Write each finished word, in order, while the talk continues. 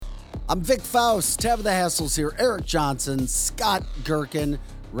I'm Vic Faust, Tab of the Hassles here, Eric Johnson, Scott Gherkin,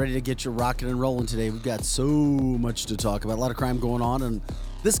 ready to get you rocking and rolling today. We've got so much to talk about. A lot of crime going on in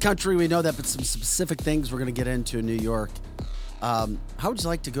this country. We know that, but some specific things we're going to get into in New York. How would you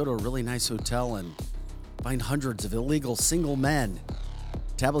like to go to a really nice hotel and find hundreds of illegal single men?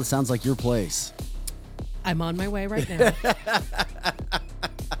 Tablet sounds like your place. I'm on my way right now.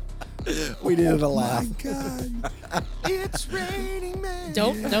 We needed a laugh. Oh my God. It's raining men.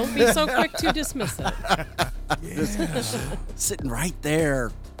 Don't be so quick to dismiss it. Just sitting right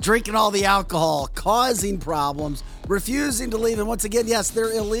there, drinking all the alcohol, causing problems, refusing to leave. And once again, yes,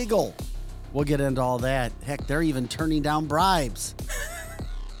 they're illegal. We'll get into all that. Heck, they're even turning down bribes.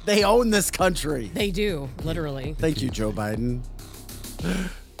 They own this country. They do, literally. Thank you, Joe Biden.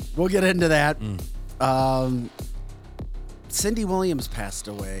 We'll get into that. Cindy Williams passed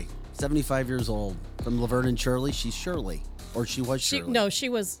away, 75 years old, from Laverne and Shirley. She's Shirley, or she was Shirley. She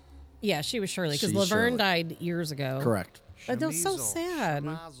was Shirley, because She's Laverne Shirley. died years ago. Correct. But that was so sad.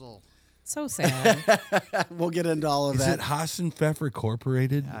 Schmazel. So sad. We'll get into all of Is that. it Haas and Pfeffer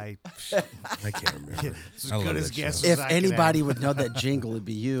Incorporated? I can't remember. It's as I love good that as show. guess If as I can anybody have. would know that jingle, it'd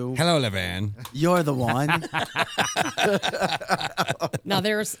be you. Hello, Levan. You're the one. Now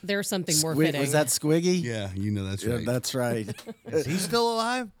there's something more Squig- fitting. was that Squiggy? Yeah, you know that's Yeah, right. that's right. Is he still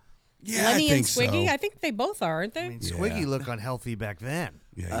alive? yeah, Lenny I and think Squiggy? so. I think they both are, aren't they? I mean, Squiggy looked unhealthy back then.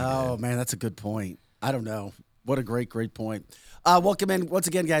 Yeah, Oh, man, that's a good point. I don't know. What a great point. Welcome in. Once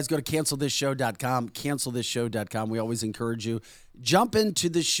again, guys, go to cancelthisshow.com, cancelthisshow.com. We always encourage you. Jump into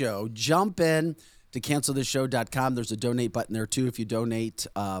the show. Jump in to cancelthisshow.com. There's a donate button there, too. If you donate,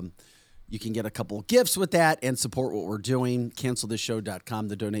 you can get a couple of gifts with that and support what we're doing. Cancelthisshow.com.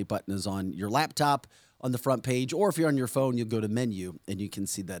 The donate button is on your laptop on the front page, or if you're on your phone, you'll go to menu and you can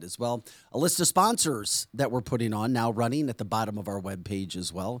see that as well. A list of sponsors that we're putting on now running at the bottom of our webpage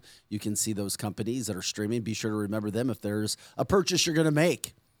as well. You can see those companies that are streaming. Be sure to remember them if there's a purchase you're going to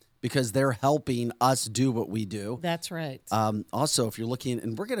make, because they're helping us do what we do. That's right. Also, if you're looking,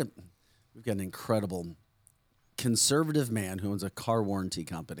 and we've got an incredible conservative man who owns a car warranty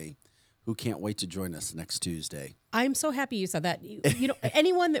company who can't wait to join us next Tuesday. I'm so happy you said that. You know,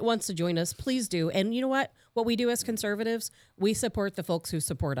 anyone that wants to join us, please do. And you know what? What we do as conservatives, we support the folks who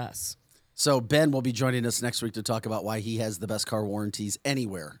support us. So Ben will be joining us next week to talk about why he has the best car warranties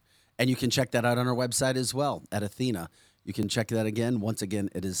anywhere. And you can check that out on our website as well at Athena. You can check that again. Once again,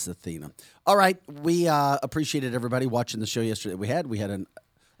 it is Athena. All right. We appreciated everybody watching the show yesterday. We had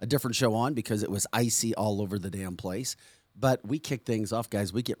a different show on because it was icy all over the damn place. But we kick things off,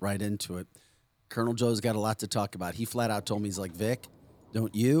 guys. We get right into it. Colonel Joe's got a lot to talk about. He flat out told me, he's like, Vic,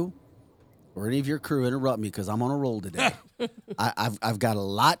 don't you or any of your crew interrupt me because I'm on a roll today. I've got a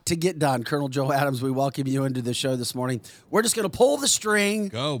lot to get done. Colonel Joe Adams, we welcome you into the show this morning. We're just going to pull the string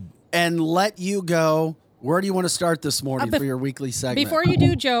Go. and let you go. Where do you want to start this morning for your weekly segment? Before you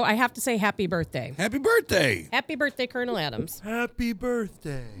do, Joe, I have to say happy birthday. Happy birthday. Happy birthday, Colonel Adams. Happy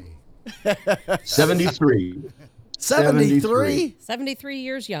birthday. 73. 73? 73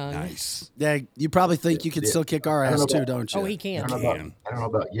 years young. Nice. Yeah, you probably think you could still kick our ass too, don't you? Oh, he can. I don't know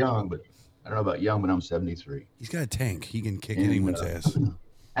about young, but I'm 73. He's got a tank. He can kick anyone's ass.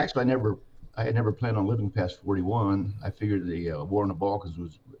 Actually, I had never planned on living past 41. I figured the war on the Balkans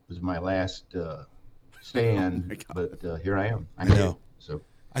was my last stand, but here I am. I know. So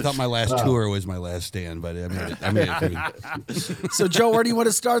I thought my last tour was my last stand, but I made it through. So, Joe, where do you want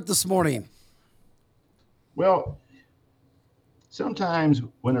to start this morning? well, sometimes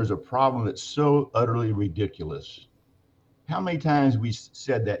when there's a problem that's so utterly ridiculous, how many times we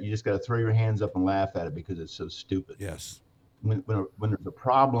said that you just got to throw your hands up and laugh at it because it's so stupid. Yes. When there's a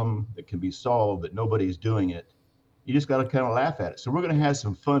problem that can be solved but nobody's doing it, you just got to kind of laugh at it. So we're going to have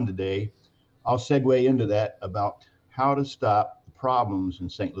some fun today. I'll segue into that about how to stop the problems in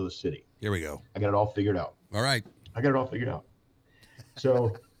St. Louis City. Here we go. I got it all figured out. All right.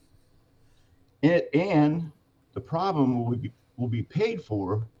 So, and the problem will be paid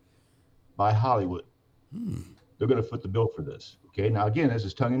for by Hollywood. They're going to foot the bill for this. Okay. Now, again, this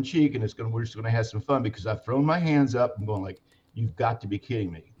is tongue in cheek, and we're just going to have some fun because I've thrown my hands up and going like, you've got to be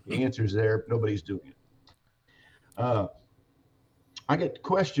kidding me. The answer's there. Nobody's doing it. I get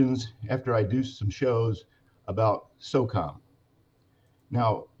questions after I do some shows about SOCOM.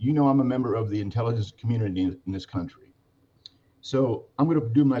 Now, I'm a member of the intelligence community in this country. So I'm going to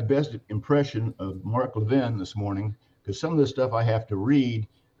do my best impression of Mark Levin this morning because some of the stuff I have to read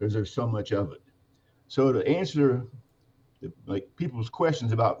because there's so much of it. So to answer people's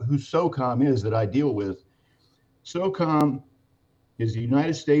questions about who SOCOM is that I deal with, SOCOM is the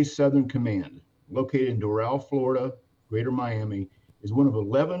United States Southern Command, located in Doral, Florida, Greater Miami, is one of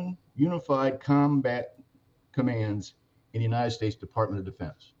 11 Unified Combat Commands in the United States Department of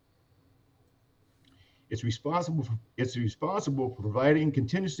Defense. It's responsible for providing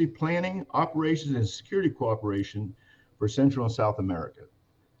contingency planning, operations, and security cooperation for Central and South America.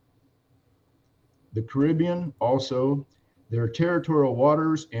 The Caribbean also, their territorial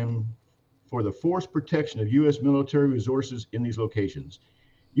waters, and for the force protection of U.S. military resources in these locations.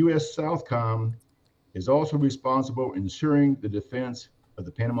 U.S. Southcom is also responsible for ensuring the defense of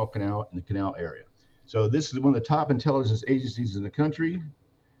the Panama Canal and the canal area. So this is one of the top intelligence agencies in the country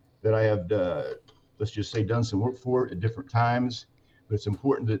that I have, let's just say, done some work for at different times. But it's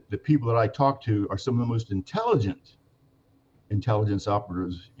important that the people that I talk to are some of the most intelligent intelligence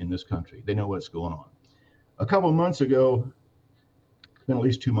operatives in this country. They know what's going on. A couple of months ago, been at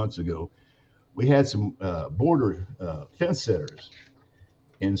least 2 months ago, we had some border fence setters.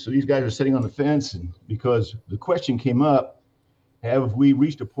 And so these guys are sitting on the fence, and because the question came up, have we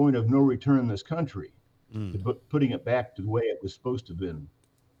reached a point of no return in this country? Putting it back to the way it was supposed to have been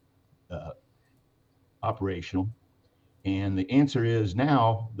operational. And the answer is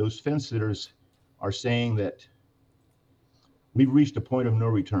now those fence sitters are saying that we've reached a point of no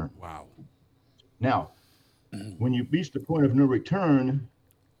return. Wow. Now, when you reach the point of no return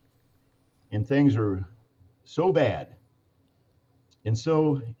and things are so bad and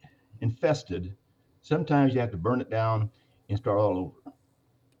so infested, sometimes you have to burn it down and start all over.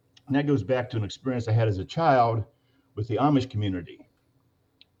 And that goes back to an experience I had as a child with the Amish community.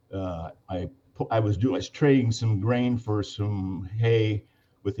 I was trading some grain for some hay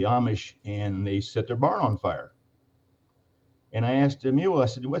with the Amish, and they set their barn on fire. And I asked Emil, I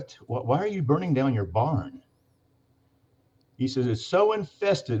said, why are you burning down your barn? He says, it's so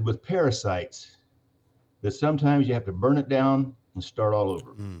infested with parasites that sometimes you have to burn it down and start all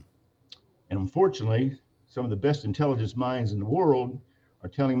over. And unfortunately, some of the best intelligence minds in the world are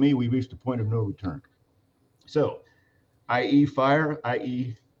telling me we reached a point of no return. So, i.e. fire,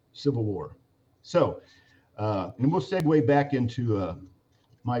 i.e. civil war. So, and we'll segue back into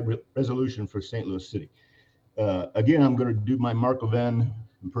my resolution for St. Louis City. Again, I'm going to do my Mark Levin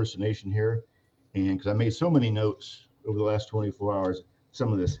impersonation here, and because I made so many notes over the last 24 hours,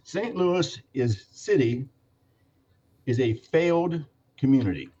 some of this. St. Louis City is a failed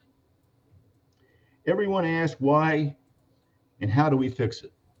community. Everyone asks why and how do we fix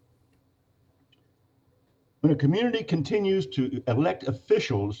it? When a community continues to elect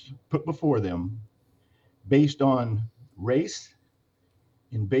officials put before them based on race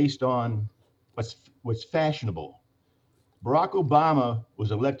and based on what's fashionable. Barack Obama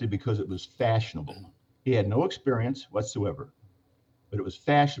was elected because it was fashionable. He had no experience whatsoever, but it was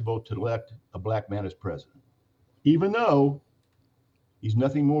fashionable to elect a black man as president, even though he's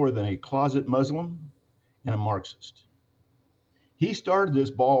nothing more than a closet Muslim and a Marxist. He started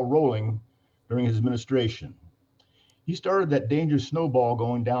this ball rolling during his administration. He started that dangerous snowball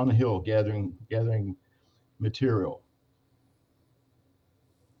going down the hill, gathering material.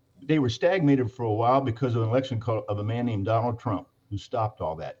 They were stagnated for a while because of an election of a man named Donald Trump, who stopped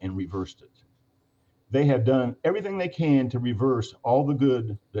all that and reversed it. They have done everything they can to reverse all the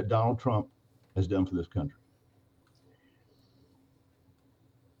good that Donald Trump has done for this country.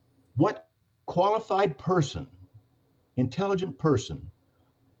 What qualified person, intelligent person,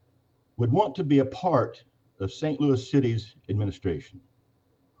 would want to be a part of St. Louis City's administration?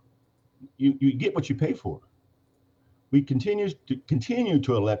 You get what you pay for. We continue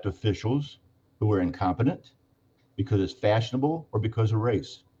to elect officials who are incompetent because it's fashionable or because of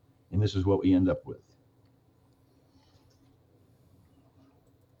race. And this is what we end up with.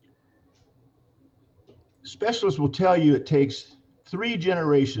 Specialists will tell you it takes 3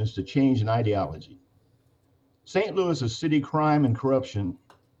 generations to change an ideology. St. Louis's city crime and corruption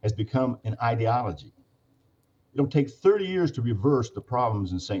has become an ideology. It'll take 30 years to reverse the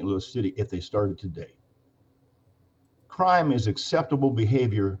problems in St. Louis City if they started today. Crime is acceptable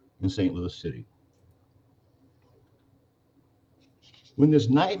behavior in St. Louis City. When this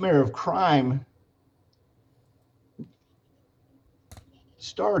nightmare of crime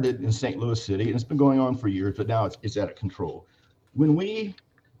started in St. Louis City, and it's been going on for years, but now it's out of control. When we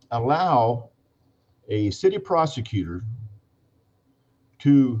allow a city prosecutor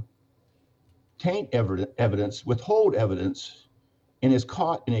to taint evidence, withhold evidence, and is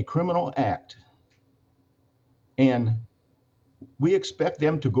caught in a criminal act, and we expect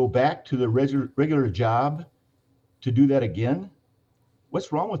them to go back to the regular job to do that again?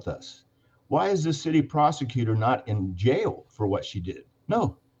 What's wrong with us? Why is this city prosecutor not in jail for what she did?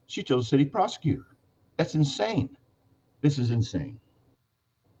 No, she chose city prosecutor. That's insane. This is insane.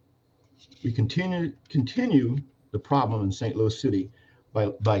 We continue the problem in St. Louis City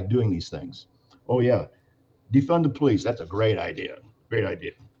by doing these things. Oh yeah, defund the police. That's a great idea. Great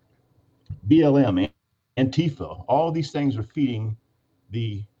idea. BLM, Antifa, all these things are feeding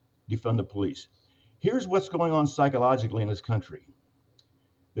the defund the police. Here's what's going on psychologically in this country.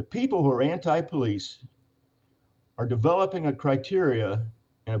 The people who are anti-police are developing a criteria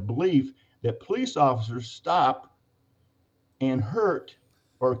and a belief that police officers stop and hurt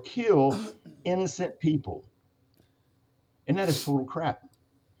or kill innocent people. And that is total crap.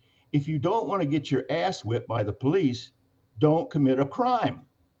 If you don't want to get your ass whipped by the police, don't commit a crime.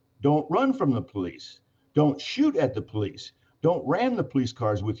 Don't run from the police. Don't shoot at the police. Don't ram the police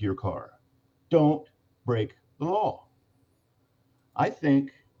cars with your car. Don't break the law. I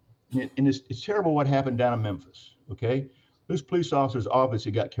think, and it's terrible what happened down in Memphis, okay? Those police officers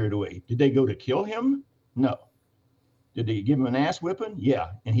obviously got carried away. Did they go to kill him? No. Did they give him an ass whipping?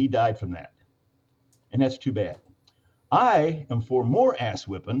 Yeah, and he died from that. And that's too bad. I am for more ass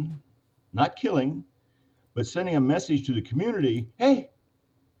whipping, not killing, but sending a message to the community, hey,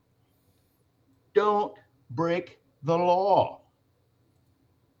 don't break the law.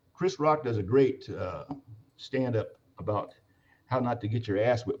 Chris Rock does a great stand-up about how not to get your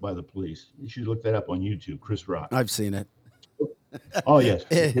ass whipped by the police. You should look that up on YouTube, Chris Rock. I've seen it. Oh, yes.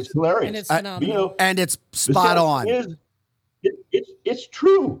 It's hilarious. And it's phenomenal. And it's spot on. It's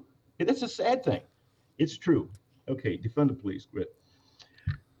true. It's a sad thing. It's true. Okay, defund the police. Great.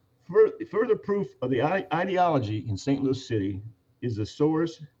 Further proof of the ideology in St. Louis City is the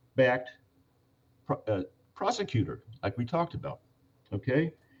Soros-backed prosecutor, like we talked about.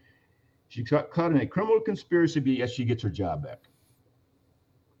 Okay? She got caught in a criminal conspiracy, but yes, she gets her job back.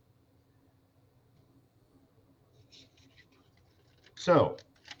 So,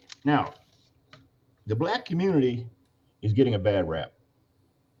 now, the black community is getting a bad rap.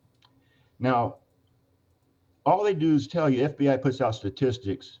 Now, all they do is tell you, FBI puts out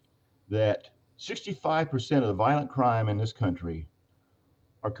statistics that 65% of the violent crime in this country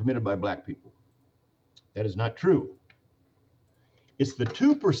are committed by black people. That is not true. It's the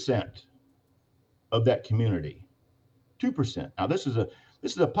 2% of that community. 2%. Now, this is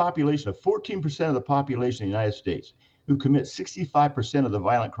a population of 14% of the population of the United States who commit 65% of the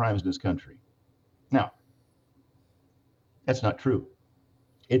violent crimes in this country. Now, that's not true.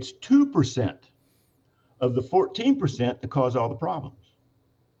 It's 2% of the 14% that cause all the problems.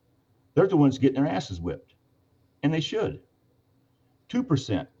 They're the ones getting their asses whipped, and they should.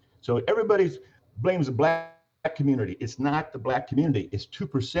 2%. So everybody blames the black community. It's not the black community. It's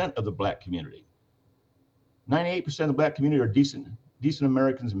 2% of the black community. 98% of the black community are decent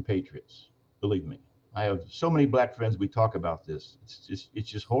Americans and patriots. Believe me. I have so many black friends. We talk about this. It's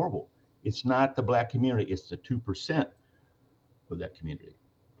just horrible. It's not the black community. It's the 2% of that community.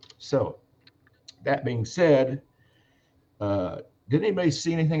 So, that being said, did anybody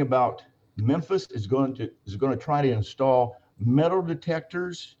see anything about Memphis is going to try to install metal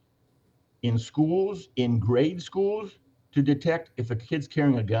detectors in schools, in grade schools, to detect if a kid's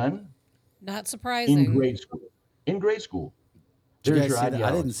carrying a gun? Not surprising. In grade school. In grade school. Did you There's guys your see that? I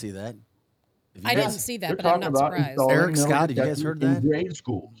ideology. didn't see that. I didn't see that, They're but I'm talking not about surprised. installing Eric metal Scott, did you guys detectors heard that? in grade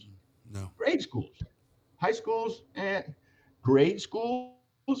schools. No. Grade schools. High schools and grade schools,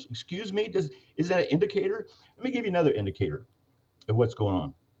 excuse me, is that an indicator? Let me give you another indicator of what's going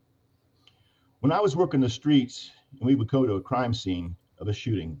on. When I was working the streets and we would go to a crime scene of a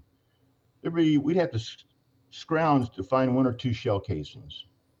shooting, we'd have to scrounge to find one or two shell casings.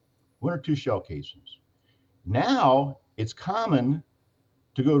 Now it's common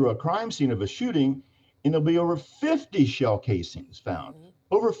to go to a crime scene of a shooting and there'll be over 50 shell casings found.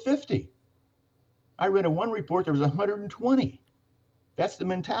 Over 50. I read in one report there was 120. That's the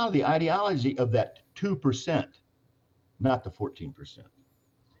mentality, the ideology of that 2%, not the 14%.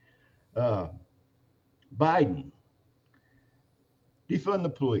 Biden, defund the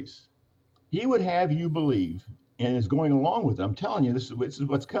police. He would have you believe, and is going along with it, I'm telling you, this is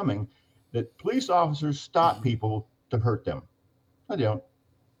what's coming, that police officers stop people to hurt them. No, they don't.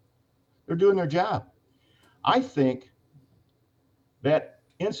 They're doing their job. I think that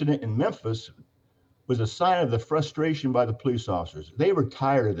incident in Memphis was a sign of the frustration by the police officers. They were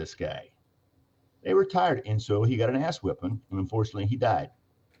tired of this guy. They were tired, and so he got an ass whipping, and unfortunately he died.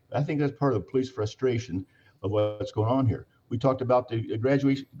 I think that's part of the police frustration of what's going on here. We talked about the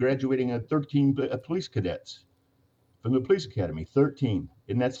graduating 13 police cadets from the police academy. 13.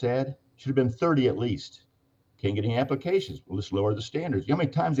 Isn't that sad? Should have been 30 at least. Can't get any applications. Well, let's lower the standards. You know how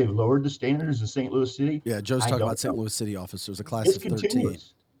many times they've lowered the standards in St. Louis City? Yeah, Joe's talking about St. Louis City officers, a class of 13.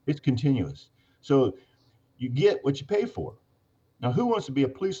 Continuous. It's continuous. So you get what you pay for. Now, who wants to be a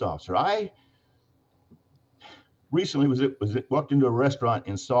police officer? recently walked into a restaurant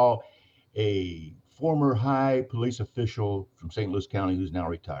and saw a former high police official from St. Louis County who's now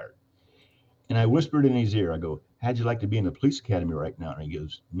retired. And I whispered in his ear, I go, how'd you like to be in the police academy right now? And he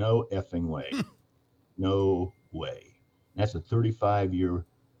goes, no effing way. No way. And that's a 35-year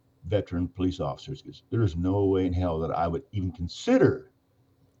veteran police officer. Because there's no way in hell that I would even consider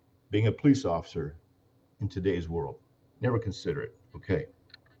being a police officer in today's world. Never consider it. Okay.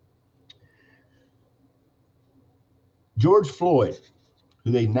 George Floyd,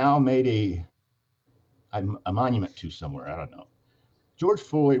 who they now made a monument to somewhere, I don't know. George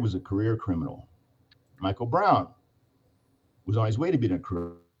Floyd was a career criminal. Michael Brown was on his way to being a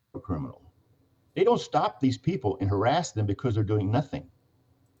career criminal. They don't stop these people and harass them because they're doing nothing.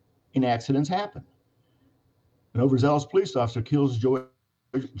 And accidents happen. An overzealous police officer kills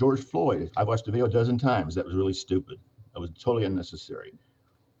George Floyd. I've watched the video a dozen times. That was really stupid. That was totally unnecessary.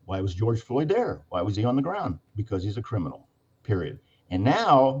 Why was George Floyd there? Why was he on the ground? Because he's a criminal, period. And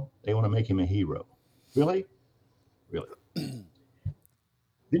now they want to make him a hero. Really? Really?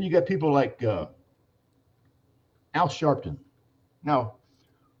 Then you got people like Al Sharpton. Now,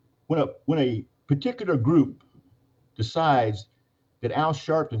 when a particular group decides that Al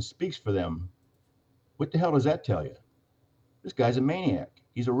Sharpton speaks for them, what the hell does that tell you? This guy's a maniac.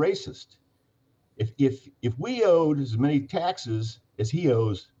 He's a racist. If we owed as many taxes as he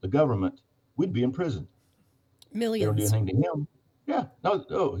owes the government, we'd be in prison. Millions. They don't do anything to him. Yeah,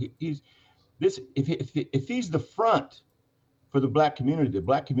 no, he's this. If he's the front for the black community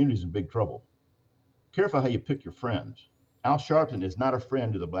is in big trouble. Careful how you pick your friends. Al Sharpton is not a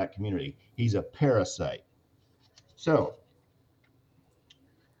friend to the black community. He's a parasite. So,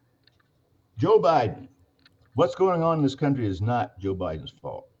 Joe Biden, what's going on in this country is not Joe Biden's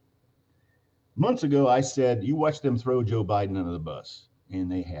fault. Months ago, I said, you watch them throw Joe Biden under the bus, and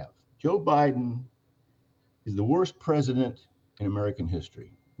they have. Joe Biden is the worst president in American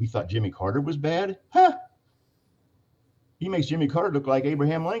history. We thought Jimmy Carter was bad? Huh? He makes Jimmy Carter look like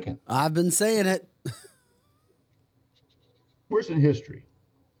Abraham Lincoln. I've been saying it. Worst in history.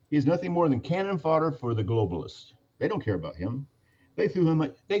 He is nothing more than cannon fodder for the globalists. They don't care about him. They threw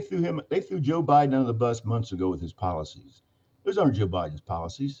Joe Biden under the bus months ago with his policies. Those aren't Joe Biden's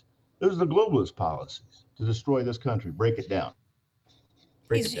policies. Those are the globalist policies to destroy this country, break it down.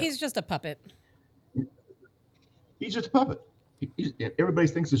 He's just a puppet. He's just a puppet. Everybody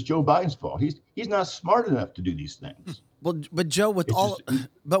thinks it's Joe Biden's fault. He's not smart enough to do these things. Well, but Joe, with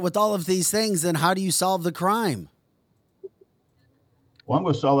all of these things, then how do you solve the crime? Well, I'm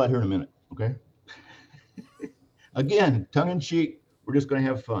going to solve that here in a minute, okay? Again, tongue in cheek, we're just going to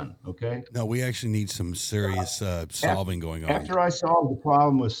have fun, okay? No, we actually need some serious solving going on. After I solve the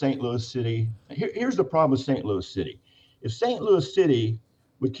problem with St. Louis City, here's the problem with St. Louis City. If St. Louis City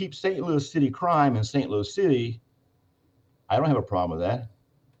would keep St. Louis City crime in St. Louis City, I don't have a problem with that.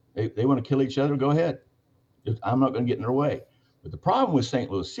 They want to kill each other, go ahead. I'm not going to get in their way. But the problem with St.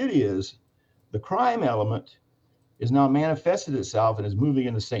 Louis City is the crime element is now manifested itself and is moving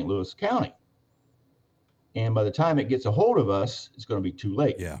into St. Louis County. And by the time it gets a hold of us, it's going to be too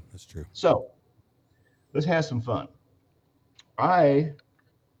late. Yeah, that's true. So let's have some fun. I,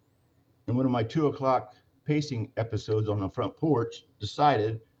 in one of my 2 o'clock pacing episodes on the front porch,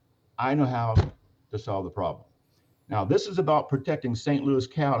 decided I know how to solve the problem. Now, this is about protecting St. Louis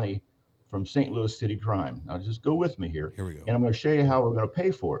County from St. Louis City crime. Now, just go with me here. Here we go. And I'm going to show you how we're going to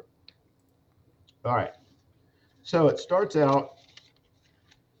pay for it. All right. So it starts out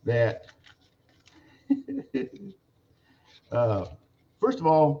that, first of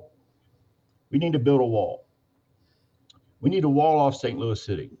all, we need to build a wall. We need to wall off St. Louis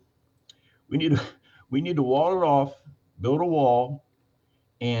City. We need to wall it off, build a wall,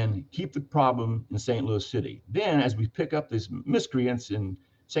 and keep the problem in St. Louis City. Then, as we pick up these miscreants in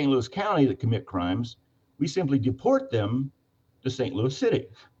St. Louis County that commit crimes, we simply deport them to St. Louis City.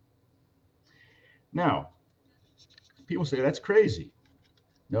 Now, people say that's crazy.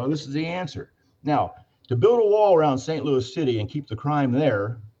 No, this is the answer. Now, to build a wall around St. Louis City and keep the crime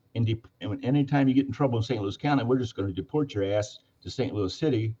there, and anytime you get in trouble in St. Louis County, we're just going to deport your ass to St. Louis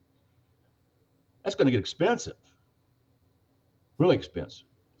City. That's going to get expensive, really expensive.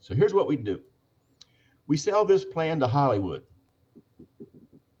 So here's what we do. We sell this plan to Hollywood.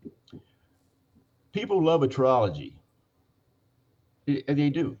 People love a trilogy. They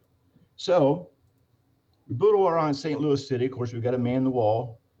do. So we build a wall around St. Louis City. Of course, we've got to man the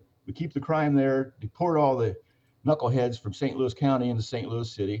wall. We keep the crime there, deport all the knuckleheads from St. Louis County into St.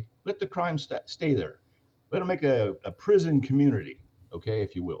 Louis City. Let the crime stay there. Let them make a prison community, okay,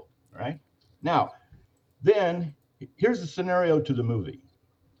 if you will, all right? Now, then, here's the scenario to the movie.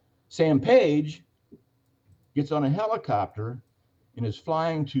 Sam Page gets on a helicopter and is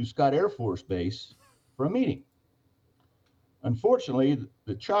flying to Scott Air Force Base for a meeting. Unfortunately,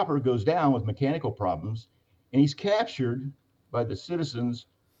 the chopper goes down with mechanical problems, and he's captured by the citizens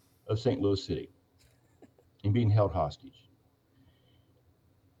of St. Louis City and being held hostage.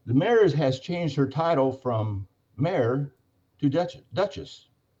 The mayor has changed her title from mayor to duchess,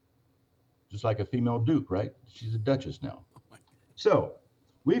 just like a female duke, right? She's a duchess now. So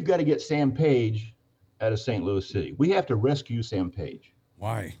we've got to get Sam Page out of St. Louis City. We have to rescue Sam Page.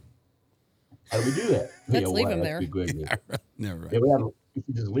 Why? How do we do that? Let's leave him there. Never right. Yeah,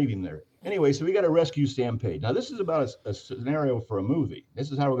 we just leave him there. Anyway, so we got to rescue Sam Page. Now, this is about a scenario for a movie.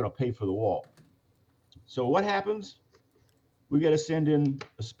 This is how we're going to pay for the wall. So what happens? We got to send in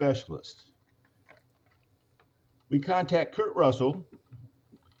a specialist. We contact Kurt Russell,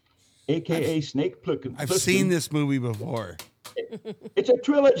 a.k.a. Snake Plissken. I've seen this movie before. It's a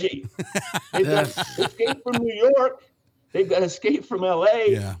trilogy. They've got Escape from New York. They've got Escape from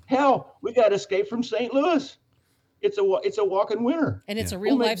L.A. Yeah. Hell, we got Escape from St. Louis. It's a walking winner. And it's a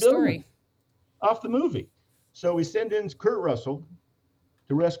real life story. Off the movie. So we send in Kurt Russell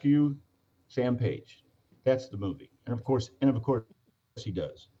to rescue Sam Page. That's the movie. And of course he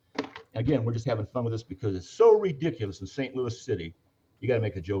does. Again, we're just having fun with this because it's so ridiculous in St. Louis City. You got to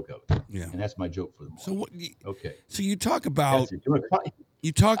make a joke of it. Yeah. And that's my joke for the morning. So what? Okay. So you talk about That's it.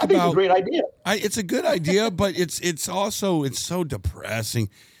 you talk I think about it's a great idea. it's a good idea, but it's also so depressing.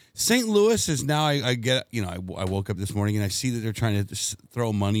 St. Louis is now. I get I woke up this morning and I see that they're trying to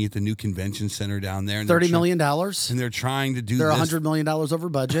throw money at the new convention center down there. And $30 million. and they're trying to do. They're this. $100 million over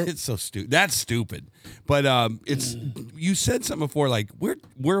budget. It's so stupid. That's stupid. But it's you said something before, like we're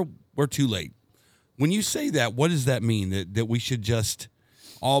too late. When you say that, what does that mean? That we should just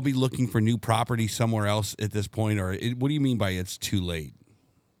all be looking for new property somewhere else at this point, or what do you mean by it's too late?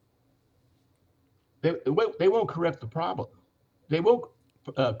 They won't correct the problem. They won't.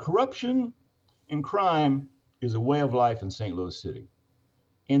 Corruption and crime is a way of life in St. Louis City,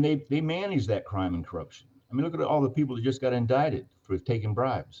 and they manage that crime and corruption. I mean, look at all the people that just got indicted for taking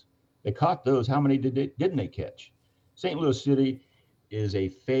bribes. They caught those. How many didn't they catch? St. Louis City is a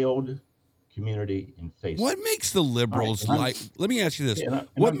failed community in face. What makes the liberals like? Let me ask you this: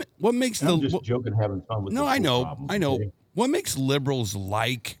 what makes I'm just joking, having fun with? No, this I know, problem, I know. okay? What makes liberals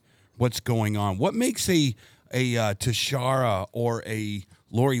like what's going on? What makes a Tashara or a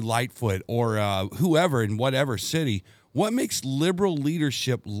Lori Lightfoot or whoever in whatever city? What makes liberal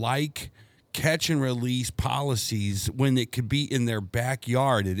leadership like catch and release policies when it could be in their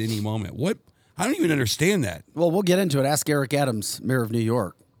backyard at any moment? What? I don't even understand that. Well, we'll get into it. Ask Eric Adams, mayor of New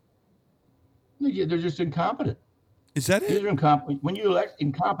York. They're just incompetent. Is that These it? are incompetent. When you elect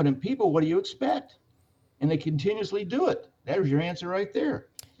incompetent people, what do you expect? And they continuously do it. There's your answer right there.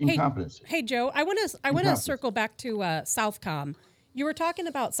 Incompetency. Hey Joe, I want to circle back to Southcom. You were talking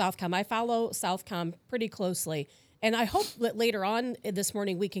about Southcom. I follow Southcom pretty closely, and I hope that later on this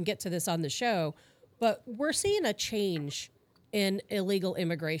morning we can get to this on the show. But we're seeing a change in illegal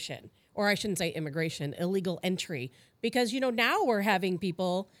immigration, or I shouldn't say immigration, illegal entry, because now we're having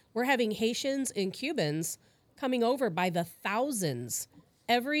Haitians and Cubans coming over by the thousands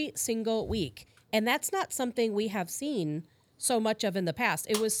every single week, and that's not something we have seen so much of in the past.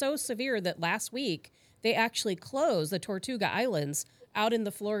 It was so severe that last week they actually closed the Tortuga Islands out in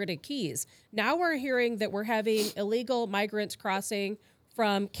the Florida Keys. Now we're hearing that we're having illegal migrants crossing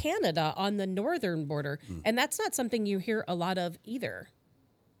from Canada on the northern border, and that's not something you hear a lot of either.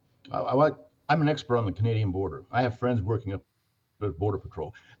 I'm an expert on the Canadian border. I have friends working up at Border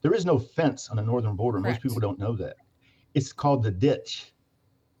Patrol. There is no fence on the northern border. Correct. Most people don't know that. It's called the ditch.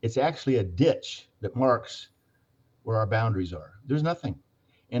 It's actually a ditch that marks where our boundaries are. There's nothing.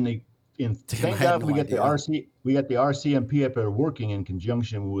 And thank God we got the RCMP up there working in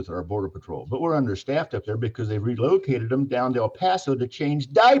conjunction with our Border Patrol. But we're understaffed up there because they've relocated them down to El Paso to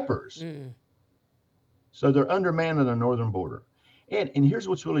change diapers. So they're undermanned on the northern border. And here's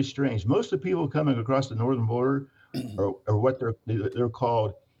what's really strange. Most of the people coming across the northern border are what they're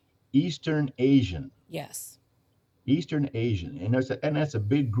called Eastern Asian. Yes. Eastern Asian, and that's a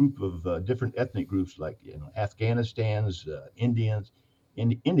big group of different ethnic groups like Afghanistan's Indians,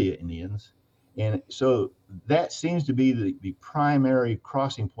 India Indians, and so that seems to be the primary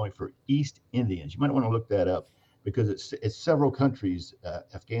crossing point for East Indians. You might want to look that up because it's several countries,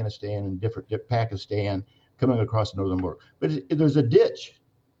 Afghanistan and different Pakistan, coming across the northern border. But there's a ditch,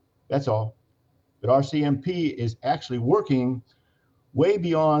 that's all. But RCMP is actually working way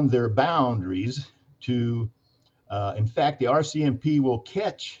beyond their boundaries to. In fact, the RCMP will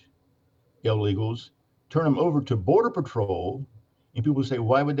catch illegals, turn them over to Border Patrol, and people say,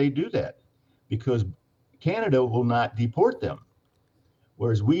 why would they do that? Because Canada will not deport them.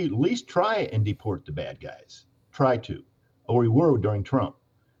 Whereas we at least try and deport the bad guys. Try to. Or we were during Trump.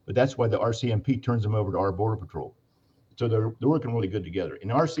 But that's why the RCMP turns them over to our Border Patrol. So they're working really good together. In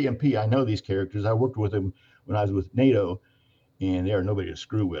RCMP, I know these characters. I worked with them when I was with NATO, and they are nobody to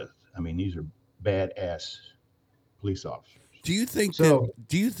screw with. I mean, these are badass police officers. Do you think So, that?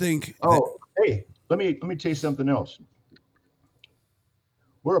 Do you think? oh, hey, let me tell you something else.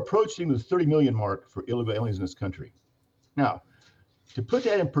 We're approaching the 30 million mark for illegal aliens in this country. Now, to put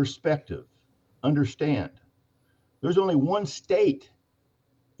that in perspective, understand there's only one state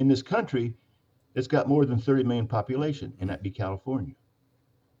in this country that's got more than 30 million population, and that'd be California.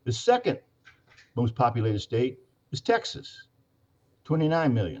 The second most populated state is Texas,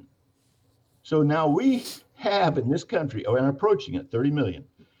 29 million. So now we have in this country, and approaching it, 30 million,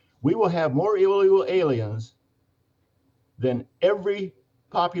 we will have more illegal aliens than every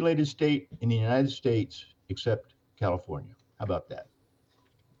populated state in the United States except California. How about that?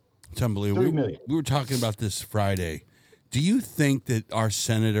 It's unbelievable. 30 million. We were talking about this Friday. Do you think that our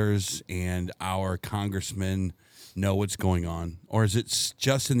senators and our congressmen know what's going on? Or is it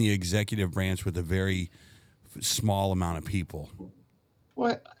just in the executive branch with a very small amount of people?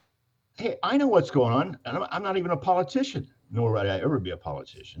 Well, hey, I know what's going on. And I'm not even a politician, nor would I ever be a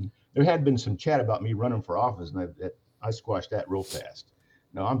politician. There had been some chat about me running for office, and I squashed that real fast.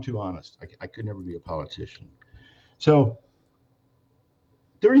 No, I'm too honest. I could never be a politician. So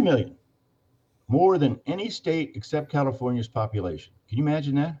 30 million, more than any state except California's population. Can you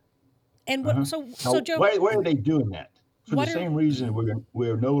imagine that? And what, so Now, Joe, why are they doing that? For What the are- same reason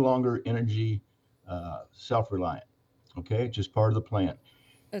we're no longer energy self-reliant. Okay, just part of the plan.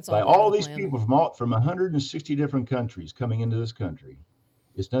 it's By part of all the these plan. people from 160 different countries coming into this country,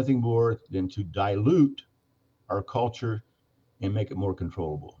 it's nothing more than to dilute our culture and make it more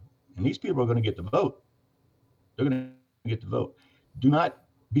controllable. And these people are going to get the vote. They're going to get the vote. Do not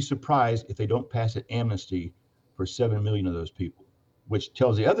be surprised if they don't pass an amnesty for 7 million of those people, which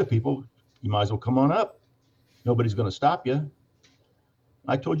tells the other people, you might as well come on up. Nobody's going to stop you.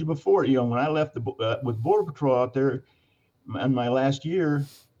 I told you before, when I left with Border Patrol out there in my last year,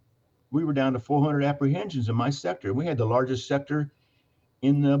 we were down to 400 apprehensions in my sector. We had the largest sector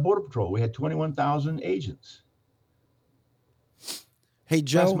in the Border Patrol. We had 21,000 agents. Hey,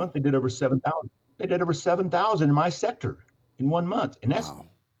 Joe. Last month they did over 7,000. They did over 7,000 in my sector in 1 month, and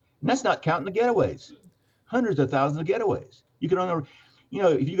that's not counting the getaways. Hundreds of thousands of getaways. You can only,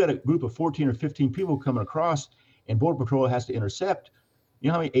 if you got a group of 14 or 15 people coming across, and Border Patrol has to intercept. You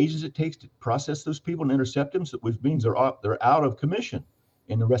know how many agents it takes to process those people and intercept them, which means they're out of commission,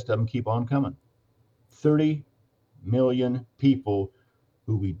 and the rest of them keep on coming. 30 million people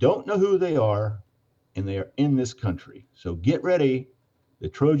who we don't know who they are, and they are in this country. So get ready. The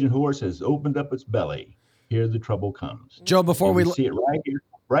Trojan horse has opened up its belly. Here the trouble comes. Joe, before we see it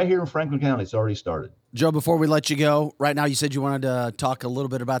right here in Franklin County, it's already started. Joe, before we let you go, right now you said you wanted to talk a little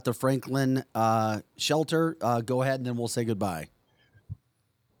bit about the Franklin shelter. Go ahead, and then we'll say goodbye.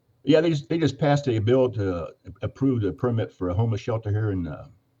 Yeah, they just passed a bill to approve the permit for a homeless shelter here in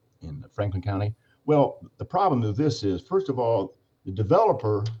Franklin County. Well, the problem with this is, first of all, the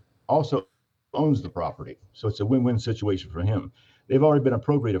developer also owns the property, so it's a win-win situation for him. They've already been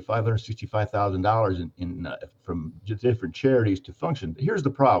appropriated $565,000 from different charities to function. But here's the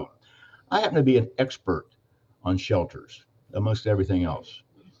problem. I happen to be an expert on shelters, amongst everything else.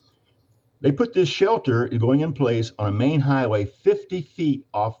 They put this shelter going in place on a main highway 50 feet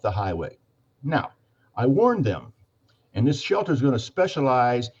off the highway. Now, I warned them, and this shelter is going to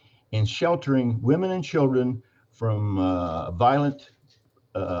specialize in sheltering women and children from violent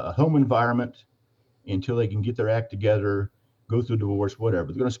home environment until they can get their act together, go through divorce, whatever.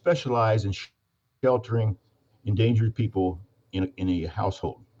 They're going to specialize in sheltering endangered people in a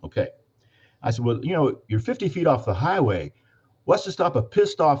household. Okay. I said, well, you're 50 feet off the highway. What's to stop a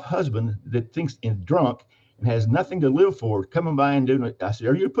pissed off husband that thinks and drunk and has nothing to live for coming by and doing it? I said,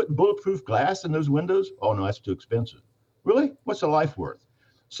 are you putting bulletproof glass in those windows? Oh, no, that's too expensive. Really? What's a life worth?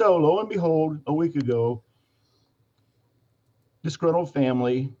 So lo and behold, a week ago, disgruntled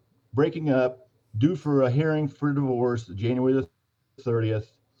family breaking up, due for a hearing for divorce, January the 30th.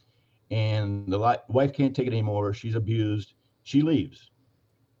 And the wife can't take it anymore. She's abused. She leaves,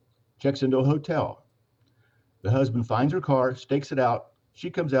 checks into a hotel. The husband finds her car, stakes it out. She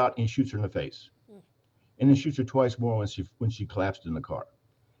comes out and shoots her in the face, and then shoots her twice more when she collapsed in the car.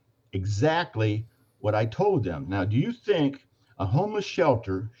 Exactly what I told them. Now, do you think a homeless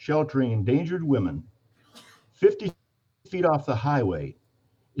shelter sheltering endangered women 50 feet off the highway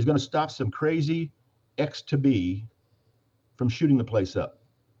is going to stop some crazy ex-to-be from shooting the place up?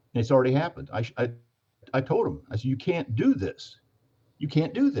 And it's already happened. I told him, I said, you can't do this. You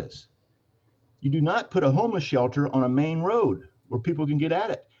can't do this. You do not put a homeless shelter on a main road where people can get at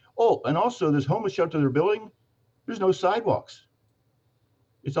it. Oh, and also this homeless shelter they're building, there's no sidewalks.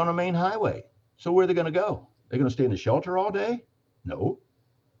 It's on a main highway. So where are they going to go? They're going to stay in the shelter all day? No.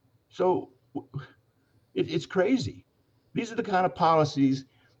 So it's crazy. These are the kind of policies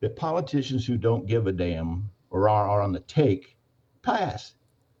that politicians who don't give a damn or are on the take pass.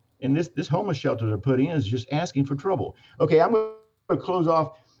 And this homeless shelter they're putting in is just asking for trouble. Okay, I'm going to close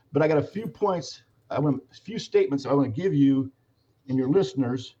off, but I got a few points, a few statements I want to give you and your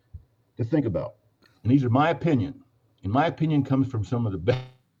listeners to think about. And these are my opinion. And my opinion comes from some of the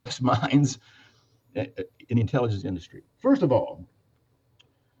best minds in the intelligence industry. First of all,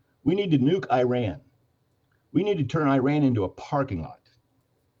 we need to nuke Iran. We need to turn Iran into a parking lot.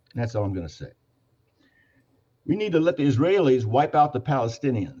 And that's all I'm going to say. We need to let the Israelis wipe out the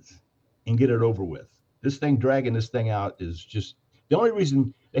Palestinians and get it over with. Dragging this thing out is just, the only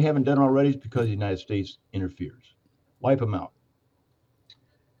reason they haven't done it already is because the United States interferes. Wipe them out.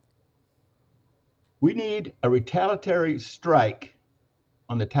 We need a retaliatory strike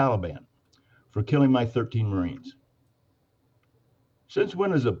on the Taliban for killing my 13 Marines. Since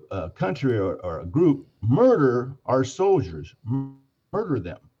when does a country or a group murder our soldiers, murder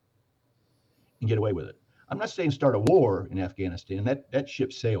them, and get away with it? I'm not saying start a war in Afghanistan. That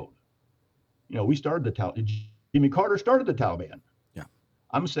ship sailed. We started the Taliban. Jimmy Carter started the Taliban. Yeah.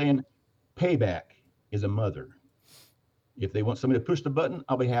 I'm saying payback is a mother. If they want somebody to push the button,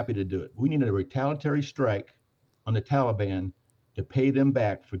 I'll be happy to do it. We need a retaliatory strike on the Taliban to pay them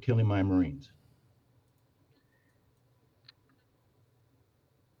back for killing my Marines.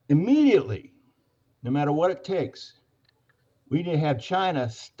 Immediately, no matter what it takes, we need to have China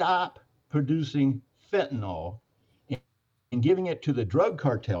stop producing fentanyl and giving it to the drug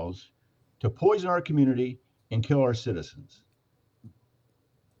cartels to poison our community and kill our citizens.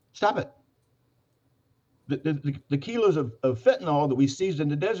 Stop it. The kilos of fentanyl that we seized in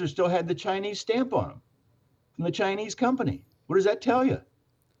the desert still had the Chinese stamp on them from the Chinese company. What does that tell you?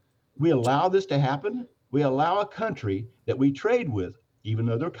 We allow this to happen. We allow a country that we trade with, even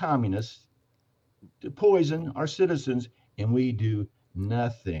though they're communists, to poison our citizens, and we do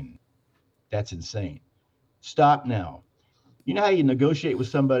nothing. That's insane. Stop now. You know how you negotiate with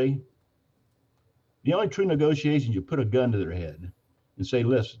somebody? The only true negotiation, you put a gun to their head and say,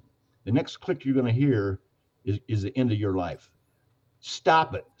 listen, the next click you're going to hear is the end of your life.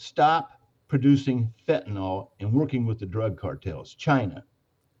 Stop it. Stop producing fentanyl and working with the drug cartels. China.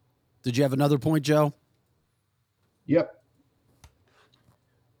 Did you have another point, Joe? Yep.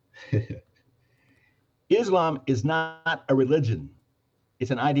 Islam is not a religion.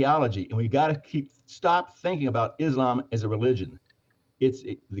 It's an ideology, and we got to stop thinking about Islam as a religion.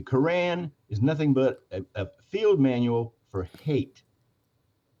 The Quran is nothing but a field manual for hate.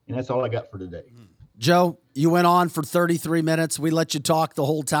 And that's all I got for today. Joe, you went on for 33 minutes. We let you talk the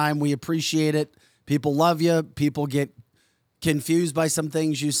whole time. We appreciate it. People love you. People get confused by some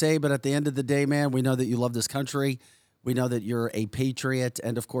things you say, but at the end of the day, man, we know that you love this country. We know that you're a patriot.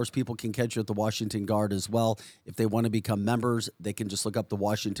 And, of course, people can catch you at the Washington Guard as well. If they want to become members, they can just look up the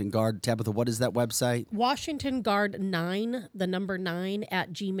Washington Guard. Tabitha, what is that website? Washington Guard 9, the number 9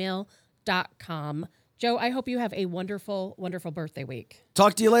 at gmail.com. Joe, I hope you have a wonderful, wonderful birthday week.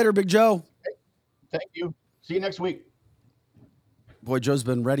 Talk to you later, Big Joe. Thank you. See you next week. Boy, Joe's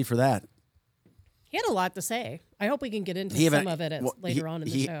been ready for that. He had a lot to say. I hope we can get into some of it later on in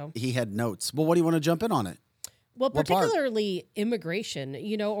the show. He had notes. Well, what do you want to jump in on it? Well, particularly immigration,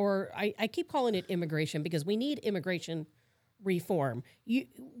 or I keep calling it immigration because we need immigration reform.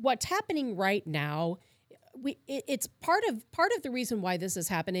 What's happening right now, it's part of the reason why this is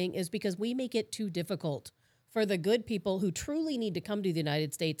happening is because we make it too difficult for the good people who truly need to come to the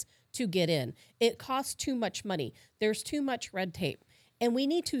United States to get in. It costs too much money. There's too much red tape. And we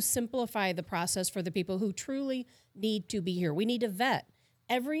need to simplify the process for the people who truly need to be here. We need to vet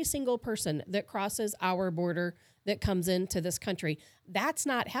every single person that crosses our border that comes into this country. That's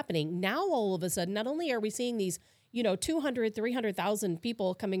not happening. Now, all of a sudden, not only are we seeing these, 200, 300,000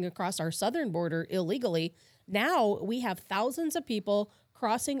 people coming across our southern border illegally, now we have thousands of people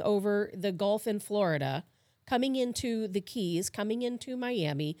crossing over the Gulf in Florida, coming into the Keys, coming into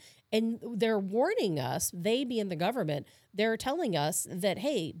Miami, and they're warning us, they being the government, they're telling us that,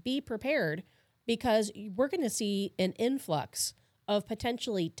 hey, be prepared because we're going to see an influx of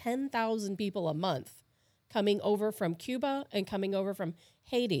potentially 10,000 people a month coming over from Cuba and coming over from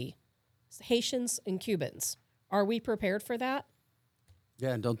Haiti, Haitians and Cubans. Are we prepared for that?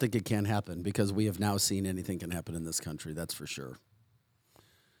 Yeah, and don't think it can't happen because we have now seen anything can happen in this country. That's for sure.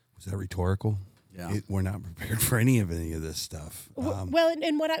 Was that rhetorical? Yeah. We're not prepared for any of this stuff. Well,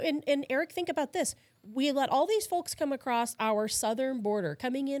 and Eric, think about this. We let all these folks come across our southern border,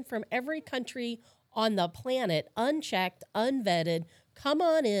 coming in from every country on the planet, unchecked, unvetted. Come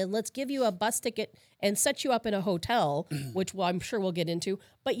on in. Let's give you a bus ticket and set you up in a hotel, which I'm sure we'll get into.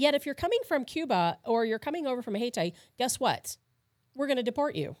 But yet, if you're coming from Cuba or you're coming over from Haiti, guess what? We're going to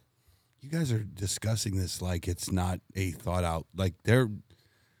deport you. You guys are discussing this like it's not a thought out. Like they're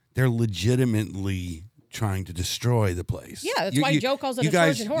legitimately trying to destroy the place. Yeah, that's why Joe calls it a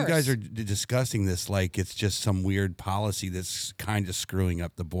Trojan horse. You guys are discussing this like it's just some weird policy that's kind of screwing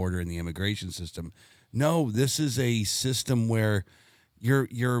up the border and the immigration system. No, this is a system where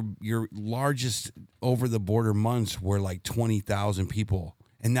your largest over the border months were like 20,000 people,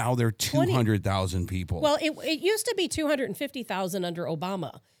 and now they're 200,000 people. Well, it used to be 250,000 under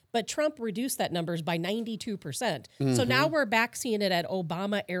Obama, but Trump reduced that numbers by 92%. So now we're back seeing it at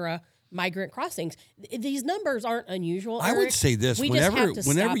Obama era migrant crossings. These numbers aren't unusual. I would say this: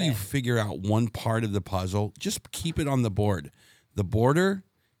 whenever you it. figure out one part of the puzzle, just keep it on the board. The border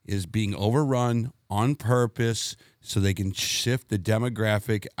is being overrun on purpose so they can shift the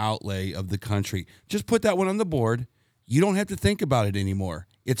demographic outlay of the country. Just put that one on the board. You don't have to think about it anymore.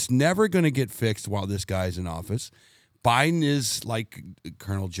 It's never going to get fixed while this guy's in office. Biden is, like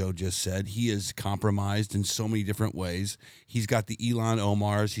Colonel Joe just said, he is compromised in so many different ways. He's got the Elon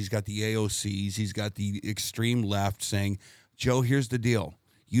Omars, he's got the AOCs, he's got the extreme left saying, Joe, here's the deal.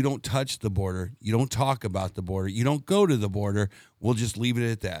 You don't touch the border. You don't talk about the border. You don't go to the border. We'll just leave it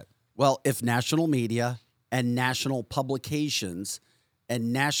at that. Well, if national media and national publications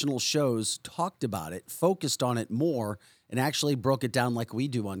and national shows talked about it, focused on it more, and actually broke it down like we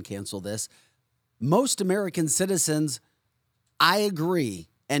do on Cancel This, most American citizens, I agree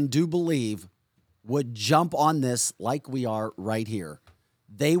and do believe, would jump on this like we are right here.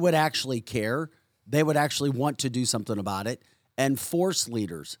 They would actually care. They would actually want to do something about it and force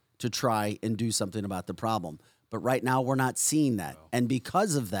leaders to try and do something about the problem. But right now, we're not seeing that. And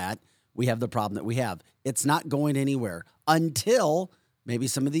because of that, we have the problem that we have. It's not going anywhere until maybe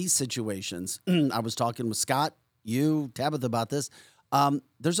some of these situations. I was talking with Scott, you, Tabitha, about this.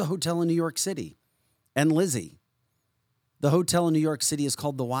 There's a hotel in New York City. And Lizzie, the hotel in New York City is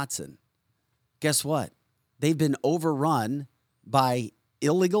called the Watson. Guess what? They've been overrun by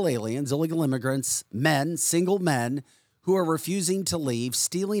illegal aliens, illegal immigrants, men, single men who are refusing to leave,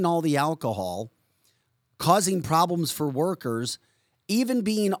 stealing all the alcohol, causing problems for workers, even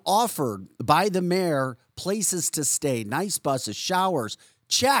being offered by the mayor places to stay, nice buses, showers,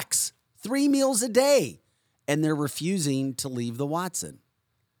 checks, 3 meals a day, and they're refusing to leave the Watson.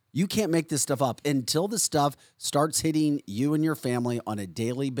 You can't make this stuff up until the stuff starts hitting you and your family on a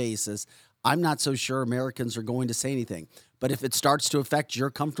daily basis. I'm not so sure Americans are going to say anything. But if it starts to affect your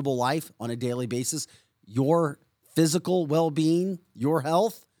comfortable life on a daily basis, your physical well-being, your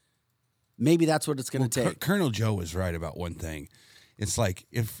health, maybe that's what it's going to take. Colonel Joe was right about one thing. It's like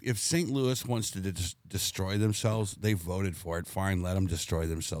if St. Louis wants to destroy themselves, they voted for it. Fine, let them destroy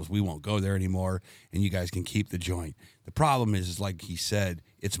themselves. We won't go there anymore, and you guys can keep the joint. The problem is like he said,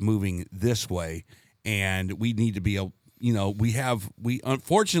 it's moving this way, and we need to be able. We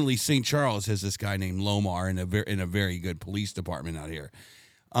unfortunately St. Charles has this guy named Lomar in a very good police department out here.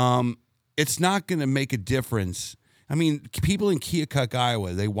 It's not going to make a difference. I mean, people in Keokuk,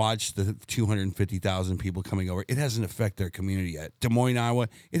 Iowa, they watch the 250,000 people coming over. It hasn't affected their community yet. Des Moines, Iowa,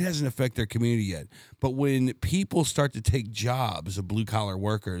 it hasn't affected their community yet. But when people start to take jobs of blue-collar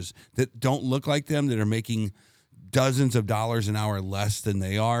workers that don't look like them, that are making dozens of dollars an hour less than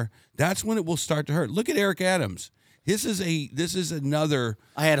they are, that's when it will start to hurt. Look at Eric Adams. This is another.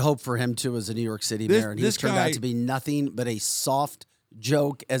 I had hope for him too as a New York City mayor, and he's turned out to be nothing but a soft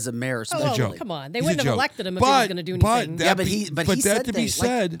joke as a mayor. Oh, come on! They wouldn't have elected him if he was going to do anything.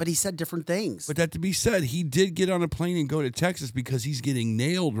 But he said different things. But that to be said, he did get on a plane and go to Texas because he's getting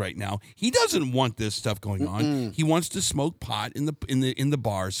nailed right now. He doesn't want this stuff going on. He wants to smoke pot in the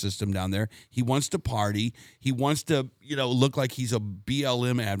bar system down there. He wants to party. He wants to look like he's a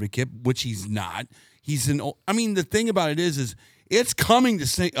BLM advocate, which he's not. The thing about it is it's coming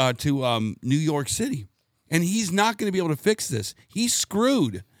to New York City, and he's not going to be able to fix this. He's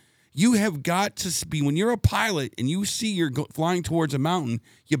screwed. You have got to be, when you're a pilot and you see you're flying towards a mountain,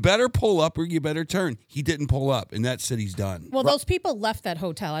 you better pull up or you better turn. He didn't pull up, and that city's done. Well, those people left that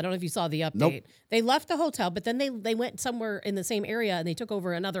hotel. I don't know if you saw the update. Nope. They left the hotel, but then they went somewhere in the same area and they took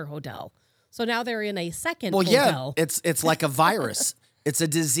over another hotel. So now they're in a second hotel. Yeah, it's like a virus. It's a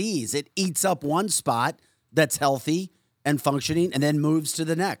disease. It eats up one spot that's healthy and functioning and then moves to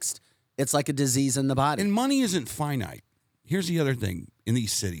the next. It's like a disease in the body. And money isn't finite. Here's the other thing in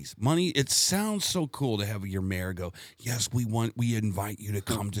these cities. Money, it sounds so cool to have your mayor go, yes, we invite you to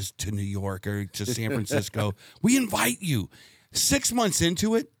come to New York or to San Francisco. We invite you. 6 months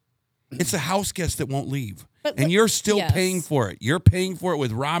into it, it's a house guest that won't leave. And you're still paying for it. You're paying for it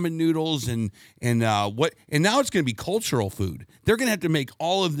with ramen noodles and now it's going to be cultural food. They're going to have to make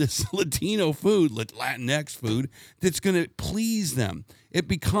all of this Latino food, Latinx food, that's going to please them. It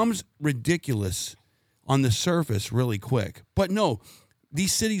becomes ridiculous on the surface really quick. But no,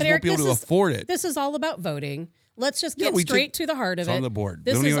 these cities won't be able to afford it. This is all about voting. Let's just get straight to the heart of it. It's on the board.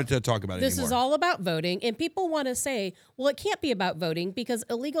 Don't even have to talk about it This anymore. is all about voting. And people want to say, well, it can't be about voting because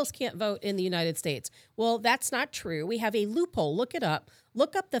illegals can't vote in the United States. Well, that's not true. We have a loophole. Look it up.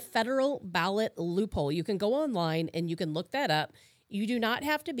 Look up the federal ballot loophole. You can go online and you can look that up. You do not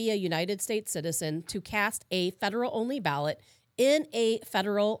have to be a United States citizen to cast a federal-only ballot in a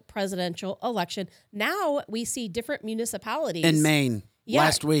federal presidential election. Now we see different municipalities. In Maine.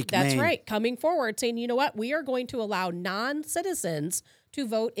 Last week, that's Maine. right, coming forward saying, you know what, we are going to allow non-citizens to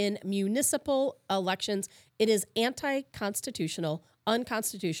vote in municipal elections. It is anti-constitutional,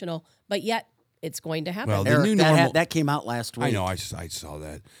 unconstitutional, but yet it's going to happen. Well, Eric, new normal, that came out last week. I know, I saw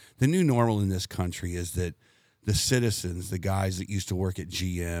that. The new normal in this country is that the citizens, the guys that used to work at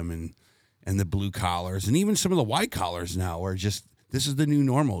GM and the blue collars, and even some of the white collars now are just, this is the new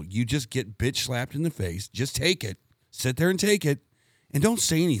normal. You just get bitch slapped in the face. Just take it. Sit there and take it. And don't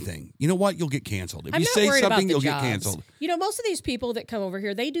say anything. You know what? You'll get canceled. If you say something, you'll get canceled. You know, most of these people that come over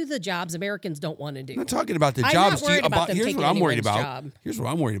here, they do the jobs Americans don't want to do. I'm not talking about the I'm jobs. not worried about them Here's what I'm worried about. Job. Here's what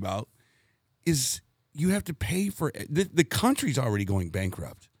I'm worried about is you have to pay for the country's already going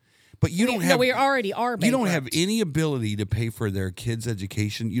bankrupt. But you don't have. No, we already are bankrupt. You don't have any ability to pay for their kids'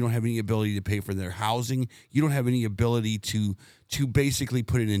 education. You don't have any ability to pay for their housing. You don't have any ability to basically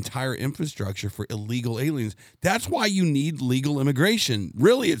put an entire infrastructure for illegal aliens. That's why you need legal immigration.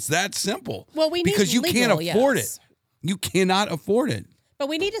 Really, it's that simple. Well, we need because you legal, can't afford yes. it. You cannot afford it. But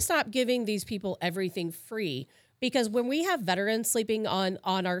we need to stop giving these people everything free. Because when we have veterans sleeping on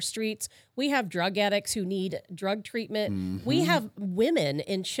our streets, we have drug addicts who need drug treatment. Mm-hmm. We have women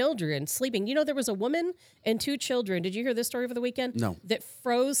and children sleeping. You know, there was a woman and 2 children. Did you hear this story over the weekend? No. That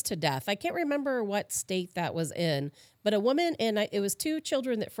froze to death. I can't remember what state that was in, but a woman and it was 2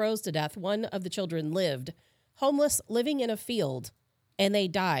 children that froze to death. One of the children lived homeless, living in a field, and they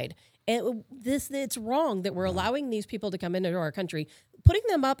died. And it's wrong that we're allowing these people to come into our country, putting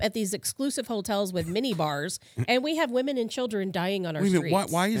them up at these exclusive hotels with mini bars, and we have women and children dying on our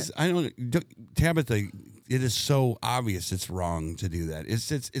streets. Why is Tabitha? It is so obvious it's wrong to do that.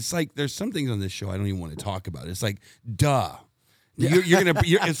 It's like there's some things on this show I don't even want to talk about. It's like duh.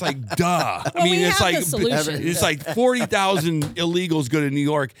 It's like duh. Well, it's like 40,000 illegals go to New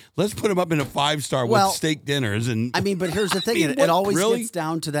York. Let's put them up in a 5-star with steak dinners. And but here's the thing: it always gets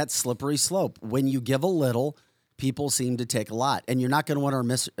down to that slippery slope. When you give a little, people seem to take a lot, and you're not going to want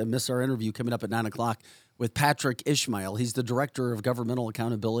to miss our interview coming up at 9:00 with Patrick Ishmael. He's the director of governmental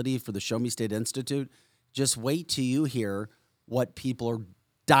accountability for the Show Me State Institute. Just wait till you hear what people are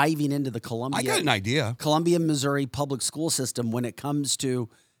diving into the I got an idea. Columbia, Missouri public school system when it comes to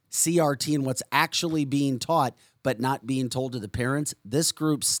CRT and what's actually being taught but not being told to the parents. This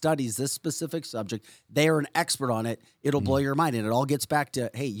group studies this specific subject. They are an expert on it. It'll blow your mind. And it all gets back to,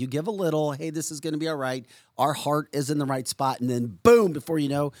 hey, you give a little, hey, this is going to be all right. Our heart is in the right spot. And then boom, before you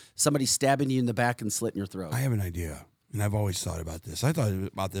know, somebody's stabbing you in the back and slitting your throat. I have an idea. And I've always thought about this. I thought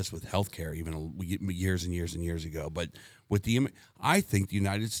about this with healthcare even years and years and years ago. But I think the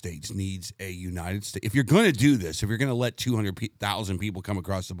United States needs a United States. If you're going to do this, if you're going to let 200,000 people come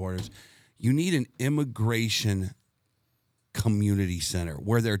across the borders, you need an immigration community center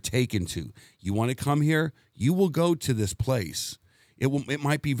where they're taken to. You want to come here? You will go to this place. It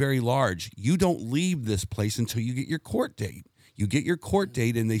might be very large. You don't leave this place until you get your court date. You get your court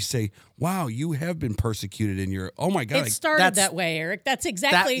date, and they say, "Wow, you have been persecuted in your." Oh my God! It started that way, Eric. That's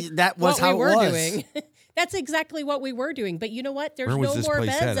exactly that was what how we were it was. doing. That's exactly what we were doing. But you know what? There's no more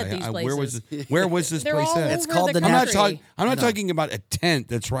beds at these places. Where was this They're place all at? It's over called the country. I'm not talking about a tent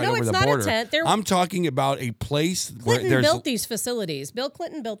that's right No, over it's the not a border. tent. I'm talking about a place where Clinton built these facilities. Bill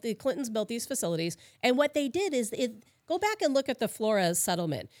Clinton Clintons built these facilities, and what they did is go back and look at the Flores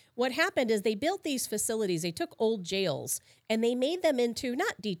settlement. what happened is they built these facilities. They took old jails and they made them into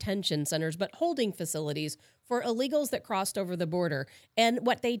not detention centers, but holding facilities for illegals that crossed over the border. And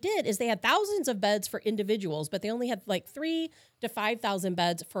what they did is they had thousands of beds for individuals, but they only had like 3,000 to 5,000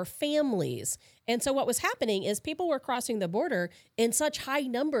 beds for families. And so what was happening is people were crossing the border in such high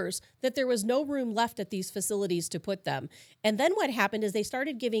numbers that there was no room left at these facilities to put them. And then what happened is they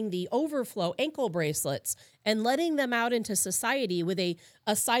started giving the overflow ankle bracelets and letting them out into society with a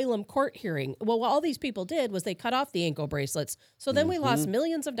asylum court hearing. Well, what all these people did was they cut off the ankle bracelets. So then we lost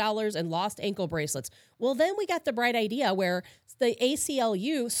millions of dollars and lost ankle bracelets. Well, then we got the bright idea where the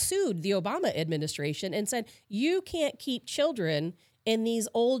ACLU sued the Obama administration and said, you can't keep children in these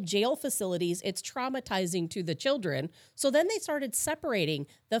old jail facilities. It's traumatizing to the children. So then they started separating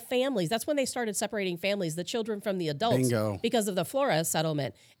the families. That's when they started separating families, the children from the adults. Bingo. Because of the Flores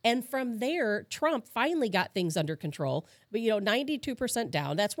settlement. And from there, Trump finally got things under control. But, 92%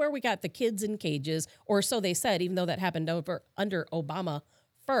 down. That's where we got the kids in cages, or so they said, even though that happened under Obama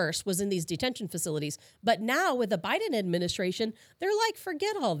first, was in these detention facilities. But now with the Biden administration, they're like,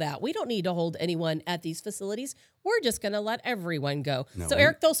 forget all that. We don't need to hold anyone at these facilities. We're just going to let everyone go. No, so,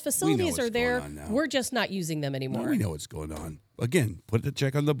 Eric, those facilities what's are there. going on now. We're just not using them anymore. No, we know what's going on. Again, put the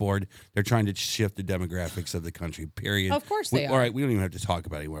check on the board. They're trying to shift the demographics of the country, period. Of course they are. All right, we don't even have to talk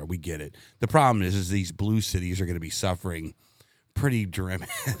about it anymore. We get it. The problem is these blue cities are going to be suffering pretty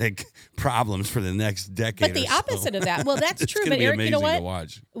dramatic problems for the next decade. But the or so. opposite of that, well, that's It's true. gonna But be Eric, you know amazing to what?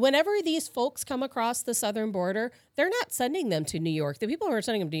 watch. Whenever these folks come across the southern border, they're not sending them to New York. The people who are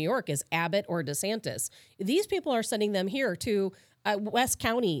sending them to New York is Abbott or DeSantis. These people are sending them here to West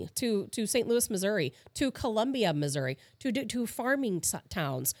County, to St. Louis, Missouri, to Columbia, Missouri, to farming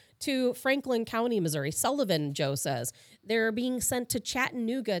towns, to Franklin County, Missouri. Sullivan, Joe says. They're being sent to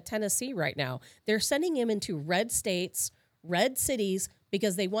Chattanooga, Tennessee right now. They're sending them into red states, red cities,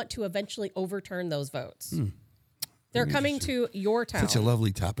 because they want to eventually overturn those votes. They're coming to your town. Such a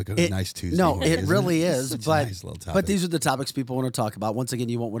lovely topic on a nice Tuesday. No, morning, it isn't really It's is. such a But nice little topic. but these are the topics people want to talk about. Once again,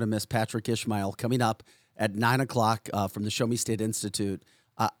 you won't want to miss Patrick Ishmael coming up at 9:00 from the Show Me State Institute.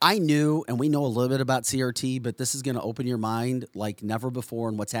 I knew, and we know a little bit about CRT, but this is going to open your mind like never before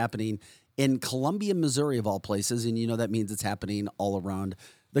in what's happening in Columbia, Missouri, of all places. And that means it's happening all around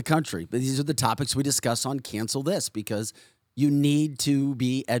the country. But these are the topics we discuss on Cancel This, because you need to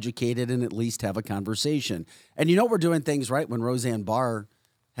be educated and at least have a conversation. And we're doing things right when Roseanne Barr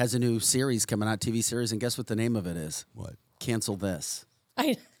has a new series coming out, TV series, and guess what the name of it is? What? Cancel This.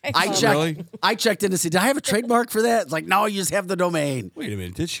 I I checked. Really? I checked in to see, did I have a trademark for that? It's like, no, you just have the domain. Wait a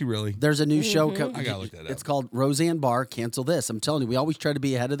minute. Did she really? There's a new show. I gotta look that up. It's called Roseanne Barr, Cancel This. I'm telling you, we always try to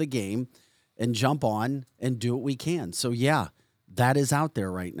be ahead of the game and jump on and do what we can. So, yeah, that is out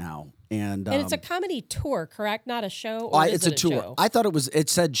there right now. And it's a comedy tour, correct? Not a show? Or is it's it a tour. show? I thought it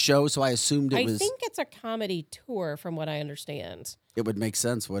said show, so I assumed I was. think it's a comedy tour from what I understand. It would make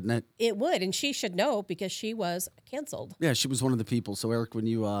sense, wouldn't it? It would, and she should know because she was canceled. Yeah, she was one of the people. So, Eric, when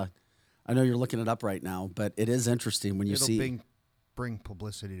you, I know you're looking it up right now, but it is interesting when you It'll see. bring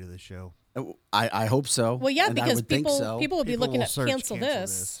publicity to the show. I hope so. Well, yeah, and I because would think so. people will be People looking will at search cancel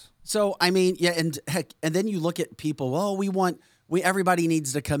this. So I mean, yeah, and heck, and then you look at people. Well, everybody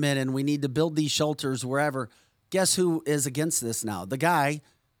needs to come in, and we need to build these shelters wherever. Guess who is against this now? The guy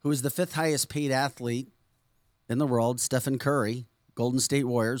who is the 5th highest paid athlete in the world, Stephen Curry, Golden State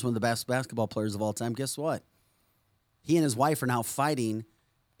Warriors, one of the best basketball players of all time. Guess what? He and his wife are now fighting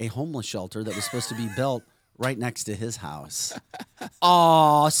a homeless shelter that was supposed to be built right next to his house.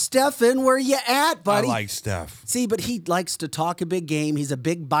 Oh, Stephen, where you at, buddy? I like Steph. See, but he likes to talk a big game. He's a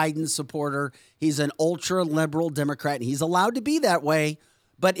big Biden supporter. He's an ultra-liberal Democrat, and he's allowed to be that way.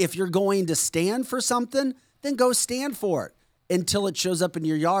 But if you're going to stand for something, then go stand for it until it shows up in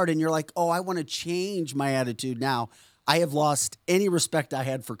your yard and you're like, oh, I want to change my attitude now. I have lost any respect I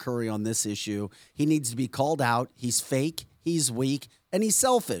had for Curry on this issue. He needs to be called out. He's fake, he's weak, and he's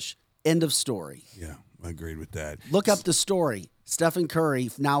selfish. End of story. Yeah, I agreed with that. Look up the story. Stephen Curry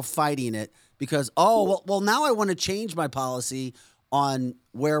now fighting it because, well, now I want to change my policy on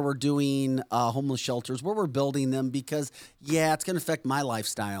where we're doing homeless shelters, where we're building them, because, yeah, it's going to affect my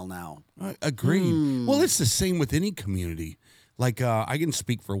lifestyle now. Agreed. Well, it's the same with any community. Like, I can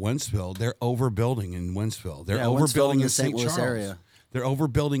speak for Wentzville. They're overbuilding in Wentzville. They're Wentzville overbuilding in the in St. St. Louis Charles. area. They're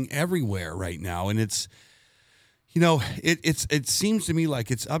overbuilding everywhere right now. And it's, it seems to me like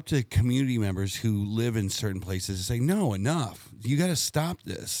it's up to community members who live in certain places to say, no, enough. You got to stop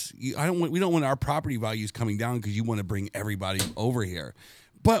this. We don't want our property values coming down because you want to bring everybody over here.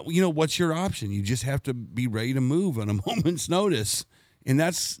 But, what's your option? You just have to be ready to move on a moment's notice. And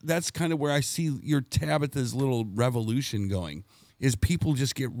that's kind of where I see your Tabitha's little revolution going. is people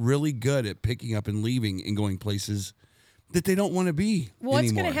just get really good at picking up and leaving and going places that they don't want to be What's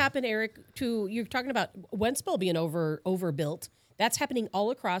anymore. going to happen, Eric, you're talking about Wentzville being overbuilt. That's happening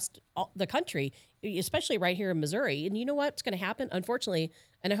all across the country, especially right here in Missouri. And you know what's going to happen? Unfortunately,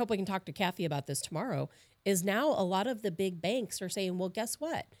 and I hope we can talk to Kathy about this tomorrow, is now a lot of the big banks are saying, well, guess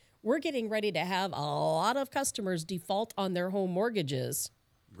what? We're getting ready to have a lot of customers default on their home mortgages.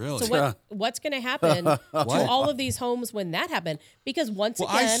 Really? So what's going to happen to all of these homes when that happened? Because once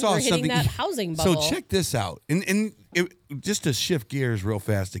again, we're hitting that housing bubble. So check this out. And just to shift gears real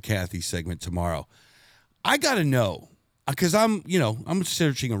fast to Kathy's segment tomorrow, I got to know, because I'm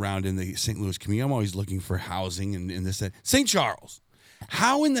searching around in the St. Louis community. I'm always looking for housing and this, that. St. Charles,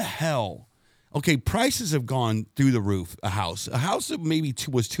 how in the hell? Okay, prices have gone through the roof. A house that maybe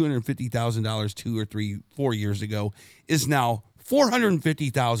was $250,000 2 or 3, 4 years ago is now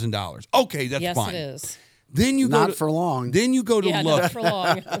 $450,000. Okay, that's fine. Yes, it is. Then you Not go for long. Then you go to look. Not for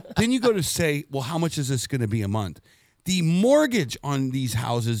long. Then you go to say, well, how much is this going to be a month? The mortgage on these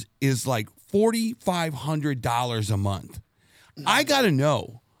houses is like $4,500 a month. I got to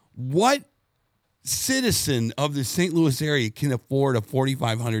know, what citizen of the St. Louis area can afford a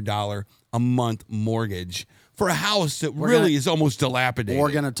 $4,500 a month mortgage for a house that is almost dilapidated?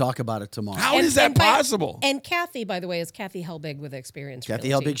 We're going to talk about it tomorrow. How is that possible? And Kathy, by the way, is Kathy Helbig with Experience Kathy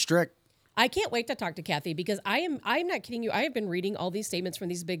Realty. Helbig Strick. I can't wait to talk to Kathy because I'm not kidding you. I have been reading all these statements from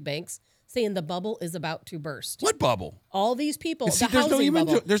these big banks saying the bubble is about to burst. What bubble? All these people, See, the housing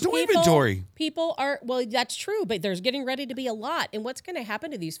bubble. There's no inventory. People are, well, that's true, but there's getting ready to be a lot. And what's going to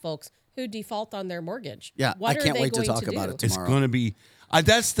happen to these folks who default on their mortgage? Yeah, what I can't wait to going talk do? about it It's tomorrow. going to be,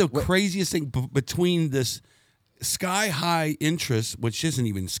 that's the craziest thing between this sky high interest, which isn't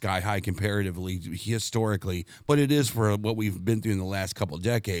even sky high comparatively, historically, but it is for what we've been through in the last couple of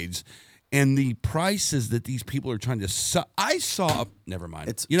decades. And the prices that these people are trying to I saw, never mind.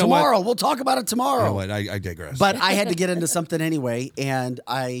 It's you know tomorrow. What? We'll talk about it tomorrow. You know what? I digress. But I had to get into something anyway, and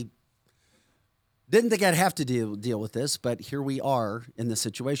I didn't think I'd have to deal with this, but here we are in this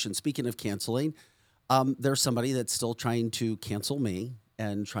situation. Speaking of canceling, there's somebody that's still trying to cancel me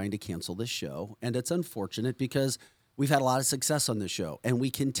and trying to cancel this show, and it's unfortunate because we've had a lot of success on this show, and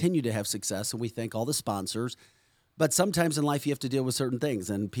we continue to have success, and we thank all the sponsors. But sometimes in life you have to deal with certain things,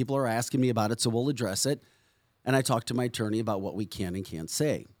 and people are asking me about it, so we'll address it. And I talked to my attorney about what we can and can't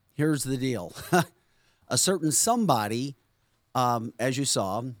say. Here's the deal. A certain somebody, as you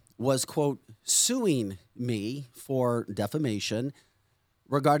saw, was, quote, suing me for defamation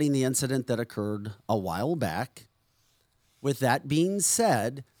regarding the incident that occurred a while back. With that being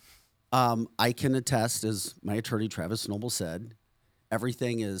said, I can attest, as my attorney Travis Noble said,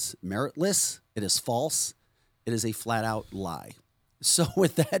 everything is meritless, it is false, it is a flat-out lie. So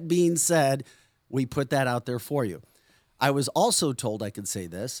with that being said, we put that out there for you. I was also told I could say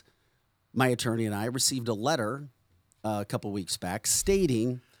this. My attorney and I received a letter a couple weeks back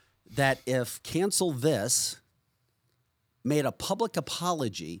stating that if Cancel This made a public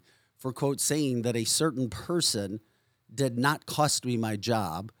apology for, quote, saying that a certain person did not cost me my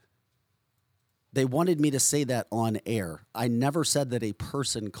job, they wanted me to say that on air. I never said that a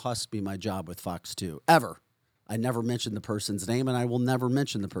person cost me my job with Fox 2, ever. I never mentioned the person's name, and I will never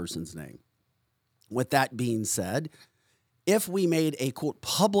mention the person's name. With that being said, if we made a, quote,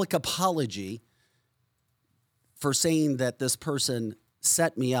 public apology for saying that this person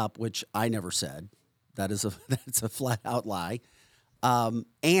set me up, which I never said, that's a flat-out lie,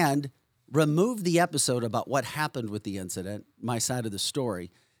 and remove the episode about what happened with the incident, my side of the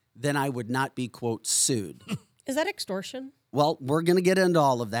story, then I would not be, quote, sued. Is that extortion? Well, we're going to get into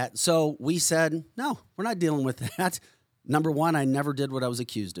all of that. So we said, no, we're not dealing with that. Number one, I never did what I was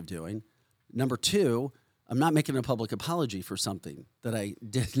accused of doing. Number two, I'm not making a public apology for something that I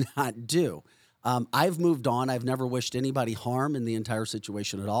did not do. I've moved on. I've never wished anybody harm in the entire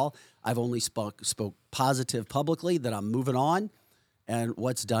situation at all. I've only spoke positive publicly that I'm moving on, and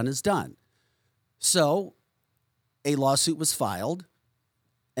what's done is done. So a lawsuit was filed.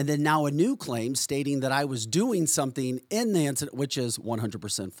 And then now a new claim stating that I was doing something in the incident, which is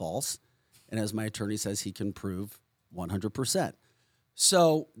 100% false. And as my attorney says, he can prove 100%.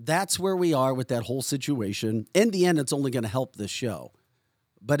 So that's where we are with that whole situation. In the end, it's only going to help this show.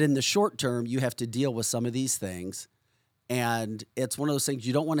 But in the short term, you have to deal with some of these things. And it's one of those things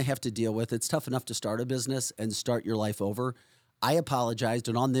you don't want to have to deal with. It's tough enough to start a business and start your life over. I apologized.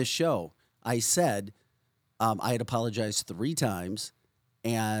 And on this show, I said I had apologized 3 times.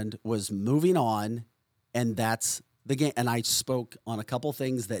 And was moving on, and that's the game. And I spoke on a couple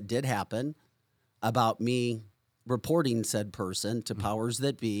things that did happen about me reporting said person to powers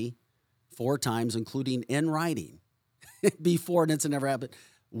that be 4 times, including in writing. before an incident ever happened,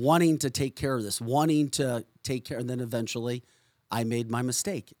 wanting to take care of this, wanting to take care. And then eventually I made my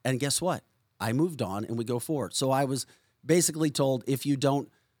mistake. And guess what? I moved on and we go forward. So I was basically told, if you don't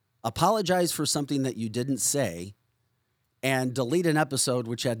apologize for something that you didn't say and delete an episode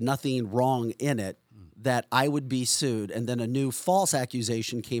which had nothing wrong in it, that I would be sued. And then a new false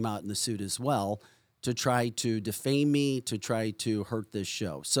accusation came out in the suit as well to try to defame me, to try to hurt this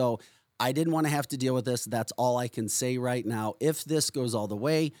show. So I didn't want to have to deal with this. That's all I can say right now. If this goes all the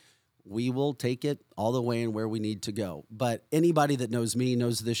way, we will take it all the way and where we need to go. But anybody that knows me,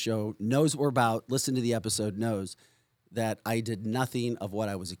 knows this show, knows what we're about, listen to the episode, knows that I did nothing of what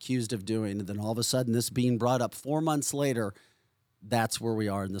I was accused of doing. And then all of a sudden, this being brought up 4 months later, that's where we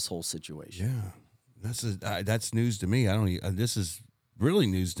are in this whole situation. Yeah, that's news to me. This is really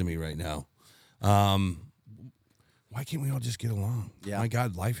news to me right now. Why can't we all just get along? Yeah. My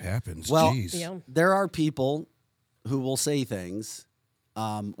God, life happens. Well, Jeez. there are people who will say things,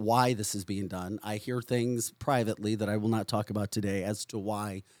 why this is being done. I hear things privately that I will not talk about today as to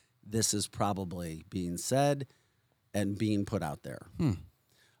why this is probably being said and being put out there.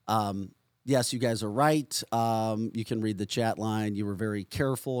 Yes, you guys are right. You can read the chat line. You were very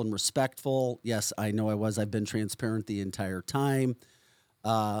careful and respectful. Yes, I know I was. I've been transparent the entire time.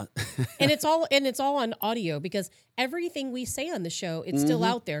 And it's all on audio because everything we say on the show, it's still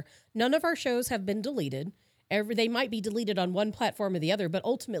out there. None of our shows have been deleted. They might be deleted on one platform or the other, but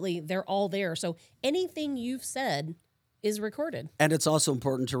ultimately they're all there. So anything you've said is recorded. And it's also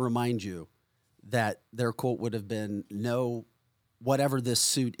important to remind you that their quote would have been, no, whatever this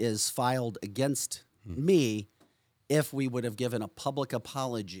suit is filed against me, if we would have given a public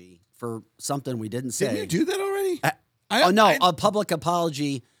apology for something we didn't say. Didn't you do that already? A public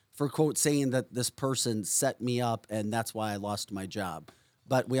apology for, quote, saying that this person set me up and that's why I lost my job.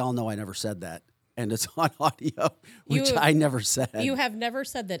 But we all know I never said that. And it's on audio, which I never said. You have never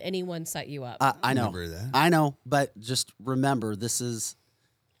said that anyone set you up. I know. Remember that. I know. But just remember, this is...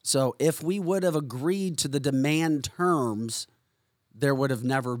 So if we would have agreed to the demand terms, there would have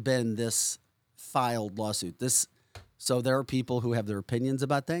never been this filed lawsuit. So there are people who have their opinions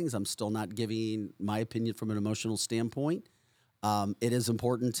about things. I'm still not giving my opinion from an emotional standpoint. It is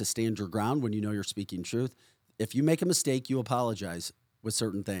important to stand your ground when you know you're speaking truth. If you make a mistake, you apologize with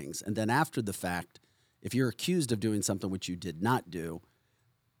certain things. And then after the fact, if you're accused of doing something which you did not do,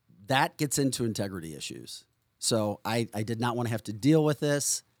 that gets into integrity issues. So I did not want to have to deal with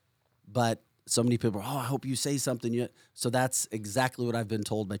this, but so many people are, I hope you say something. So that's exactly what I've been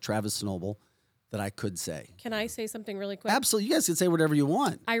told by Travis Noble that I could say. Can I say something really quick? Absolutely. You guys can say whatever you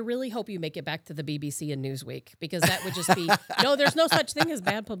want. I really hope you make it back to the BBC and Newsweek because that would just be, no, there's no such thing as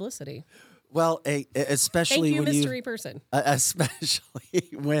bad publicity. Well, especially Thank you, when mystery person. Especially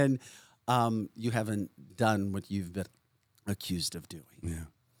when you haven't done what you've been accused of doing. Yeah.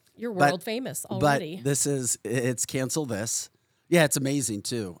 You're world famous already. But it's cancel this. Yeah, it's amazing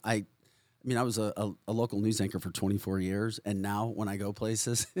too. I mean, I was a local news anchor for 24 years, and now when I go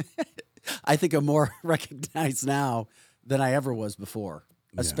places, I think I'm more recognized now than I ever was before,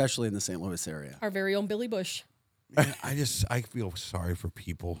 especially in the St. Louis area. Our very own Billy Bush. Man, I feel sorry for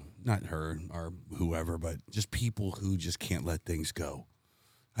people, not her or whoever, but just people who just can't let things go.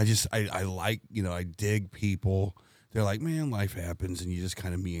 I like, I dig people. They're like, man, life happens, and you just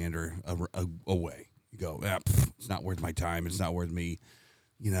kind of meander away. You go, it's not worth my time. It's not worth me,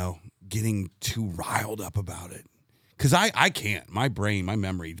 getting too riled up about it. Because I can't. My brain, my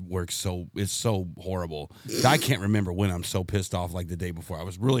memory works it's so horrible. I can't remember when I'm so pissed off like the day before. I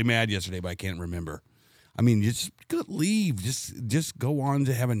was really mad yesterday, but I can't remember. I mean, just leave. Just go on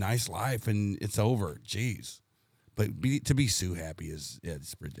to have a nice life, and it's over. Jeez. But to be Sue happy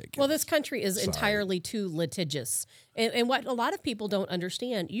it's ridiculous. Well, this country is entirely too litigious. And what a lot of people don't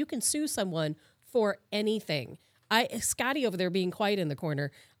understand, you can sue someone for anything. Scotty over there being quiet in the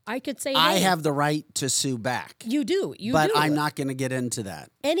corner, I could say, I have the right to sue back. You do. But I'm not going to get into that.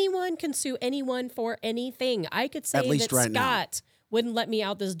 Anyone can sue anyone for anything. I could say that right Scott wouldn't let me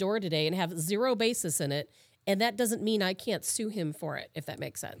out this door today and have zero basis in it. And that doesn't mean I can't sue him for it, if that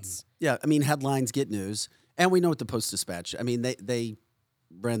makes sense. Yeah, I mean, headlines get news. And we know what the Post-Dispatch, I mean, they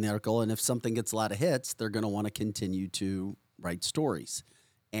ran the article, and if something gets a lot of hits, they're going to want to continue to write stories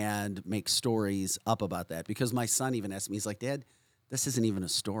and make stories up about that. Because my son even asked me, he's like, Dad, this isn't even a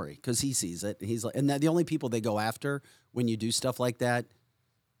story, because he sees it. And he's like, and the only people they go after when you do stuff like that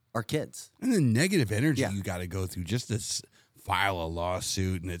are kids. And the negative energy you got to go through just to file a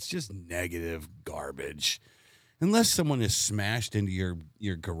lawsuit, and it's just negative garbage. unless someone is smashed into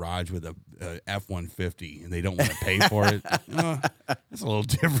your garage with a F-150 and they don't want to pay for it, that's a little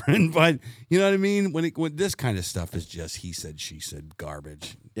different. But you know what I mean? When this kind of stuff is just he said, she said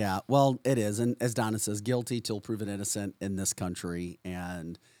garbage. Yeah, well, it is. And as Donna says, guilty till proven innocent in this country.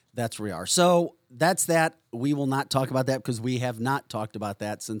 And that's where we are. So that's that. We will not talk about that because we have not talked about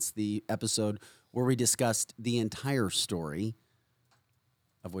that since the episode where we discussed the entire story,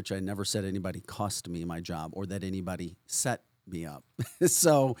 of which I never said anybody cost me my job or that anybody set me up.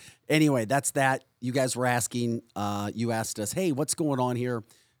 So anyway, that's that. You guys were asking, you asked us, hey, what's going on here?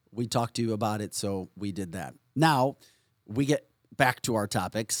 We talked to you about it, so we did that. Now we get back to our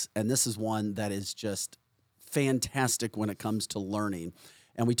topics, and this is one that is just fantastic when it comes to learning.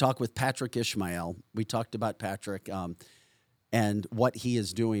 And we talked with Patrick Ishmael. We talked about Patrick and what he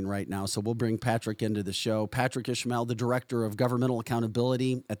is doing right now. So we'll bring Patrick into the show. Patrick Ishmael, the Director of Governmental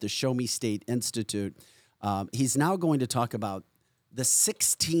Accountability at the Show Me State Institute. He's now going to talk about the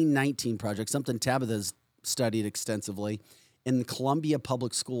 1619 Project, something Tabitha's studied extensively in Columbia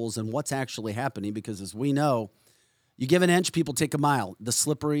Public Schools and what's actually happening, because as we know, you give an inch, people take a mile, the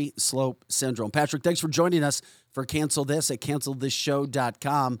slippery slope syndrome. Patrick, thanks for joining us for Cancel This at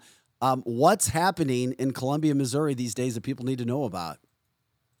cancelthisshow.com. What's happening in Columbia, Missouri these days that people need to know about?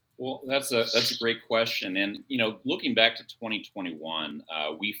 Well, that's a great question. And, looking back to 2021,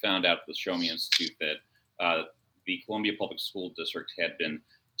 we found out at the Show Me Institute that the Columbia Public School District had been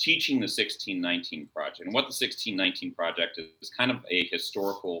teaching the 1619 Project. And what the 1619 Project is kind of a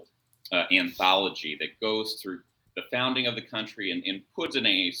historical anthology that goes through the founding of the country and puts in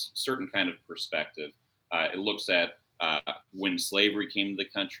a certain kind of perspective. It looks at when slavery came to the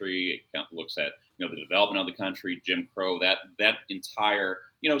country. It looks at the development of the country, Jim Crow, that entire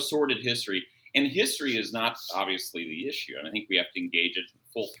sordid history. And history is not obviously the issue, and I think we have to engage it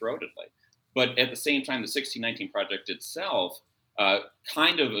full-throatedly. But at the same time, the 1619 Project itself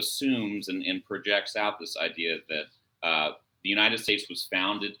kind of assumes and projects out this idea that the United States was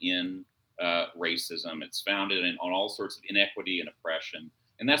founded in racism. It's founded on all sorts of inequity and oppression,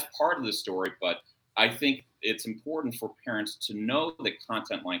 and that's part of the story. But I think it's important for parents to know that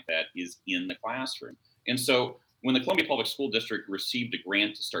content like that is in the classroom. And so when the Columbia Public School District received a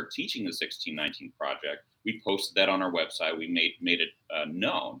grant to start teaching the 1619 Project, we posted that on our website. We made it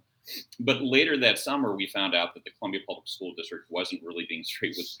known. But later that summer, we found out that the Columbia Public School District wasn't really being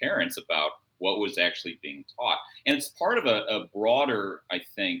straight with parents about what was actually being taught. And it's part of a broader, I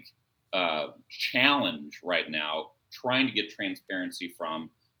think, challenge right now, trying to get transparency from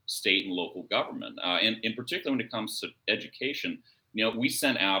state and local government. And in particular, when it comes to education, we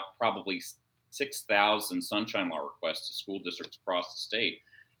sent out probably 6,000 Sunshine Law requests to school districts across the state,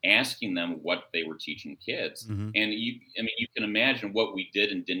 asking them what they were teaching kids. Mm-hmm. And you can imagine what we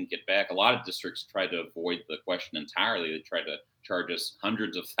did and didn't get back. A lot of districts tried to avoid the question entirely. They tried to charge us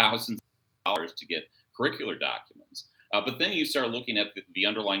hundreds of thousands of dollars to get curricular documents. But then you start looking at the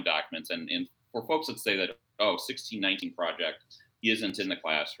underlying documents, and for folks that say that, 1619 Project isn't in the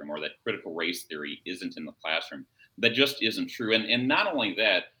classroom, or that critical race theory isn't in the classroom, that just isn't true. And not only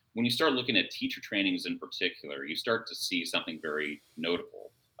that, when you start looking at teacher trainings in particular, you start to see something very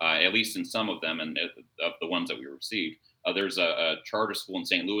notable, at least in some of them, and of the ones that we received. There's a charter school in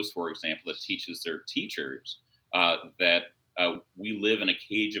St. Louis, for example, that teaches their teachers that we live in a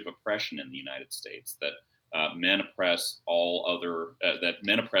cage of oppression in the United States, that men oppress all other, that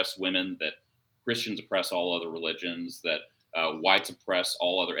men oppress women, that Christians oppress all other religions, that whites oppress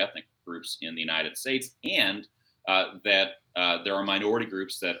all other ethnic groups in the United States, and that there are minority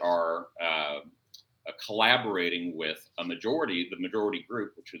groups that are collaborating with the majority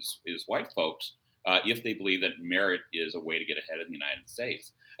group, which is white folks, if they believe that merit is a way to get ahead in the United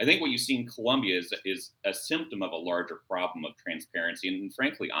States. I think what you see in Columbia is a symptom of a larger problem of transparency and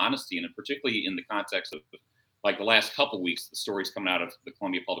frankly honesty, and particularly in the context of like the last couple of weeks, the stories coming out of the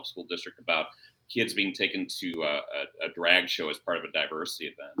Columbia Public School District about kids being taken to a drag show as part of a diversity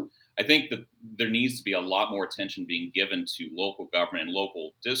event. I think that there needs to be a lot more attention being given to local government and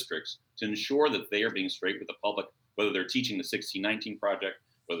local districts to ensure that they are being straight with the public, whether they're teaching the 1619 Project,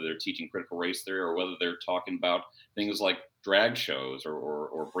 whether they're teaching critical race theory, or whether they're talking about things like drag shows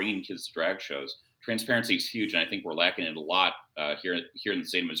or bringing kids to drag shows. Transparency is huge, and I think we're lacking it a lot here in the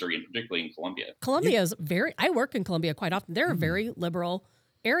state of Missouri, and particularly in Columbia. Columbia is I work in Columbia quite often. They're a very liberal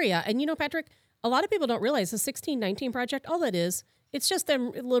area. And, Patrick, a lot of people don't realize the 1619 Project, all that is, it's just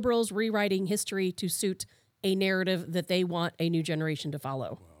them liberals rewriting history to suit a narrative that they want a new generation to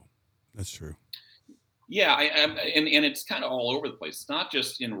follow. Wow. That's true. Yeah, and it's kind of all over the place. It's not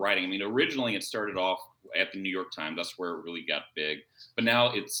just in writing. I mean, originally it started off at the New York Times. That's where it really got big. But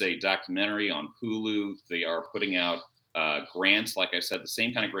now it's a documentary on Hulu. They are putting out grants, like I said, the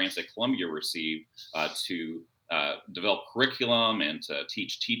same kind of grants that Columbia received to develop curriculum and to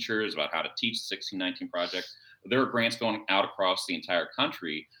teach teachers about how to teach the 1619 Project. There are grants going out across the entire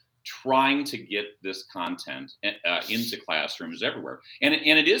country trying to get this content into classrooms everywhere. And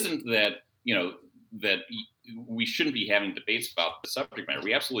it isn't that, that we shouldn't be having debates about the subject matter.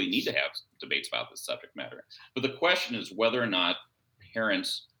 We absolutely need to have debates about this subject matter. But the question is whether or not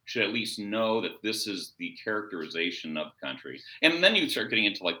parents should at least know that this is the characterization of the country. And then you start getting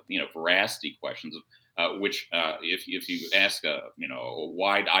into veracity questions, which if you ask a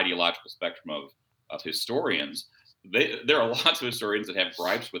wide ideological spectrum of historians, there are lots of historians that have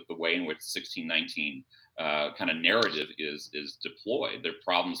gripes with the way in which 1619 kind of narrative is deployed. There are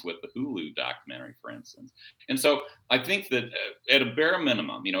problems with the Hulu documentary, for instance. And so I think that at a bare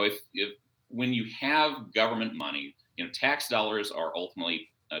minimum, if when you have government money, tax dollars are ultimately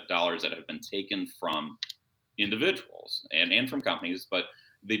dollars that have been taken from individuals and from companies, but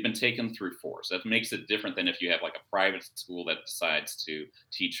they've been taken through force. That makes it different than if you have like a private school that decides to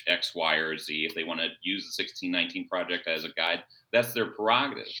teach X, Y, or Z. If they want to use the 1619 Project as a guide, that's their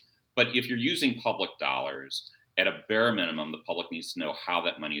prerogative. But if you're using public dollars, at a bare minimum, the public needs to know how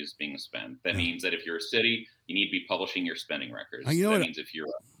that money is being spent. That means that if you're a city, you need to be publishing your spending records. That means if you're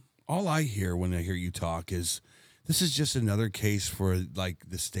all I hear when I hear you talk is this is just another case for like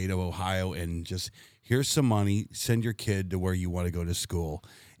the state of Ohio and just here's some money, send your kid to where you want to go to school.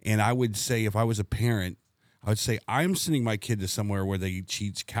 And I would say if I was a parent, I would say I'm sending my kid to somewhere where they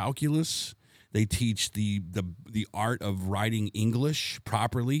teach calculus, they teach the art of writing English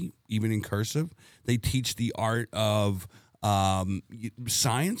properly, even in cursive. They teach the art of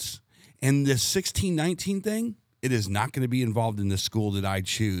science. And this 1619 thing, it is not going to be involved in the school that I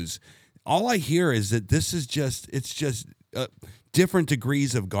choose. All I hear is that this is just different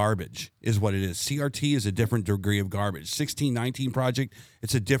degrees of garbage is what it is. CRT is a different degree of garbage. 1619 Project,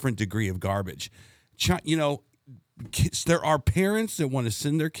 it's a different degree of garbage. Kids, there are parents that want to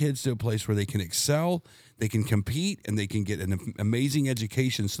send their kids to a place where they can excel, they can compete, and they can get an amazing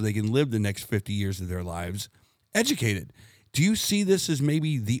education so they can live the next 50 years of their lives educated. Do you see this as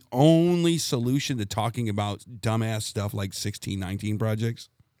maybe the only solution to talking about dumbass stuff like 1619 projects?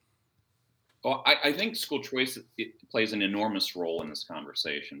 Well, I think school choice plays an enormous role in this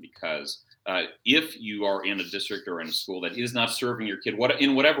conversation because if you are in a district or in a school that is not serving your kid,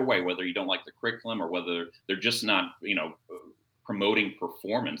 in whatever way, whether you don't like the curriculum or whether they're just not, promoting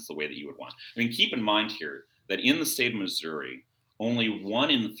performance the way that you would want. I mean, keep in mind here that in the state of Missouri, only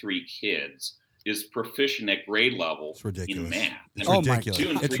 1 in 3 kids is proficient at grade level in math. It's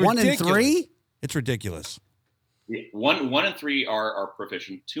ridiculous. It's 1 in 3? It's ridiculous. 1 in 3 are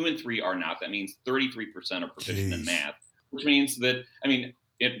proficient. 2 and 3 are not. That means 33% are proficient in math, which means that,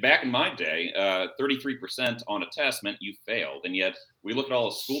 back in my day, 33% on a test meant you failed. And yet we look at all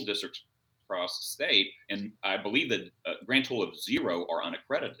the school districts across the state, and I believe that a grand total of 0 are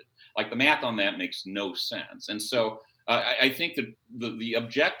unaccredited. Like the math on that makes no sense. And so I think that the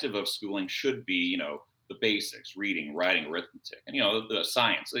objective of schooling should be, the basics, reading, writing, arithmetic, and the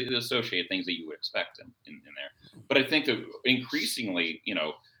science, the associated things that you would expect in there. But I think that increasingly,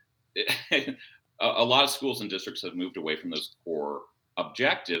 a lot of schools and districts have moved away from those core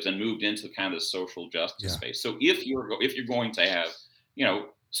objectives and moved into kind of the social justice space. So if you're going to have,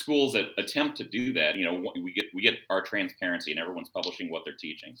 schools that attempt to do that, we get our transparency and everyone's publishing what they're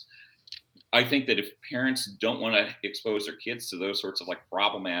teaching. I think that if parents don't want to expose their kids to those sorts of like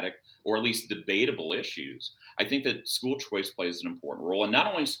problematic or at least debatable issues, I think that school choice plays an important role. And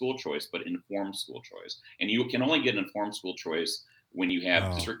not only school choice, but informed school choice. And you can only get informed school choice when you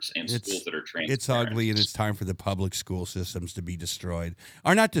have districts and schools that are transparent. It's ugly, and it's time for the public school systems to be destroyed.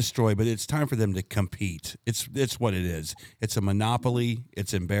 Or not destroyed, but it's time for them to compete. It's what it is. It's a monopoly.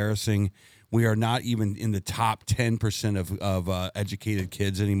 It's embarrassing. We are not even in the top 10% of educated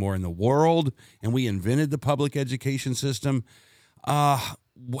kids anymore in the world, and we invented the public education system. How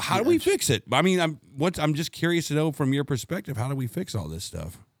do we fix it? I mean, I'm just curious to know from your perspective, how do we fix all this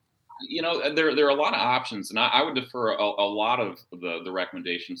stuff? There are a lot of options, and I would defer a lot of the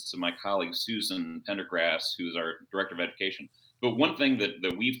recommendations to my colleague Susan Pendergrass, who's our director of education. But one thing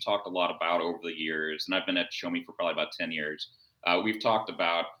that we've talked a lot about over the years, and I've been at Show Me for probably about 10 years, we've talked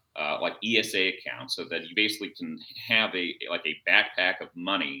about like ESA accounts, so that you basically can have a backpack of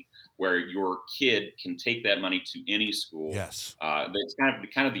money where your kid can take that money to any school. Yes, that's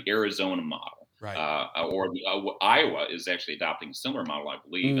kind of the Arizona model, right? Or the Iowa is actually adopting a similar model, I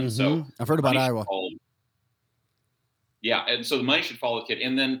believe. Mm-hmm. And so I've heard about Iowa. Yeah, and so the money should follow the kid.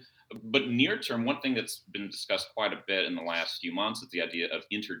 And then, but near term, one thing that's been discussed quite a bit in the last few months is the idea of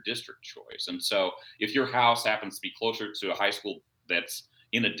inter-district choice. And so if your house happens to be closer to a high school that's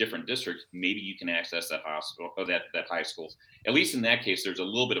in a different district, maybe you can access that hospital or that high school. At least in that case, there's a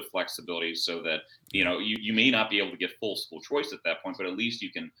little bit of flexibility so that, you may not be able to get full school choice at that point, but at least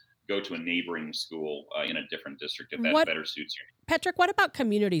you can go to a neighboring school in a different district if that What better suits you. Patrick, what about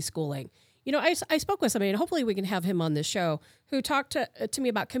community schooling? I spoke with somebody, and hopefully we can have him on this show, who talked to me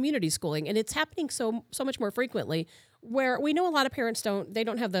about community schooling, and it's happening so much more frequently. Where we know a lot of parents don't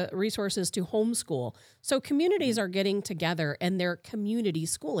have the resources to homeschool, so communities are getting together and they're community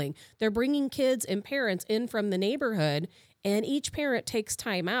schooling. They're bringing kids and parents in from the neighborhood, and each parent takes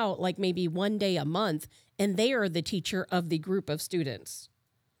time out, like maybe one day a month, and they are the teacher of the group of students.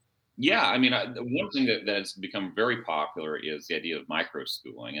 Yeah, I mean, one thing that's become very popular is the idea of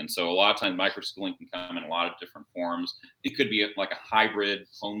microschooling. And so a lot of times microschooling can come in a lot of different forms. It could be like a hybrid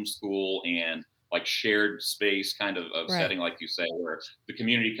homeschool and like shared space kind of Right. setting, like you say, where the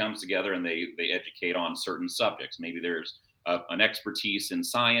community comes together and they educate on certain subjects. Maybe there's an expertise in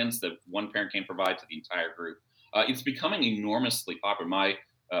science that one parent can provide to the entire group. It's becoming enormously popular. My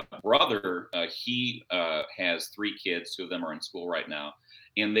brother, he has 3 kids. 2 of them are in school right now.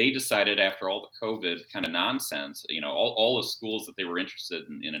 And they decided after all the COVID kind of nonsense, all the schools that they were interested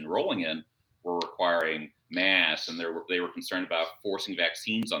in enrolling in were requiring masks, and they were concerned about forcing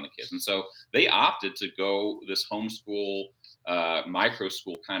vaccines on the kids. And so they opted to go this homeschool, micro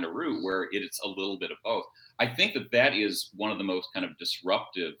school kind of route where it's a little bit of both. I think that is one of the most kind of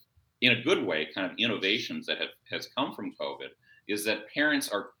disruptive, in a good way, kind of innovations that has come from COVID, is that parents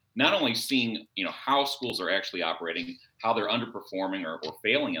are not only seeing how schools are actually operating, how they're underperforming or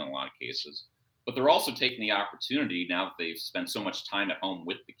failing in a lot of cases, but they're also taking the opportunity, now that they've spent so much time at home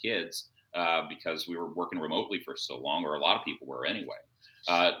with the kids, because we were working remotely for so long, or a lot of people were anyway,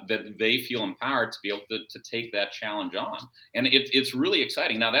 that they feel empowered to be able to take that challenge on. And it's really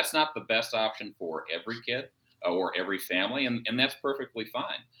exciting. Now, that's not the best option for every kid or every family, and that's perfectly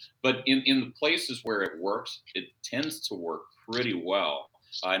fine. But in the places where it works, it tends to work pretty well.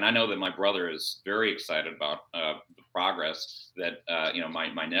 And I know that my brother is very excited about the progress that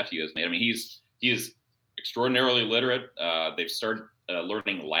my nephew has made. I mean, he is extraordinarily literate. They've started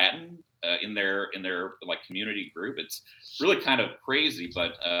learning Latin in their like community group. It's really kind of crazy,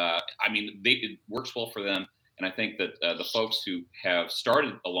 but I mean, it works well for them. And I think that the folks who have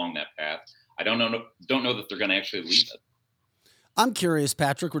started along that path, I don't know that they're going to actually leave it. I'm curious,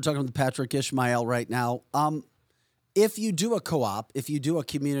 Patrick. We're talking with Patrick Ishmael right now. If you do a co-op, if you do a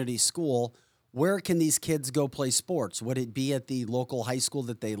community school, where can these kids go play sports? Would it be at the local high school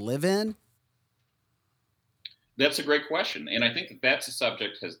that they live in? That's a great question. And I think that's a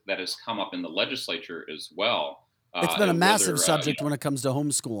subject that has come up in the legislature as well. It's been a massive subject when it comes to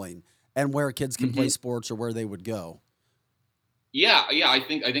homeschooling and where kids can play sports or where they would go. Yeah, I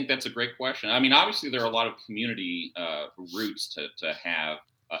think that's a great question. I mean, obviously there are a lot of community routes to have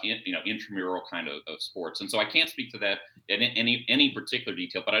intramural kind of sports, and so I can't speak to that in any particular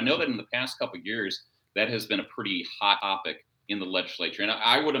detail. But I know that in the past couple of years, that has been a pretty hot topic in the legislature, and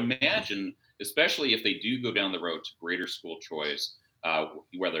I would imagine, especially if they do go down the road to greater school choice,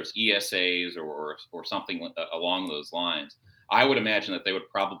 whether it's ESAs or something along those lines. I would imagine that they would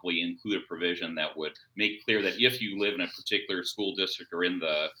probably include a provision that would make clear that if you live in a particular school district or in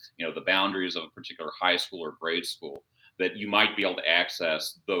the boundaries of a particular high school or grade school, that you might be able to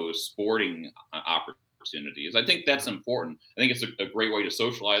access those sporting opportunities. I think that's important. I think it's a great way to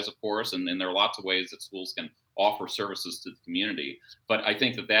socialize, of course, and there are lots of ways that schools can offer services to the community. But I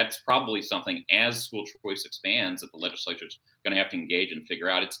think that that's probably something, as school choice expands, that the legislature is going to have to engage and figure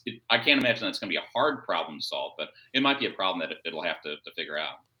out. I can't imagine that's going to be a hard problem to solve, but it might be a problem that it'll have to figure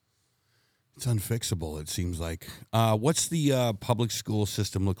out. It's unfixable, it seems like. What's the public school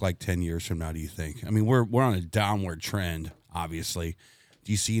system look like 10 years from now, do you think? I mean, we're on a downward trend, obviously.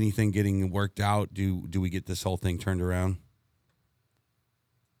 Do you see anything getting worked out? Do we get this whole thing turned around?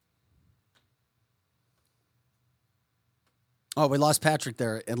 Oh, we lost Patrick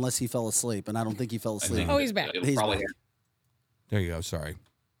there, unless he fell asleep, and I don't think he fell asleep. Oh, he's back. He's back. There you go. Sorry.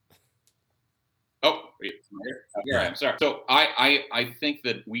 Oh, here I am. Sorry. So I think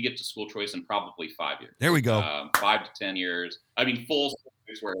that we get to school choice in probably 5 years. There we go. 5 to 10 years. I mean, full school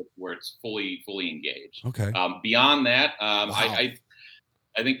choice where it's fully engaged. Okay. Beyond that, Wow.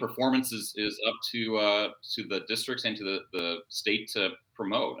 I think performance is up to the districts and to the state to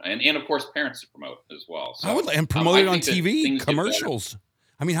promote, and of course parents to promote as well. So and promote it on TV, commercials. commercials.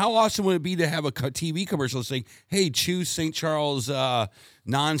 I mean, how awesome would it be to have a TV commercial saying, "Hey, choose St. Charles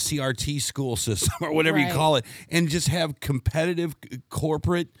non-CRT school system," or whatever you Right. call it, and just have competitive,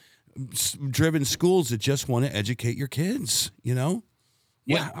 corporate-driven schools that just want to educate your kids. You know,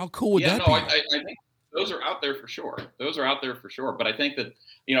 Yeah. How cool would Yeah, that no, be? I think those are out there for sure. Those are out there for sure. But I think that,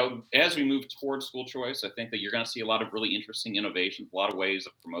 as we move towards school choice, I think that you're going to see a lot of really interesting innovations, a lot of ways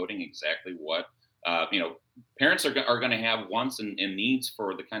of promoting exactly what, parents are going to have wants and needs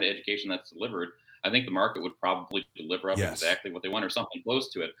for the kind of education that's delivered. I think the market would probably deliver up Yes. exactly what they want or something close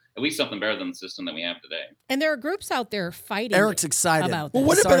to it, at least something better than the system that we have today. And there are groups out there fighting. Eric's excited. about Well, this.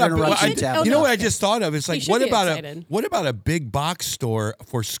 what Sorry to about interrupt you, you Tabitha. know what I just thought of? It's like should what be about excited. what about a big box store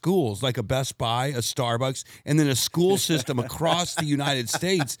for schools, like a Best Buy, a Starbucks, and then a school system across the United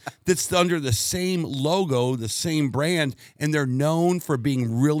States that's under the same logo, the same brand, and they're known for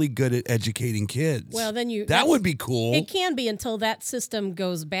being really good at educating kids. Well, then that would be cool. It can be until that system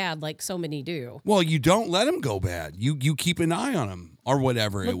goes bad, like so many do. Well, you don't let them go bad. You keep an eye on them or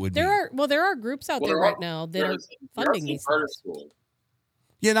whatever it would be. There are groups out there right now that are funding these charter things. schools.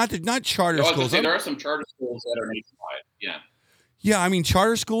 Yeah, not charter I was gonna schools. say, there are some charter schools that are nationwide. Yeah. Yeah, I mean,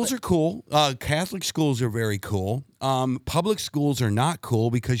 charter schools are cool. Catholic schools are very cool. Public schools are not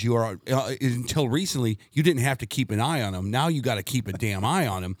cool because you are, until recently, you didn't have to keep an eye on them. Now you got to keep a damn eye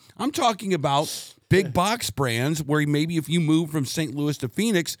on them. I'm talking about big box brands where maybe if you move from St. Louis to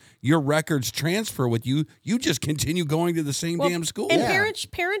Phoenix, your records transfer with you. You just continue going to the same damn school. And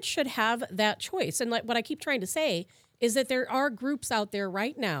parents should have that choice. And like what I keep trying to say is that there are groups out there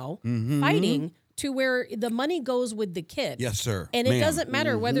right now fighting to where the money goes with the kid. Yes, sir. And Ma'am. it doesn't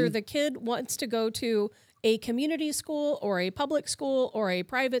matter whether the kid wants to go to a community school or a public school or a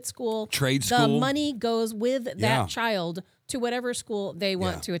private school. Trade The school. money goes with that Yeah. child to whatever school they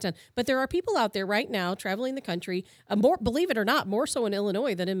want Yeah. to attend. But there are people out there right now traveling the country, more, believe it or not, more so in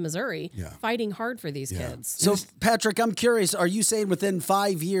Illinois than in Missouri, fighting hard for these kids. So, Patrick, I'm curious, are you saying within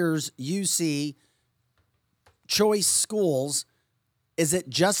 5 years you see choice schools? Is it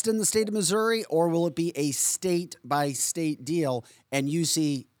just in the state of Missouri, or will it be a state-by-state deal, and you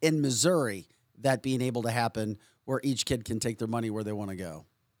see in Missouri that being able to happen where each kid can take their money where they want to go?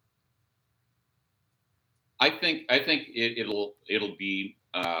 I think it'll be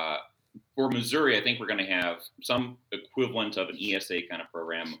for Missouri. I think we're going to have some equivalent of an ESA kind of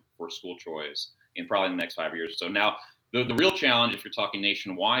program for school choice in probably the next 5 years. So now the real challenge, if you're talking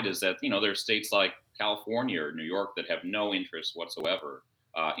nationwide, is that there's states like California or New York that have no interest whatsoever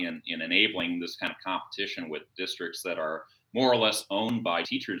in enabling this kind of competition with districts that are more or less owned by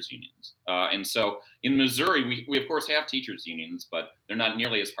teachers unions. And so in Missouri, we of course have teachers unions, but they're not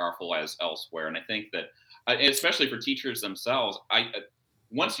nearly as powerful as elsewhere. And I think that especially for teachers themselves,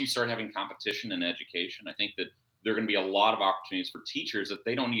 once you start having competition in education, I think that there are going to be a lot of opportunities for teachers that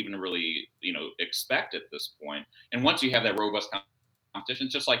they don't even really, expect at this point. And once you have that robust competition,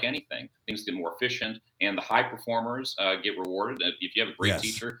 just like anything, things get more efficient, and the high performers get rewarded. If you have a great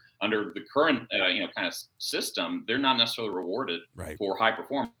teacher under the current, kind of system, they're not necessarily rewarded for high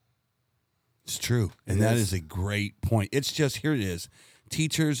performance. It's true, and that is a great point. It's just here it is.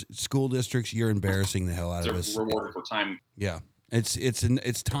 Teachers, school districts, you're embarrassing the hell out of us. Rewarded for time. Yeah,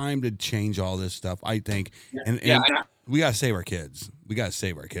 it's time to change all this stuff, I think, and Yeah, we gotta save our kids. We gotta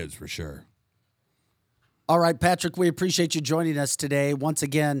save our kids for sure. All right, Patrick, we appreciate you joining us today. Once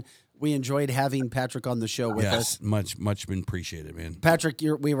again, we enjoyed having Patrick on the show with us. Much been appreciated, man. Patrick,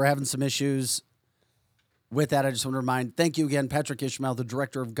 we were having some issues with that. I just want to remind, thank you again, Patrick Ishmael, the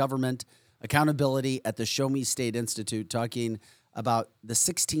Director of Government Accountability at the Show Me State Institute, talking about the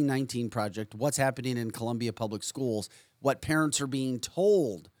 1619 project, what's happening in Columbia Public Schools, what parents are being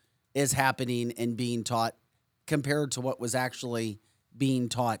told is happening and being taught compared to what was actually being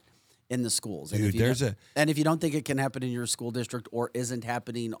taught in the schools. Dude, and if you don't think it can happen in your school district or isn't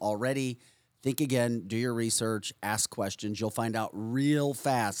happening already, think again, do your research, ask questions. You'll find out real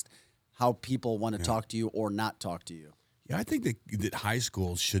fast how people want to talk to you or not talk to you. Yeah, I think that high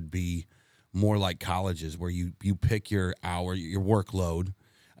schools should be more like colleges, where you pick your hour, your workload.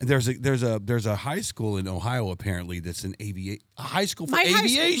 There's a high school in Ohio apparently that's a high school for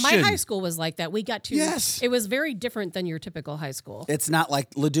aviation. My high school was like that. We got to. Yes. It was very different than your typical high school. It's not like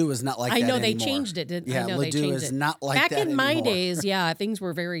Ladue is not like that. I know they anymore. changed it. Yeah, I know Ladue they changed is it. not like Back that in my anymore. days, yeah, things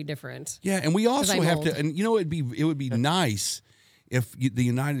were very different. Yeah, and we also I'm have old. to, and it would be nice if the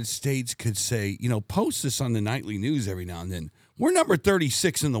United States could say, post this on the nightly news every now and then. We're number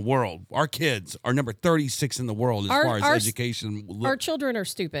 36 in the world. Our kids are number 36 in the world as far as education. Our children are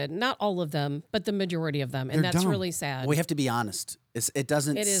stupid. Not all of them, but the majority of them. And They're that's dumb. really sad. We have to be honest. It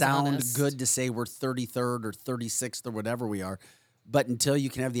doesn't It is sound honest. good to say we're 33rd or 36th or whatever we are, But until you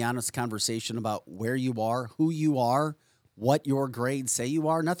can have the honest conversation about where you are, who you are, what your grades say you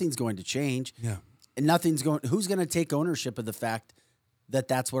are, nothing's going to change. Yeah. And who's going to take ownership of the fact that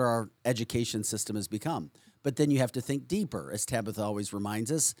that's what our education system has become? But then you have to think deeper, as Tabitha always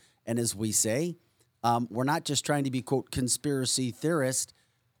reminds us. And as we say, we're not just trying to be, quote, conspiracy theorist.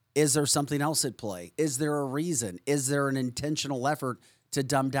 Is there something else at play? Is there a reason? Is there an intentional effort to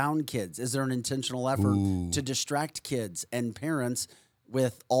dumb down kids? Is there an intentional effort to distract kids and parents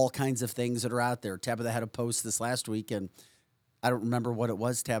with all kinds of things that are out there? Tabitha had a post this last week, and I don't remember what it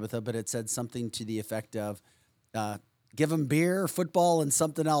was, Tabitha, but it said something to the effect of, give them beer, football, and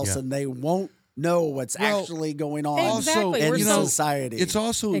something else, and they won't know what's actually going on Exactly. in society. It's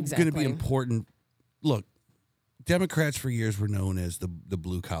also going to be important. Look, Democrats for years were known as the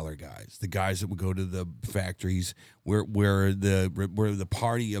blue collar guys, the guys that would go to the factories. We're the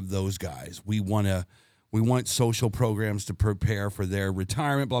party of those guys. We want social programs to prepare for their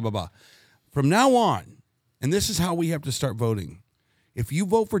retirement. Blah blah blah. From now on, and this is how we have to start voting. If you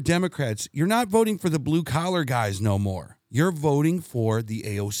vote for Democrats, you're not voting for the blue collar guys no more. You're voting for the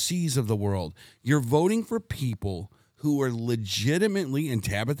AOCs of the world. You're voting for people who are legitimately, and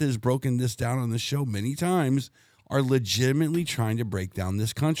Tabitha has broken this down on the show many times, are legitimately trying to break down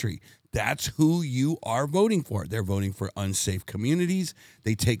this country. That's who you are voting for. They're voting for unsafe communities.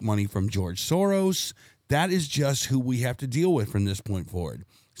 They take money from George Soros. That is just who we have to deal with from this point forward.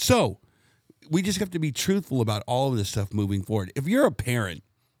 So we just have to be truthful about all of this stuff moving forward. If you're a parent,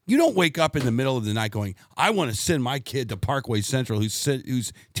 you don't wake up in the middle of the night going, I want to send my kid to Parkway Central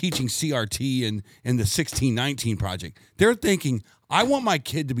who's teaching CRT and the 1619 project. They're thinking, I want my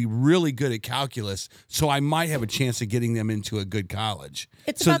kid to be really good at calculus so I might have a chance of getting them into a good college.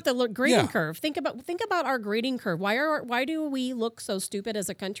 It's about the grading curve. Think about our grading curve. Why do we look so stupid as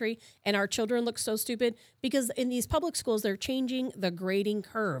a country and our children look so stupid? Because in these public schools, they're changing the grading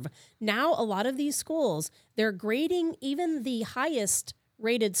curve. Now, a lot of these schools, they're grading even the highest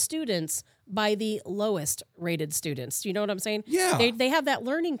rated students by the lowest rated students. You know what I'm saying? Yeah. They have that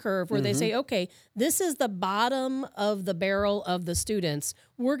learning curve where they say, okay, this is the bottom of the barrel of the students.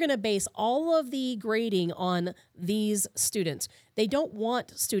 We're going to base all of the grading on these students. They don't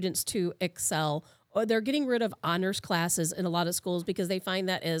want students to excel. Or they're getting rid of honors classes in a lot of schools because they find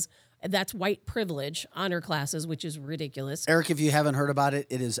that's white privilege, honor classes, which is ridiculous. Eric, if you haven't heard about it,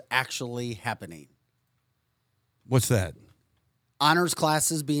 it is actually happening. What's that? Honors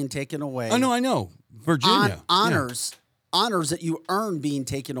classes being taken away. Oh, no, I know. Virginia. Honors that you earn being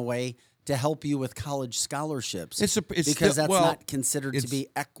taken away to help you with college scholarships. Because that's not considered to be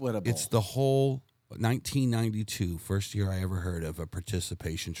equitable. It's the whole 1992, first year I ever heard of a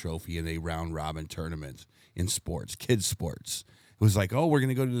participation trophy in a round robin tournament in sports, kids sports. It was like, oh, we're going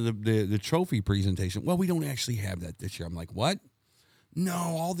to go to the trophy presentation. Well, we don't actually have that this year. I'm like, what? No,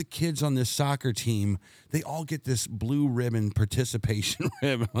 all the kids on this soccer team, they all get this blue ribbon participation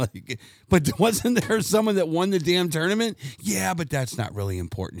ribbon. But wasn't there someone that won the damn tournament? Yeah, but that's not really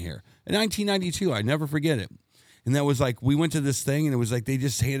important here. In 1992, I never forget it. And that was like, we went to this thing, and it was like they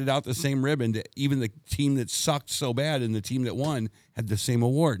just handed out the same ribbon to even the team that sucked so bad and the team that won had the same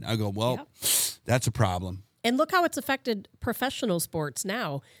award. I go, well, that's a problem. And look how it's affected professional sports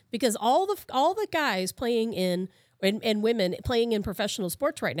now, because all the guys playing in and women playing in professional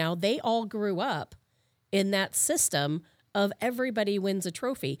sports right now, they all grew up in that system of everybody wins a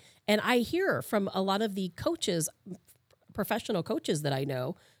trophy. And I hear from a lot of the coaches, professional coaches that I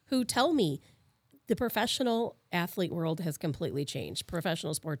know, who tell me the professional athlete world has completely changed.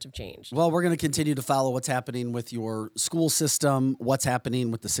 Professional sports have changed. Well, we're going to continue to follow what's happening with your school system, what's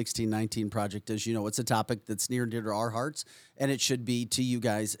happening with the 1619 project. As you know, it's a topic that's near and dear to our hearts, and it should be to you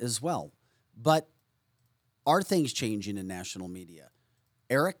guys as well. But are things changing in national media?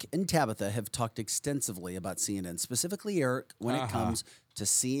 Eric and Tabitha have talked extensively about CNN, specifically Eric, when it comes to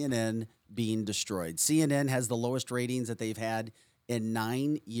CNN being destroyed. CNN has the lowest ratings that they've had in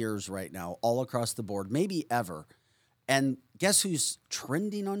 9 years right now, all across the board, maybe ever. And guess who's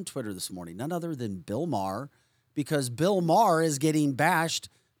trending on Twitter this morning? None other than Bill Maher, because Bill Maher is getting bashed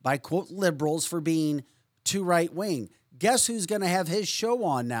by, quote, liberals for being too right-wing. Guess who's going to have his show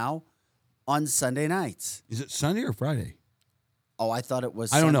on now on Sunday nights? Is it Sunday or Friday? Oh, I thought it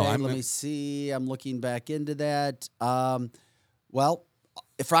was I Sunday. don't know. Let me see. I'm looking back into that. Well,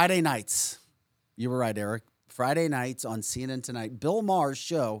 Friday nights. You were right, Eric. Friday nights on CNN Tonight. Bill Maher's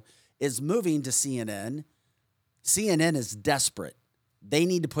show is moving to CNN. CNN is desperate. They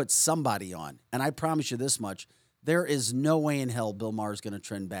need to put somebody on. And I promise you this much. There is no way in hell Bill Maher's going to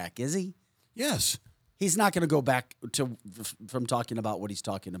trend back, is he? Yes. He's not going to go back from talking about what he's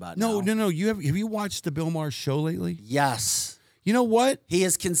talking about now. No. Have you watched the Bill Maher show lately? Yes. You know what? He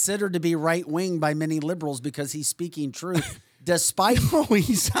is considered to be right-wing by many liberals because he's speaking truth, despite... No,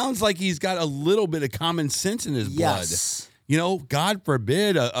 he sounds like he's got a little bit of common sense in his blood. You know, God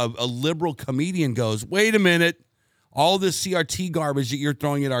forbid a liberal comedian goes, wait a minute, all this CRT garbage that you're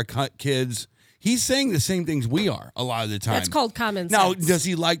throwing at our kids, he's saying the same things we are a lot of the time. That's called common sense. Now, does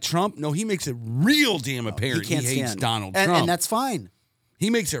he like Trump? No, he makes it real damn apparent he hates Donald Trump. And that's fine. He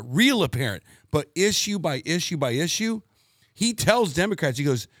makes it real apparent. But issue by issue by issue, he tells Democrats, he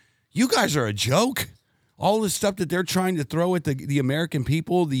goes, you guys are a joke. All the stuff that they're trying to throw at the American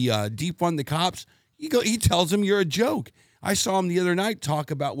people, the defund the cops, he tells them you're a joke. I saw him the other night talk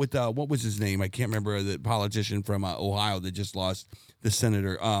about with, what was his name? I can't remember, the politician from Ohio that just lost, the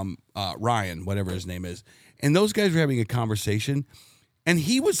senator, Ryan, whatever his name is. And those guys were having a conversation. And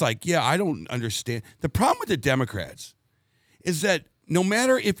he was like, yeah, I don't understand. The problem with the Democrats is that no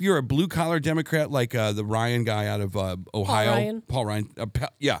matter if you're a blue-collar Democrat like the Ryan guy out of Ohio. Paul Ryan.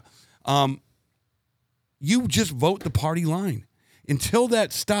 You just vote the party line. Until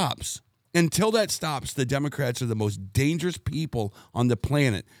that stops, the Democrats are the most dangerous people on the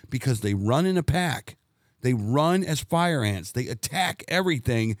planet because they run in a pack. They run as fire ants. They attack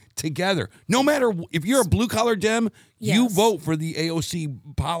everything together. No matter if you're a blue-collar Dem, you vote for the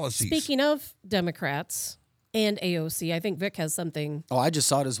AOC policies. Speaking of Democrats and AOC, I think Vic has something. Oh, I just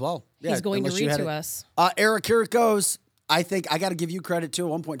saw it as well. He's going to read to us. Eric, here it goes. I think I got to give you credit, too. At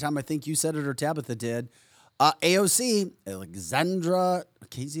one point in time, I think you said it or Tabitha did. AOC, Alexandra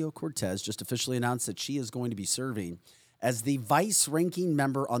Ocasio-Cortez, just officially announced that she is going to be serving as the vice-ranking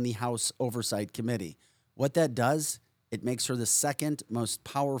member on the House Oversight Committee. What that does, it makes her the second most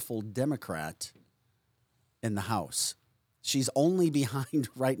powerful Democrat in the House. She's only behind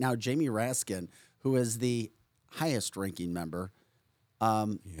right now Jamie Raskin, who is the highest-ranking member.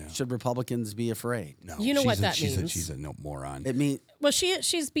 Should Republicans be afraid? No, you know what that means. She's a moron. It means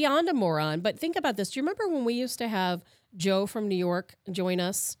she's beyond a moron. But think about this. Do you remember when we used to have Joe from New York join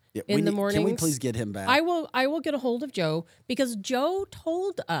us in the mornings? Can we please get him back? I will get a hold of Joe because Joe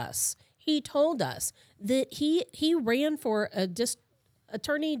told us. He told us that he ran for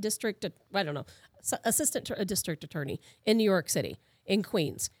assistant district attorney in New York City, in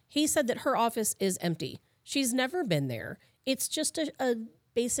Queens. He said that her office is empty. She's never been there. It's just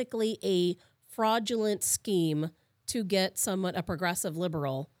basically a fraudulent scheme to get a progressive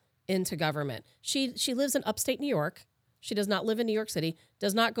liberal into government. She lives in upstate New York. She does not live in New York City,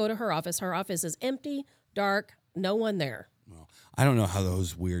 does not go to her office. Her office is empty, dark, no one there. Well, I don't know how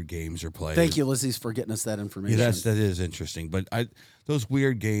those weird games are played. Thank you, Lizzie, for getting us that information. Yeah, that is interesting. But those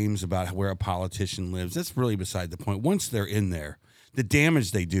weird games about where a politician lives, that's really beside the point. Once they're in there, the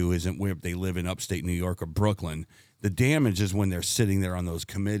damage they do isn't where they live in upstate New York or Brooklyn. The damage is when they're sitting there on those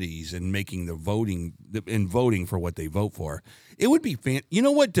committees and making voting for what they vote for. It would be you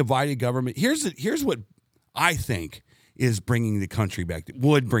know what divided government? Here's what I think is bring the country back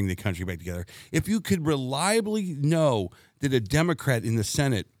together. If you could reliably know that a Democrat in the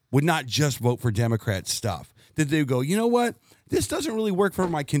Senate would not just vote for Democrat stuff, that they go, you know what? This doesn't really work for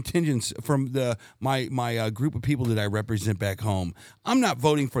my contingents from my group of people that I represent back home. I'm not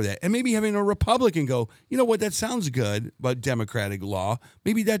voting for that. And maybe having a Republican go, you know what, that sounds good about Democratic law.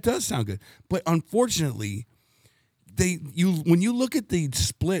 Maybe that does sound good. But unfortunately, when you look at the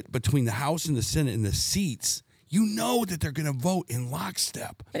split between the House and the Senate and the seats, you know that they're going to vote in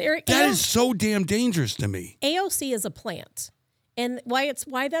lockstep. But Eric, that is so damn dangerous to me. AOC is a plant. And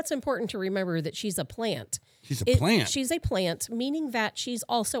why that's important to remember that she's a plant. She's a plant. She's a plant, meaning that she's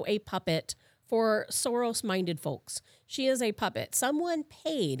also a puppet for Soros-minded folks. She is a puppet. Someone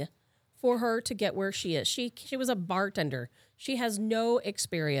paid for her to get where she is. She was a bartender. She has no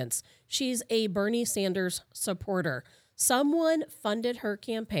experience. She's a Bernie Sanders supporter. Someone funded her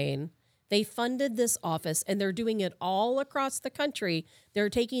campaign. They funded this office, and they're doing it all across the country. They're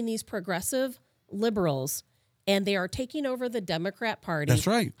taking these progressive liberals and they are taking over the Democrat Party. That's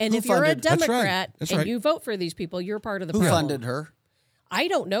right. And if you're a Democrat and you vote for these people, you're part of the problem. Who funded her? I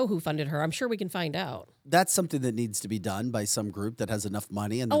don't know who funded her. I'm sure we can find out. That's something that needs to be done by some group that has enough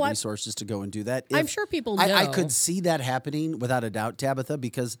money and the resources to go and do that. I'm sure people know. I could see that happening without a doubt, Tabitha,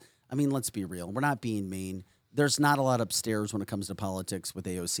 because, I mean, let's be real. We're not being mean. There's not a lot upstairs when it comes to politics with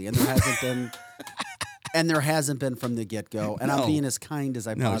AOC, and there hasn't been. And there hasn't been from the get-go. And I'm being as kind as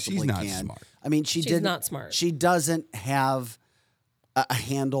I possibly can. She's not smart. I mean, she's not smart. She doesn't have a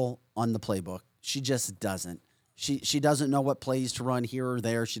handle on the playbook. She just doesn't. She doesn't know what plays to run here or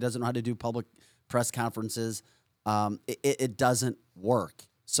there. She doesn't know how to do public press conferences. It doesn't work.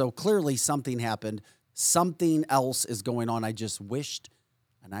 So clearly something happened. Something else is going on. I just wished,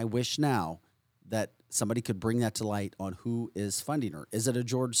 and I wish now, that somebody could bring that to light on who is funding her? Is it a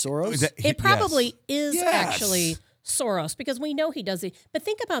George Soros? It probably is Yes. actually Soros, because we know he does it. But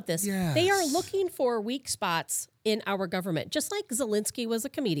think about this. Yes. They are looking for weak spots in our government. Just like Zelensky was a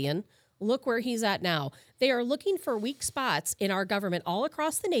comedian, look where he's at now. They are looking for weak spots in our government all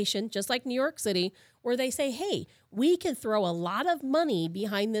across the nation, just like New York City, where they say, hey, we can throw a lot of money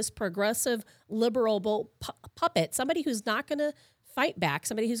behind this progressive liberal puppet, somebody who's not going to fight back,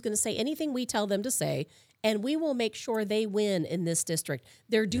 somebody who's going to say anything we tell them to say, and we will make sure they win in this district.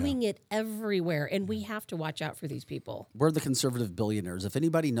 They're doing it everywhere, and we have to watch out for these people. We're the conservative billionaires. If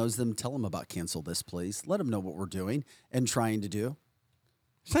anybody knows them, tell them about Cancel This, please. Let them know what we're doing and trying to do.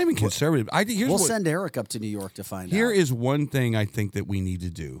 It's not even conservative. We'll send Eric up to New York to find out. Here is one thing I think that we need to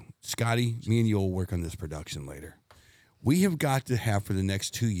do. Scotty, me and you will work on this production later. We have got to have for the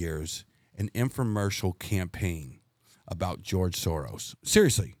next 2 years an infomercial campaign about George Soros.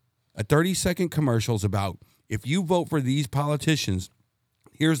 Seriously, a 30-second commercial is about, if you vote for these politicians,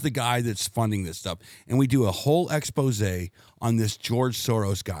 here's the guy that's funding this stuff. And we do a whole expose on this George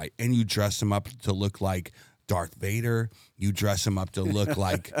Soros guy, and you dress him up to look like Darth Vader. You dress him up to look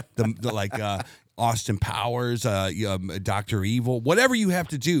like Austin Powers, Dr. Evil, whatever you have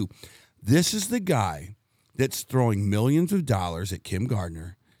to do. This is the guy that's throwing millions of dollars at Kim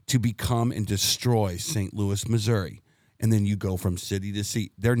Gardner to become and destroy St. Louis, Missouri. And then you go from city to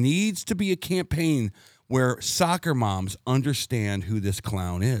city. There needs to be a campaign where soccer moms understand who this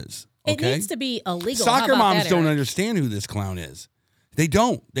clown is. Okay? It needs to be illegal. Soccer moms don't Eric? understand who this clown is. They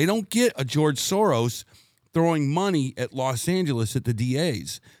don't. They don't get a George Soros throwing money at Los Angeles at the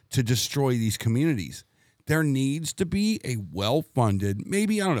DAs to destroy these communities. There needs to be a well-funded,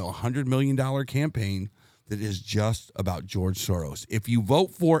 maybe, I don't know, $100 million campaign that is just about George Soros. If you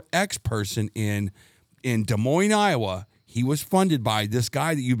vote for X person in Des Moines, Iowa, he was funded by this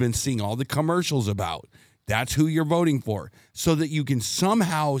guy that you've been seeing all the commercials about. That's who you're voting for. So that you can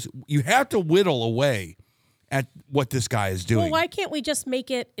somehow, you have to whittle away at what this guy is doing. Well, why can't we just make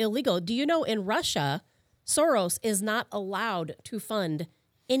it illegal? Do you know in Russia, Soros is not allowed to fund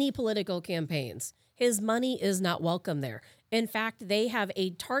any political campaigns. His money is not welcome there. In fact, they have a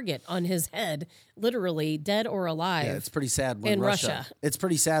target on his head, literally dead or alive. Yeah, it's pretty sad when in Russia. It's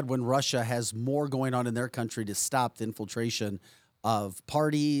pretty sad when Russia has more going on in their country to stop the infiltration of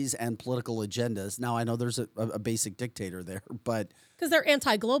parties and political agendas. Now, I know there's a basic dictator there, but because they're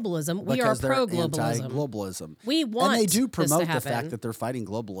anti-globalism, we are pro-globalism. Anti-globalism. We want and they do promote this to the fact happen. that they're fighting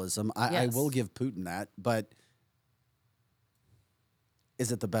globalism. I Yes. will give Putin that, but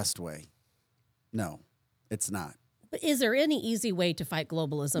is it the best way? No, it's not. But is there any easy way to fight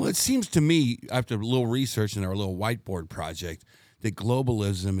globalism? Well, it seems to me, after a little research in our little whiteboard project, that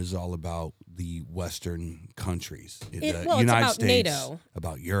globalism is all about the Western countries. The it's United about States, NATO.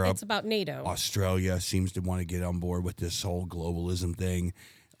 about Europe. It's about NATO. Australia seems to want to get on board with this whole globalism thing.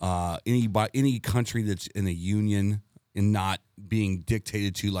 Any country that's in a union and not being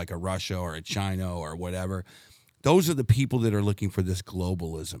dictated to like a Russia or a China or whatever, those are the people that are looking for this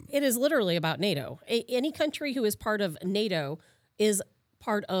globalism. It is literally about NATO. Any country who is part of NATO is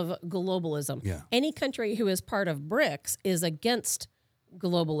part of globalism. Yeah. Any country who is part of BRICS is against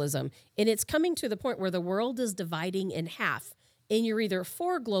globalism. And it's coming to the point where the world is dividing in half, and you're either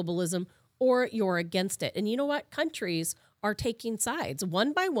for globalism or you're against it. And you know what? Countries are taking sides.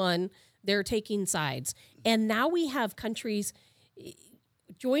 One by one, they're taking sides. And now we have countries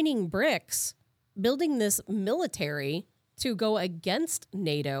joining BRICS, building this military to go against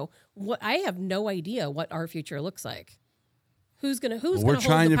NATO. I have no idea what our future looks like. Who's gonna We're hold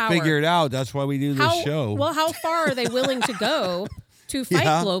trying the to power? figure it out. That's why we do this show. Well, how far are they willing to go to fight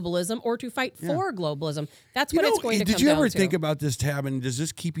Yeah. globalism or to fight for globalism? That's what it's going to come down to. Did you ever think about this, Tab? And does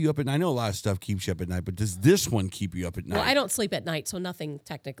this keep you up at night? I know a lot of stuff keeps you up at night, but does this one keep you up at night? Well, I don't sleep at night, so nothing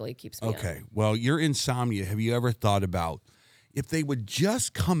technically keeps me up. Okay. Well, your insomnia. Have you ever thought about if they would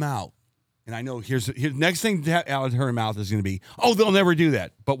just come out? And I know here's next thing out of her mouth is going to be, oh, they'll never do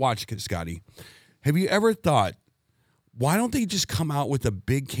that. But watch, Scotty. Have you ever thought, why don't they just come out with a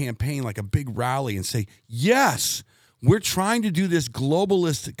big campaign, like a big rally, and say, yes, we're trying to do this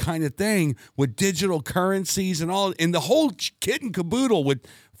globalist kind of thing with digital currencies and all, and the whole kit and caboodle with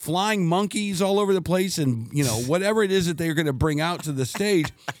flying monkeys all over the place and, whatever it is that they're going to bring out to the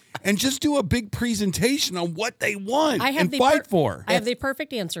stage, and just do a big presentation on what they want and fight for. I have the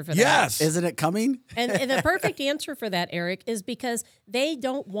perfect answer for that. Yes. Isn't it coming? And the perfect answer for that, Eric, is because they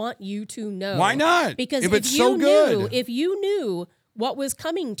don't want you to know. Why not? Because if it's so good. If you knew what was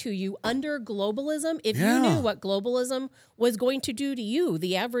coming to you under globalism, if you knew what globalism was going to do to you,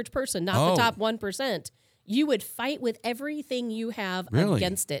 the average person, not the top 1%, you would fight with everything you have Really?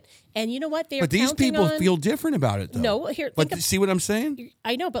 against it. And you know what? They're But these counting people on, feel different about it, though. No, here, But think of, see what I'm saying?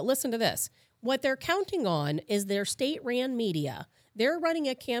 I know, but listen to this. What they're counting on is their state-ran media. They're running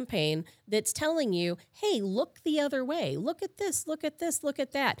a campaign that's telling you, hey, look the other way. Look at this, look at this, look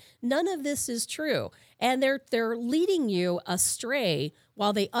at that. None of this is true. And they're leading you astray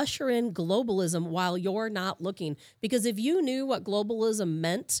while they usher in globalism while you're not looking. Because if you knew what globalism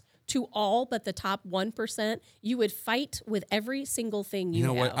meant to all but the top 1%, you would fight with every single thing You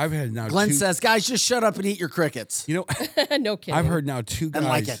know what? have. I've had now Glenn two, says, guys, just shut up and eat your crickets. you know, No kidding. I've heard now two And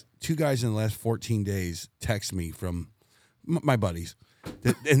like guys, it. two guys in the last 14 days text me from my buddies,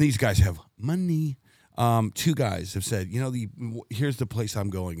 and these guys have money. Two guys have said, here's the place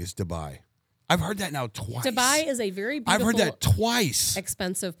I'm going is Dubai. I've heard that now twice. Dubai is a very beautiful, I've heard that twice.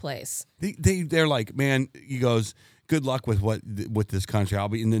 expensive place. They're like, man, he goes, good luck with this country. I'll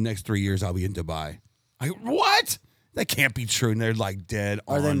be in the next 3 years. I'll be in Dubai. What? That can't be true. And they're like dead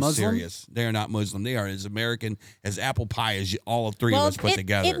Are on they Muslim? serious. They are not Muslim. They are as American as apple pie as all three of us put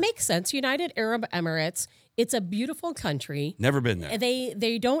together. It makes sense. United Arab Emirates. It's a beautiful country. Never been there.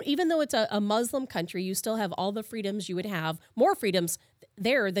 They don't, even though it's a Muslim country, you still have all the freedoms you would have, more freedoms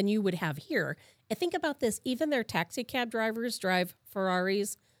there than you would have here. And think about this, even their taxi cab drivers drive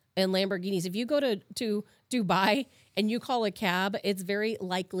Ferraris and Lamborghinis. If you go to Dubai and you call a cab, it's very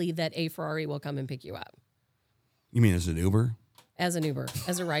likely that a Ferrari will come and pick you up. You mean as an Uber? As an Uber,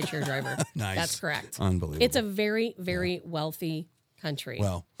 as a rideshare driver. Nice. That's correct. Unbelievable. It's a very, very wealthy country.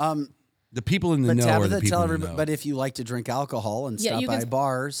 Well, the people in the But know are Tabitha, the people tell in the everybody, know. but if you like to drink alcohol and stop you by can-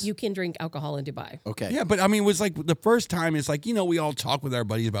 bars, you can drink alcohol in Dubai. okay. Yeah, but I mean, it was like the first time. It's like we all talk with our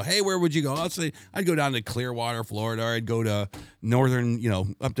buddies about, hey, where would you go? I'd go down to Clearwater, Florida, or I'd go to northern,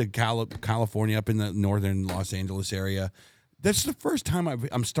 up to California, up in the northern Los Angeles area. That's the first time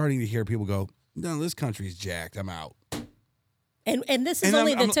I'm starting to hear people go, no, this country's jacked. I'm out. And this is And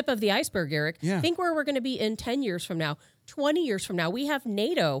only I'm- the tip of the iceberg, Eric. Yeah. Think where we're going to be in 10 years from now, 20 years from now. We have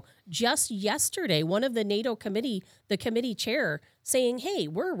NATO just yesterday, one of the NATO committee, the committee chair, saying, hey,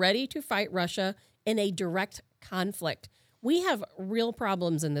 we're ready to fight Russia in a direct conflict. We have real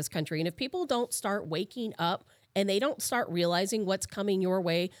problems in this country. And if people don't start waking up and they don't start realizing what's coming your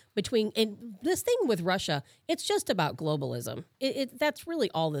way and this thing with Russia, it's just about globalism. That's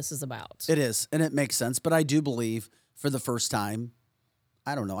really all this is about. It is, and it makes sense. But I do believe for the first time,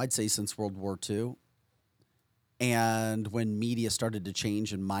 I don't know, I'd say since World War II, and when media started to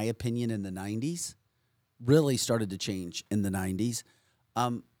change, in my opinion, in the 90s, really started to change in the 90s,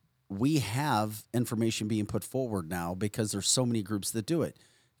 we have information being put forward now because there's so many groups that do it.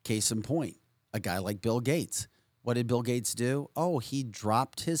 Case in point, a guy like Bill Gates. What did Bill Gates do? Oh, he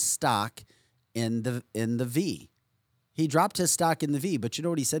dropped his stock in the V. He dropped his stock in the V, but you know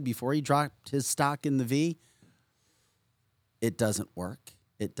what he said before he dropped his stock in the V? It doesn't work.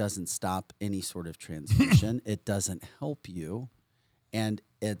 It doesn't stop any sort of transmission. It doesn't help you. And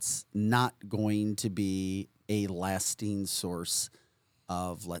it's not going to be a lasting source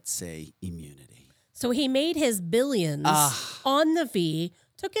of, let's say, immunity. So he made his billions on the V,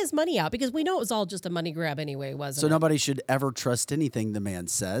 took his money out because we know it was all just a money grab anyway, wasn't So it? nobody should ever trust anything the man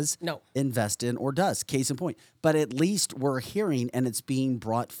says, No. invest in, or does. Case in point. But at least we're hearing and it's being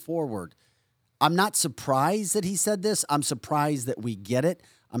brought forward. I'm not surprised that he said this. I'm surprised that we get it.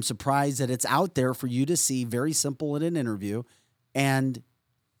 I'm surprised that it's out there for you to see, very simple in an interview. And,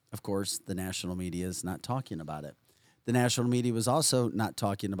 of course, the national media is not talking about it. The national media was also not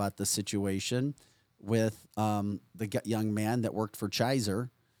talking about the situation with the young man that worked for Chizer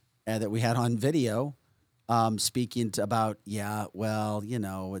that we had on video speaking about,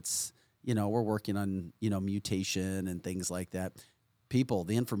 it's, we're working on, mutation and things like that. People,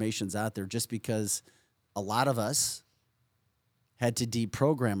 the information's out there just because a lot of us had to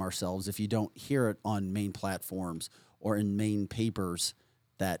deprogram ourselves if you don't hear it on main platforms or in main papers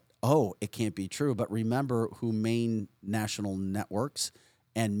that, it can't be true. But remember who main national networks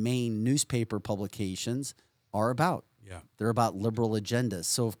and main newspaper publications are about. Yeah. They're about liberal agendas.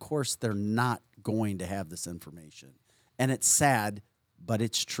 So, of course, they're not going to have this information. And it's sad, but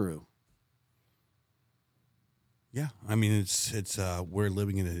it's true. Yeah, I mean it's we're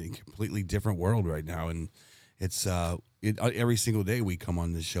living in a completely different world right now, and it's every single day we come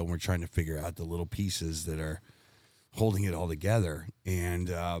on this show and we're trying to figure out the little pieces that are holding it all together. And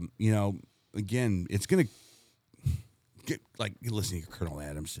again, it's gonna get like listening to Colonel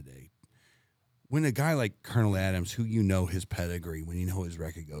Adams today. When a guy like Colonel Adams, who his pedigree, when you know his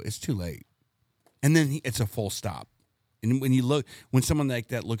record go, it's too late, and then it's a full stop. And when someone like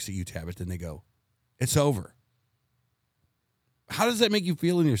that looks at you, Tabitha, then they go, it's over. How does that make you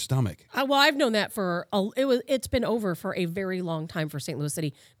feel in your stomach? Well, I've known that it's been over for a very long time for St. Louis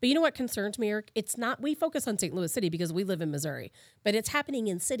City. But you know what concerns me, Eric? It's not, we focus on St. Louis City because we live in Missouri, but it's happening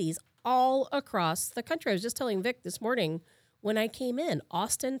in cities all across the country. I was just telling Vic this morning when I came in,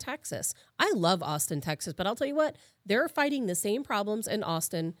 Austin, Texas. I love Austin, Texas, but I'll tell you what, they're fighting the same problems in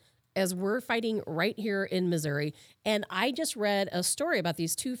Austin as we're fighting right here in Missouri. And I just read a story about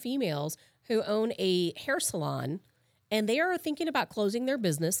these two females who own a hair salon. And they are thinking about closing their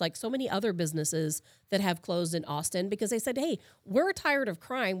business like so many other businesses that have closed in Austin because they said, hey, we're tired of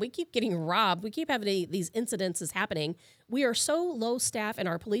crime. We keep getting robbed. We keep having these incidences happening. We are so low staff in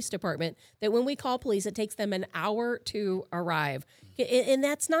our police department that when we call police, it takes them an hour to arrive. And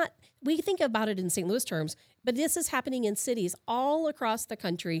that's not, we think about it in St. Louis terms, but this is happening in cities all across the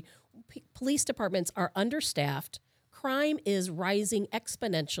country. Police departments are understaffed. Crime is rising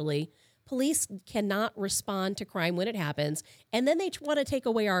exponentially. Police cannot respond to crime when it happens, and then they want to take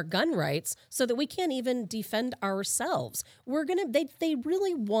away our gun rights so that we can't even defend ourselves. They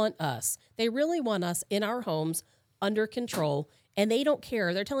really want us. They really want us in our homes under control, and they don't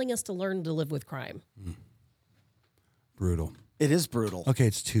care. They're telling us to learn to live with crime. Brutal. It is brutal. Okay,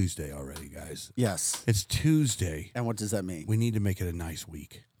 it's Tuesday already, guys. Yes. It's Tuesday. And what does that mean? We need to make it a nice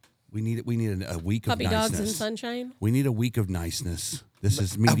week. We need a week of Puppy niceness. dogs and sunshine. We need a week of niceness. This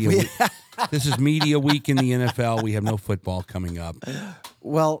is media week. This is media week in the NFL. We have no football coming up.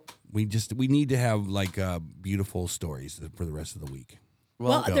 Well, we need to have like beautiful stories for the rest of the week.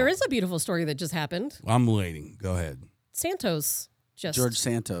 Well, there is a beautiful story that just happened. I'm waiting. Go ahead. Santos just George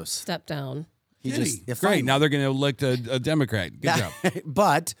Santos stepped down. Great. Now they're going to elect a Democrat. Good job.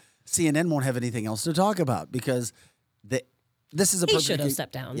 But CNN won't have anything else to talk about because this is a. He should have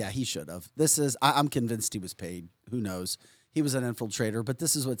stepped down. Yeah, he should have. I'm convinced he was paid. Who knows? He was an infiltrator, but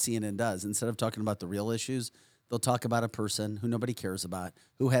this is what CNN does. Instead of talking about the real issues, they'll talk about a person who nobody cares about,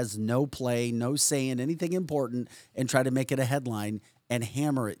 who has no play, no say in anything important, and try to make it a headline and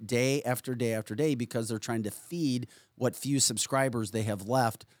hammer it day after day after day because they're trying to feed what few subscribers they have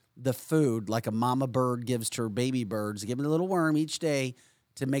left the food like a mama bird gives to her baby birds, give them a little worm each day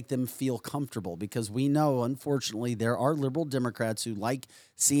to make them feel comfortable, because we know, unfortunately, there are liberal Democrats who like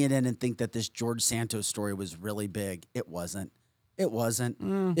CNN and think that this George Santos story was really big. It wasn't. It wasn't.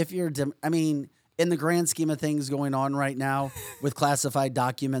 If you're, in the grand scheme of things going on right now with classified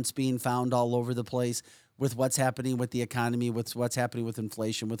documents being found all over the place, with what's happening with the economy, with what's happening with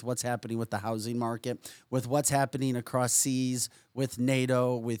inflation, with what's happening with the housing market, with what's happening across seas, with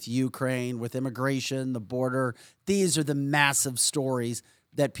NATO, with Ukraine, with immigration, the border, these are the massive stories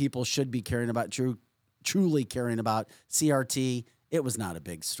that people should be caring about, truly caring about. CRT, it was not a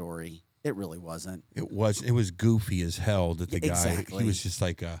big story. It really wasn't. It was goofy as hell that the guy, Exactly. he was just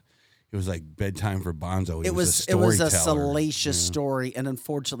like it was like bedtime for Bonzo. It was a salacious story, and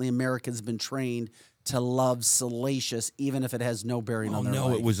unfortunately, Americans been trained to love salacious, even if it has no bearing on their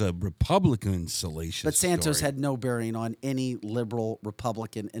life. It was a Republican salacious But Santos story. had no bearing on any liberal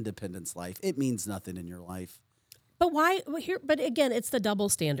Republican independent's life. It means nothing in your life. But why here? But again, it's the double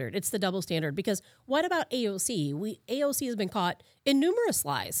standard. It's the double standard because what about AOC? AOC has been caught in numerous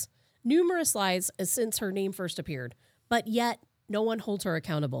lies since her name first appeared, but yet no one holds her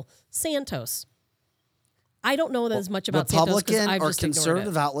accountable. Santos, I don't know as much about Santos because I've or just conservative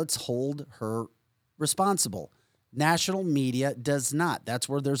ignored it. outlets hold her responsible. National media does not. That's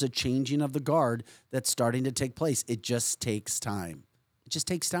where there's a changing of the guard that's starting to take place. It just takes time. It just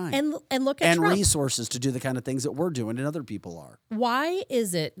takes time. And look at Trump. Resources to do the kind of things that we're doing and other people are. Why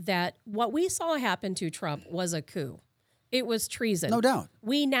is it that what we saw happen to Trump was a coup? It was treason. No doubt.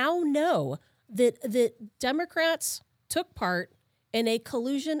 We now know that Democrats took part in a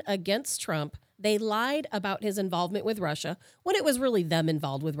collusion against Trump. They lied about his involvement with Russia when it was really them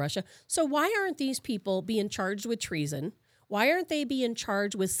involved with Russia. So why aren't these people being charged with treason? Why aren't they being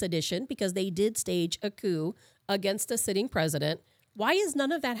charged with sedition? Because they did stage a coup against a sitting president. Why is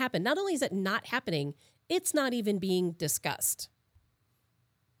none of that happen? Not only is it not happening, it's not even being discussed.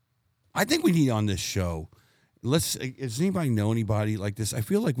 I think we need on this show. Does anybody know anybody like this? I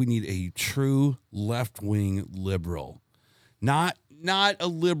feel like we need a true left-wing liberal, not a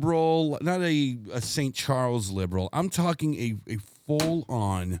liberal, not a St. Charles liberal. I'm talking a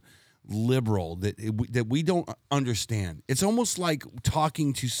full-on liberal that we don't understand. It's almost like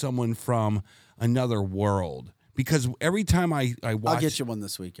talking to someone from another world. Because every time I watch, I'll get you one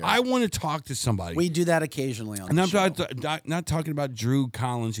this week. Eric. I want to talk to somebody. We do that occasionally on the show. I'm not talking about Drew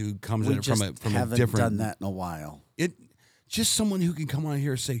Collins, who comes in from a haven't different. done that in a while. Just someone who can come on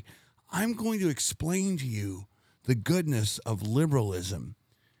here and say, "I'm going to explain to you the goodness of liberalism."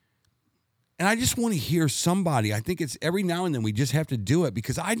 And I just want to hear somebody. I think it's every now and then we just have to do it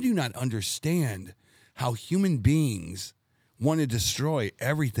because I do not understand how human beings want to destroy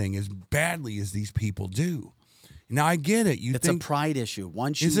everything as badly as these people do. Now, I get it. It's a pride issue.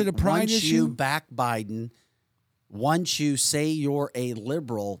 Is it a pride once issue? you back Biden, once you say you're a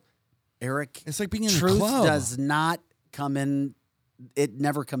liberal, Eric, It's like being in a truth club. does not come in. It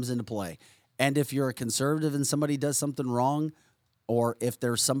never comes into play. And if you're a conservative and somebody does something wrong, or if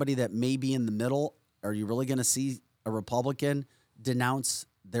there's somebody that may be in the middle, are you really going to see a Republican denounce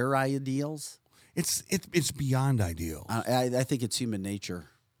their ideals? It's beyond ideal. I think it's human nature.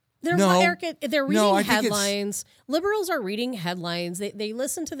 They're No. Eric, they're reading No, I think headlines. Liberals are reading headlines. They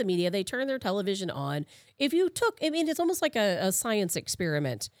listen to the media. They turn their television on. If you took, I mean, it's almost like a science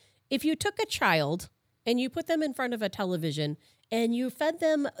experiment. If you took a child and you put them in front of a television and you fed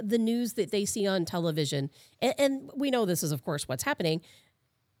them the news that they see on television, and we know this is, of course, what's happening,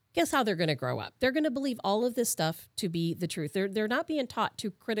 guess how they're going to grow up? They're going to believe all of this stuff to be the truth. They're not being taught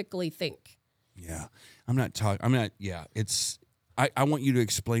to critically think. Yeah. I want you to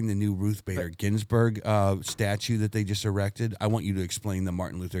explain the new Ruth Bader Ginsburg statue that they just erected. I want you to explain the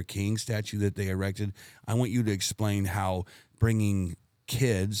Martin Luther King statue that they erected. I want you to explain how bringing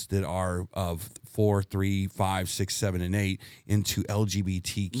kids that are of 4, 3, 5, 6, 7, and 8 into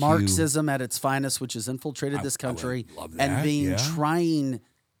LGBTQ. Marxism at its finest, which has infiltrated this country, I would love that, and trying,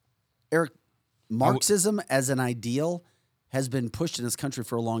 Eric, Marxism as an ideal has been pushed in this country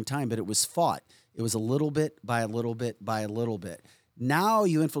for a long time, but it was fought. It was a little bit by a little bit by a little bit. Now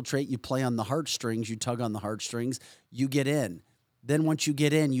you infiltrate, you play on the heartstrings, you tug on the heartstrings, you get in. Then once you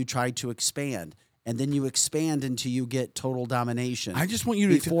get in, you try to expand. And then you expand until you get total domination. I just want you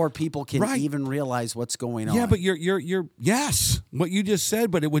to before people can even realize what's going on. Yeah, but you're yes, what you just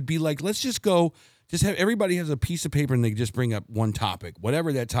said. But it would be like, let's just go. Just have everybody has a piece of paper and they just bring up one topic,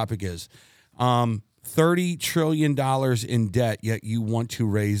 whatever that topic is. $30 trillion in debt, yet you want to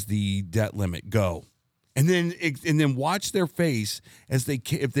raise the debt limit. Go, and then watch their face as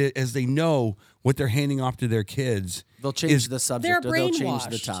they know what they're handing off to their kids. They'll change the subject. Or they'll change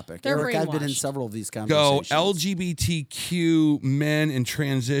the topic. They're Eric, I've been in brainwashed. several of these Go conversations. LGBTQ men and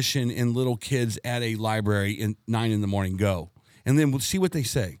transition and little kids at a library at 9 a.m. Go, and then we'll see what they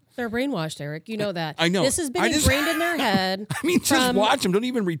say. They're brainwashed, Eric. You know that. I know. This has been ingrained in their head. I mean, just watch them. Don't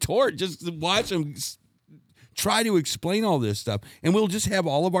even retort. Just watch them try to explain all this stuff. And we'll just have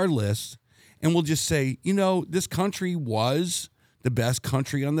all of our lists, and we'll just say, this country was the best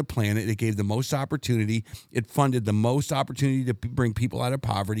country on the planet. It gave the most opportunity. It funded the most opportunity to bring people out of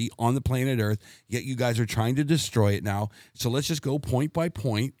poverty on the planet Earth, yet you guys are trying to destroy it now. So let's just go point by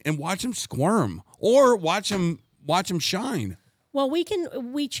point and watch them squirm or watch them shine. Well,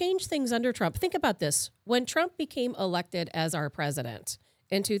 we changed things under Trump. Think about this. When Trump became elected as our president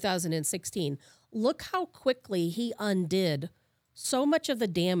in 2016, look how quickly he undid so much of the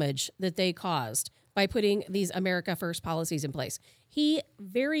damage that they caused by putting these America First policies in place. He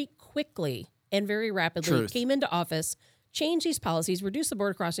very quickly and very rapidly came into office, changed these policies, reduced the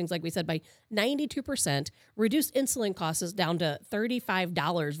border crossings, like we said, by 92%, reduced insulin costs down to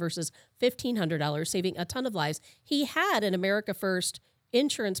 $35 versus $1,500, saving a ton of lives. He had an America First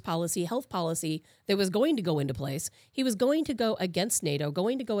insurance policy, health policy that was going to go into place. He was going to go against NATO,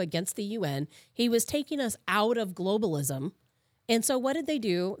 going to go against the UN. He was taking us out of globalism. And so what did they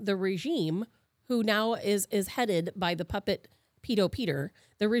do? The regime, who now is headed by the puppet Pedo Peter,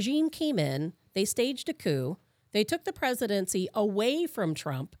 the regime came in, they staged a coup. They took the presidency away from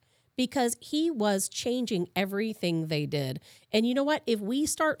Trump because he was changing everything they did. And you know what? If we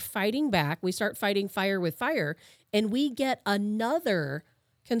start fighting back, we start fighting fire with fire, and we get another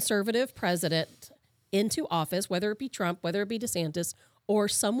conservative president into office, whether it be Trump, whether it be DeSantis, or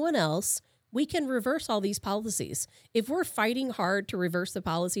someone else, we can reverse all these policies. If we're fighting hard to reverse the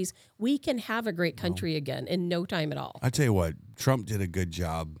policies, we can have a great country again in no time at all. I tell you what, Trump did a good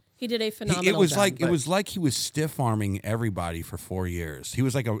job. He did a phenomenal It was job. like he was stiff arming everybody for 4 years. He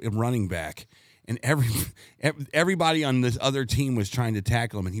was like a running back, and everybody on this other team was trying to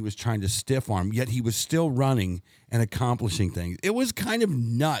tackle him, and he was trying to stiff arm. Yet he was still running and accomplishing things. It was kind of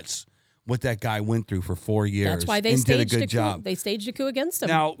nuts what that guy went through for 4 years. That's why they and staged did a good coup. job. They staged a coup against him.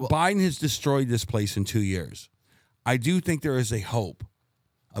 Now Biden has destroyed this place in 2 years. I do think there is a hope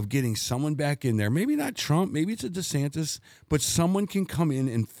of getting someone back in there. Maybe not Trump, maybe it's a DeSantis, but someone can come in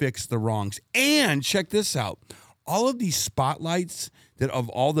and fix the wrongs. And check this out. all of these spotlights that of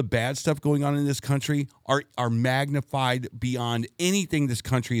all the bad stuff going on in this country are magnified beyond anything this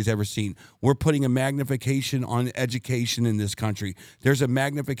country has ever seen. We're putting a magnification on education in this country. There's a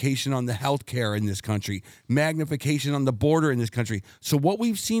magnification on the healthcare in this country, magnification on the border in this country. So what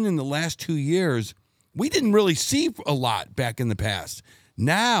we've seen in the last 2 years, we didn't really see a lot back in the past.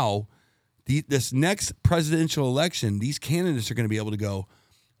 Now, this next presidential election, these candidates are going to be able to go,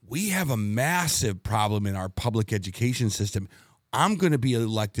 we have a massive problem in our public education system. I'm going to be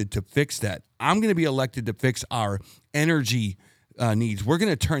elected to fix that. I'm going to be elected to fix our energy needs. We're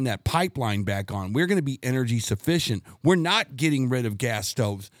going to turn that pipeline back on. We're going to be energy sufficient. We're not getting rid of gas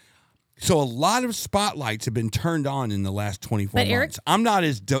stoves. So a lot of spotlights have been turned on in the last 24 months. Eric, I'm not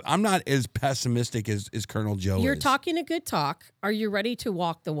as pessimistic as Colonel Joe is. You're talking a good talk. Are you ready to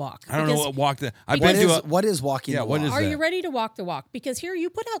walk the walk? I don't know what walk the. What is walking the walk? What is Are that? you ready to walk the walk? Because here you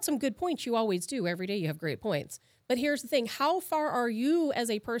put out some good points. You always do. Every day you have great points. But here's the thing. How far are you as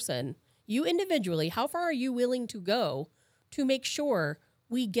a person, you individually, how far are you willing to go to make sure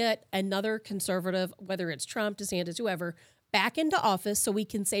we get another conservative, whether it's Trump, DeSantis, whoever, back into office so we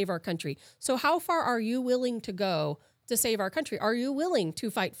can save our country? So how far are you willing to go to save our country? Are you willing to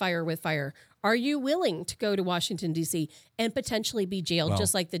fight fire with fire? Are you willing to go to Washington, D.C. and potentially be jailed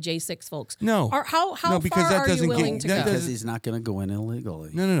just like the J6 folks? No. How because far that are doesn't you willing to go? Because he's not going to go in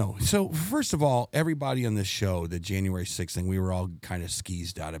illegally. No. So first of all, everybody on this show, the January 6th thing, we were all kind of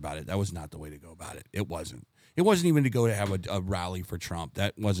skeezed out about it. That was not the way to go about it. It wasn't. It wasn't even to go to have a rally for Trump.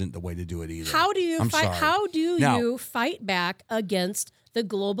 That wasn't the way to do it either. How do you fight? Sorry. How do Now, you fight back against the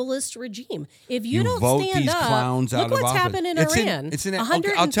globalist regime? If you you don't vote stand these up, clowns out look of what's office. happened in It's Iran. okay,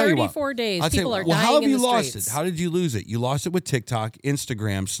 134 I'll tell you what. days. I'll tell you People what. are Well, dying how have in you the lost streets. it? How did you lose it? You lost it with TikTok,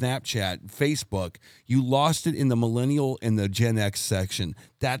 Instagram, Snapchat, Facebook. You lost it in the millennial and the Gen X section.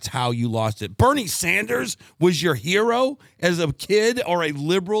 That's how you lost it. Bernie Sanders was your hero as a kid or a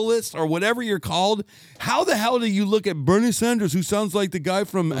liberalist or whatever you're called. How the hell do you look at Bernie Sanders, who sounds like the guy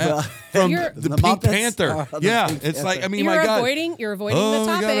from the The Pink Muppets? Panther? Oh, the Yeah, Pink it's like, I mean, You're my God. avoiding Oh, the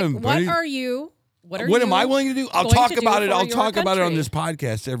my topic. God, What Bernie- are you? What am I willing to do? I'll going talk to do about it. for I'll your talk about it on country? this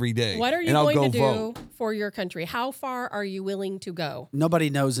podcast every day. What are you and I'll going go to vote. do for your country? How far are you willing to go? Nobody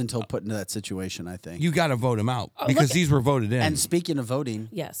knows until put into that situation, I think. You got to vote him out because look- these were voted in. And speaking of voting,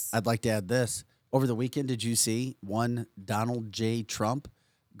 Yes. I'd like to add this. Over the weekend, did you see one Donald J. Trump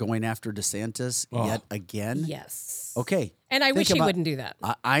going after DeSantis yet again? Yes. Okay. And I Think wish he about- wouldn't do that.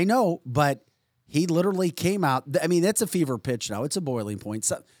 I know, but he literally came out. I mean, that's a fever pitch now. It's a boiling point.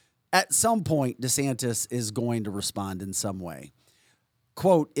 So, at some point, DeSantis is going to respond in some way.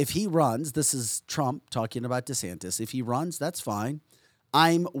 Quote, if he runs, this is Trump talking about DeSantis. If he runs, that's fine.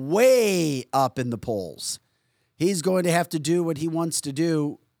 I'm way up in the polls. He's going to have to do what he wants to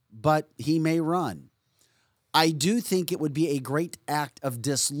do, but he may run. I do think it would be a great act of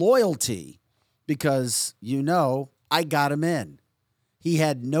disloyalty because, I got him in. He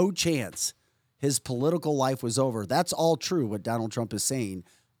had no chance. His political life was over. That's all true, what Donald Trump is saying,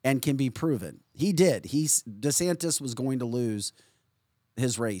 and can be proven. He did. DeSantis was going to lose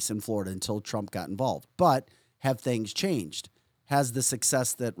his race in Florida until Trump got involved. But have things changed? Has the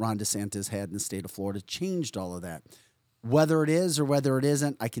success that Ron DeSantis had in the state of Florida changed all of that? Whether it is or whether it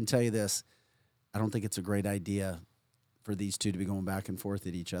isn't, I can tell you this. I don't think it's a great idea for these two to be going back and forth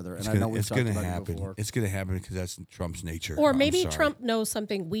at each other. And I know we've it's talked going to about it happen. before. It's going to happen because that's Trump's nature. Or I'm maybe sorry. Trump knows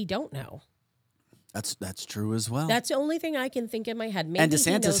something we don't know. That's true as well. That's the only thing I can think in my head. Maybe and he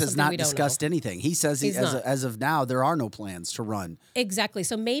DeSantis knows has something not we don't discussed know. anything. He says He's not. as of now, there are no plans to run. Exactly.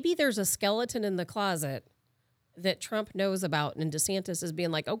 So maybe there's a skeleton in the closet that Trump knows about, and DeSantis is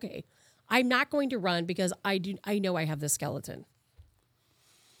being like, okay, I'm not going to run because I know I have this skeleton.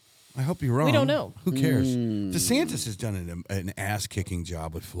 I hope you're wrong. We don't know. Who cares? DeSantis has done an ass-kicking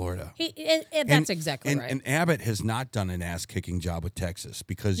job with Florida. That's exactly right. And Abbott has not done an ass-kicking job with Texas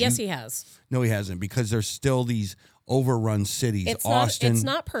because yes, he has. No, he hasn't because there's still these overrun cities. Austin, it's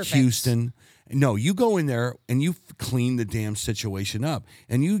not perfect. Houston. No, you go in there and you clean the damn situation up,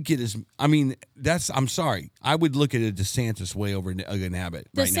 and you get I'm sorry. I would look at a DeSantis way over an Abbott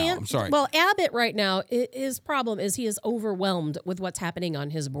right now. I'm sorry. Well, Abbott right now, his problem is he is overwhelmed with what's happening on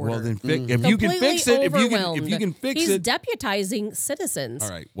his border. Well, then if you can fix it, if you can fix he's it, deputizing citizens. all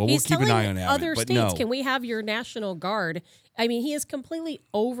right. Well, we'll He's keep an telling eye on Abbott. other but states, no. can we have your National Guard? I mean, he is completely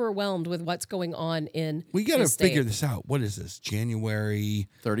overwhelmed with what's going on in We got to his state. figure this out. What is this? January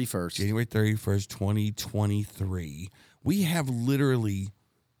 31st, 2023. We have literally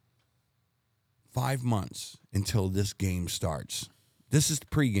 5 months until this game starts. This is the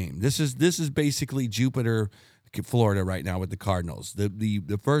pregame. This is basically Jupiter, Florida right now with the Cardinals.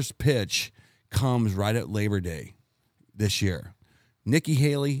 The first pitch comes right at Labor Day. this year. Nikki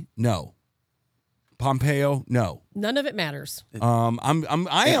Haley, no. Pompeo, no. None of it matters. I'm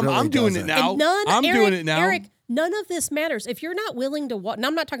doing it now. And Eric, doing it now. Eric, none of this matters. If you're not willing to walk, and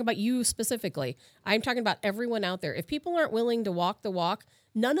I'm not talking about you specifically. I'm talking about everyone out there. If people aren't willing to walk the walk,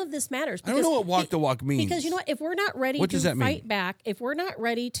 none of this matters. I don't know what walk the walk means. Because you know what? If we're not ready to fight back, if we're not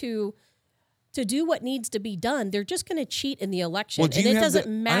ready to do what needs to be done, they're just going to cheat in the election, and it doesn't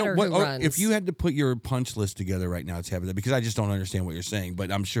matter who runs. If you had to put your punch list together right now, because I just don't understand what you're saying,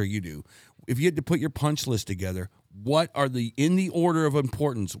 but I'm sure you do. If you had to put your punch list together, what are in the order of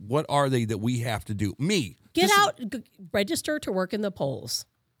importance? What are they that we have to do? Register to work in the polls.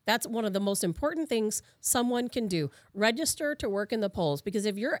 That's one of the most important things someone can do. Register to work in the polls, because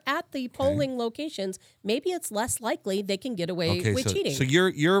if you're at the polling locations, maybe it's less likely they can get away with cheating. So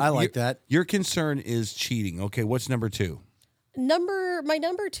I like that. Your concern is cheating. Okay, what's number 2? My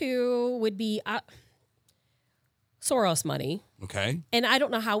number 2 would be Soros money. Okay. And I don't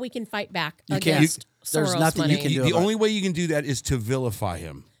know how we can fight back You against can't. There's Soros nothing money. you can do. The only way you can do that is to vilify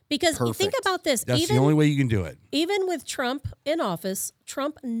him. Because Perfect. think about this. That's the only way you can do it. Even with Trump in office,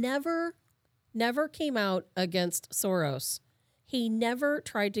 Trump never came out against Soros. He never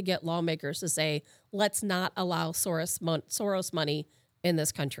tried to get lawmakers to say, let's not allow Soros money in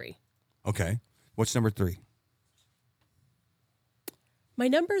this country. Okay. What's number 3? My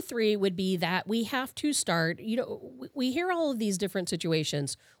number 3 would be that we have to start, we hear all of these different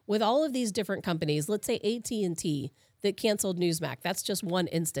situations with all of these different companies, let's say AT&T, that canceled Newsmax. That's just one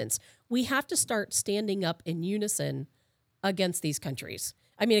instance. We have to start standing up in unison against these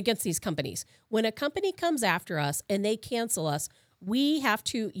against these companies. When a company comes after us and they cancel us, we have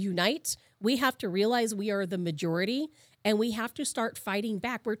to unite. We have to realize we are the majority, and we have to start fighting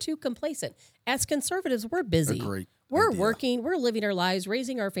back. We're too complacent. As conservatives, we're busy. We're working, we're living our lives,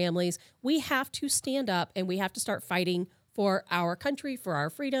 raising our families. We have to stand up, and we have to start fighting for our country, for our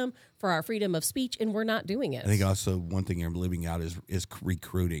freedom of speech, and we're not doing it. I think also one thing you're leaving out is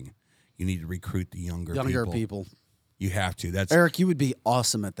recruiting. You need to recruit the younger people. You have to. That's Eric, you would be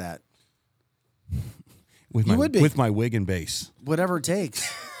awesome at that. With my wig and bass. Whatever it takes.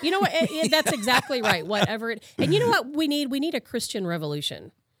 You know what? That's exactly right. And you know what we need? We need a Christian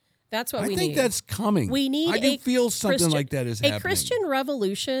revolution. That's what we need. I think that's coming. I do feel something like that is happening. A Christian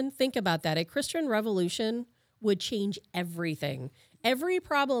revolution, think about that. A Christian revolution would change everything. Every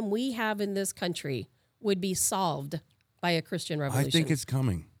problem we have in this country would be solved by a Christian revolution. I think it's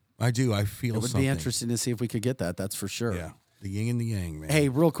coming. I do. I feel It would something. be interesting to see if we could get that. That's for sure. Yeah. The yin and the yang, man. Hey,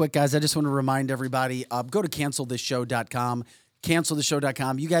 real quick, guys, I just want to remind everybody, go to cancelthisshow.com.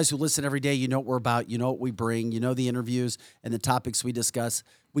 Cancelthisshow.com. You guys who listen every day, you know what we're about. You know what we bring. You know the interviews and the topics we discuss.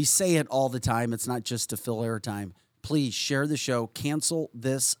 We say it all the time. It's not just to fill airtime. Please share the show.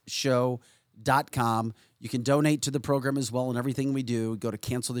 Cancelthisshow.com. You can donate to the program as well and everything we do. Go to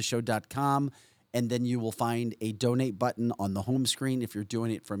cancelthisshow.com, and then you will find a donate button on the home screen. If you're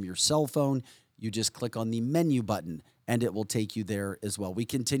doing it from your cell phone, you just click on the menu button, and it will take you there as well. We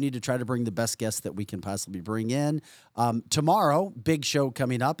continue to try to bring the best guests that we can possibly bring in. Tomorrow, big show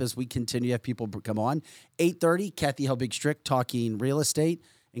coming up as we continue to have people come on. 8:30, Kathy Helbig-Strick talking real estate.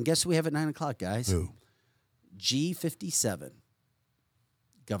 And guess who we have at 9 o'clock, guys? Who? G57,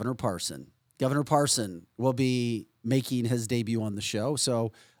 Governor Parson. Governor Parson will be making his debut on the show.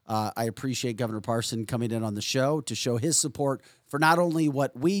 So I appreciate Governor Parson coming in on the show to show his support for not only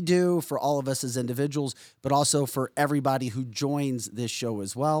what we do, for all of us as individuals, but also for everybody who joins this show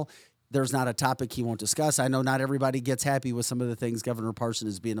as well. There's not a topic he won't discuss. I know not everybody gets happy with some of the things Governor Parson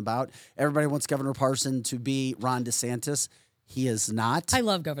is being about. Everybody wants Governor Parson to be Ron DeSantis. He is not. I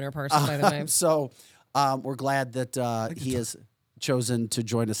love Governor Parson, by the way. So we're glad that he has chosen to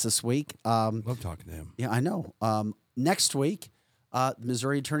join us this week. Love talking to him. Yeah, I know. Next week,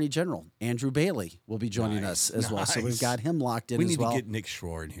 Missouri Attorney General Andrew Bailey will be joining us as well. So we've got him locked in as well. We need to get Nick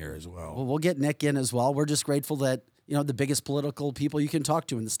Schroer in here as well. Well, we'll get Nick in as well. We're just grateful that the biggest political people you can talk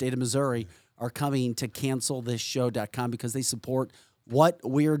to in the state of Missouri are coming to cancelthisshow.com because they support what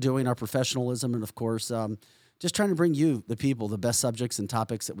we're doing, our professionalism, and of course, just trying to bring you, the people, the best subjects and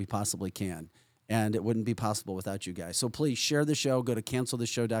topics that we possibly can. And it wouldn't be possible without you guys. So please share the show. Go to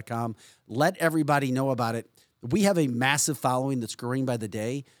cancelthisshow.com. Let everybody know about it. We have a massive following that's growing by the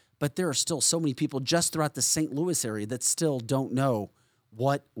day, but there are still so many people just throughout the St. Louis area that still don't know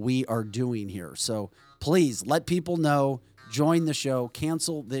what we are doing here. So please let people know. Join the show.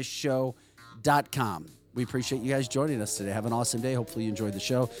 Cancelthisshow.com. We appreciate you guys joining us today. Have an awesome day. Hopefully you enjoyed the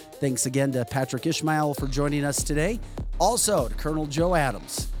show. Thanks again to Patrick Ishmael for joining us today. Also to Colonel Joe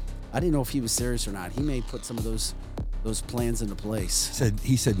Adams. I didn't know if he was serious or not. He may put some of those plans into place.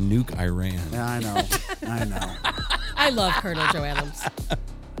 He said nuke Iran. Yeah, I know. I love Colonel Joe Adams.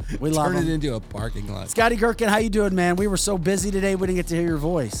 We love Turn him. it into a parking lot. Scotty Gherkin, how you doing, man? We were so busy today, we didn't get to hear your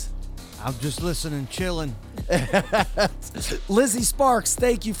voice. I'm just listening, chilling. Lizzie Sparks,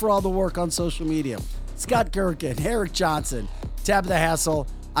 thank you for all the work on social media. Scott Gherkin, Eric Johnson, Tabitha Hassel.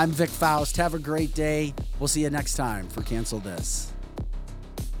 I'm Vic Faust. Have a great day. We'll see you next time for Cancel This.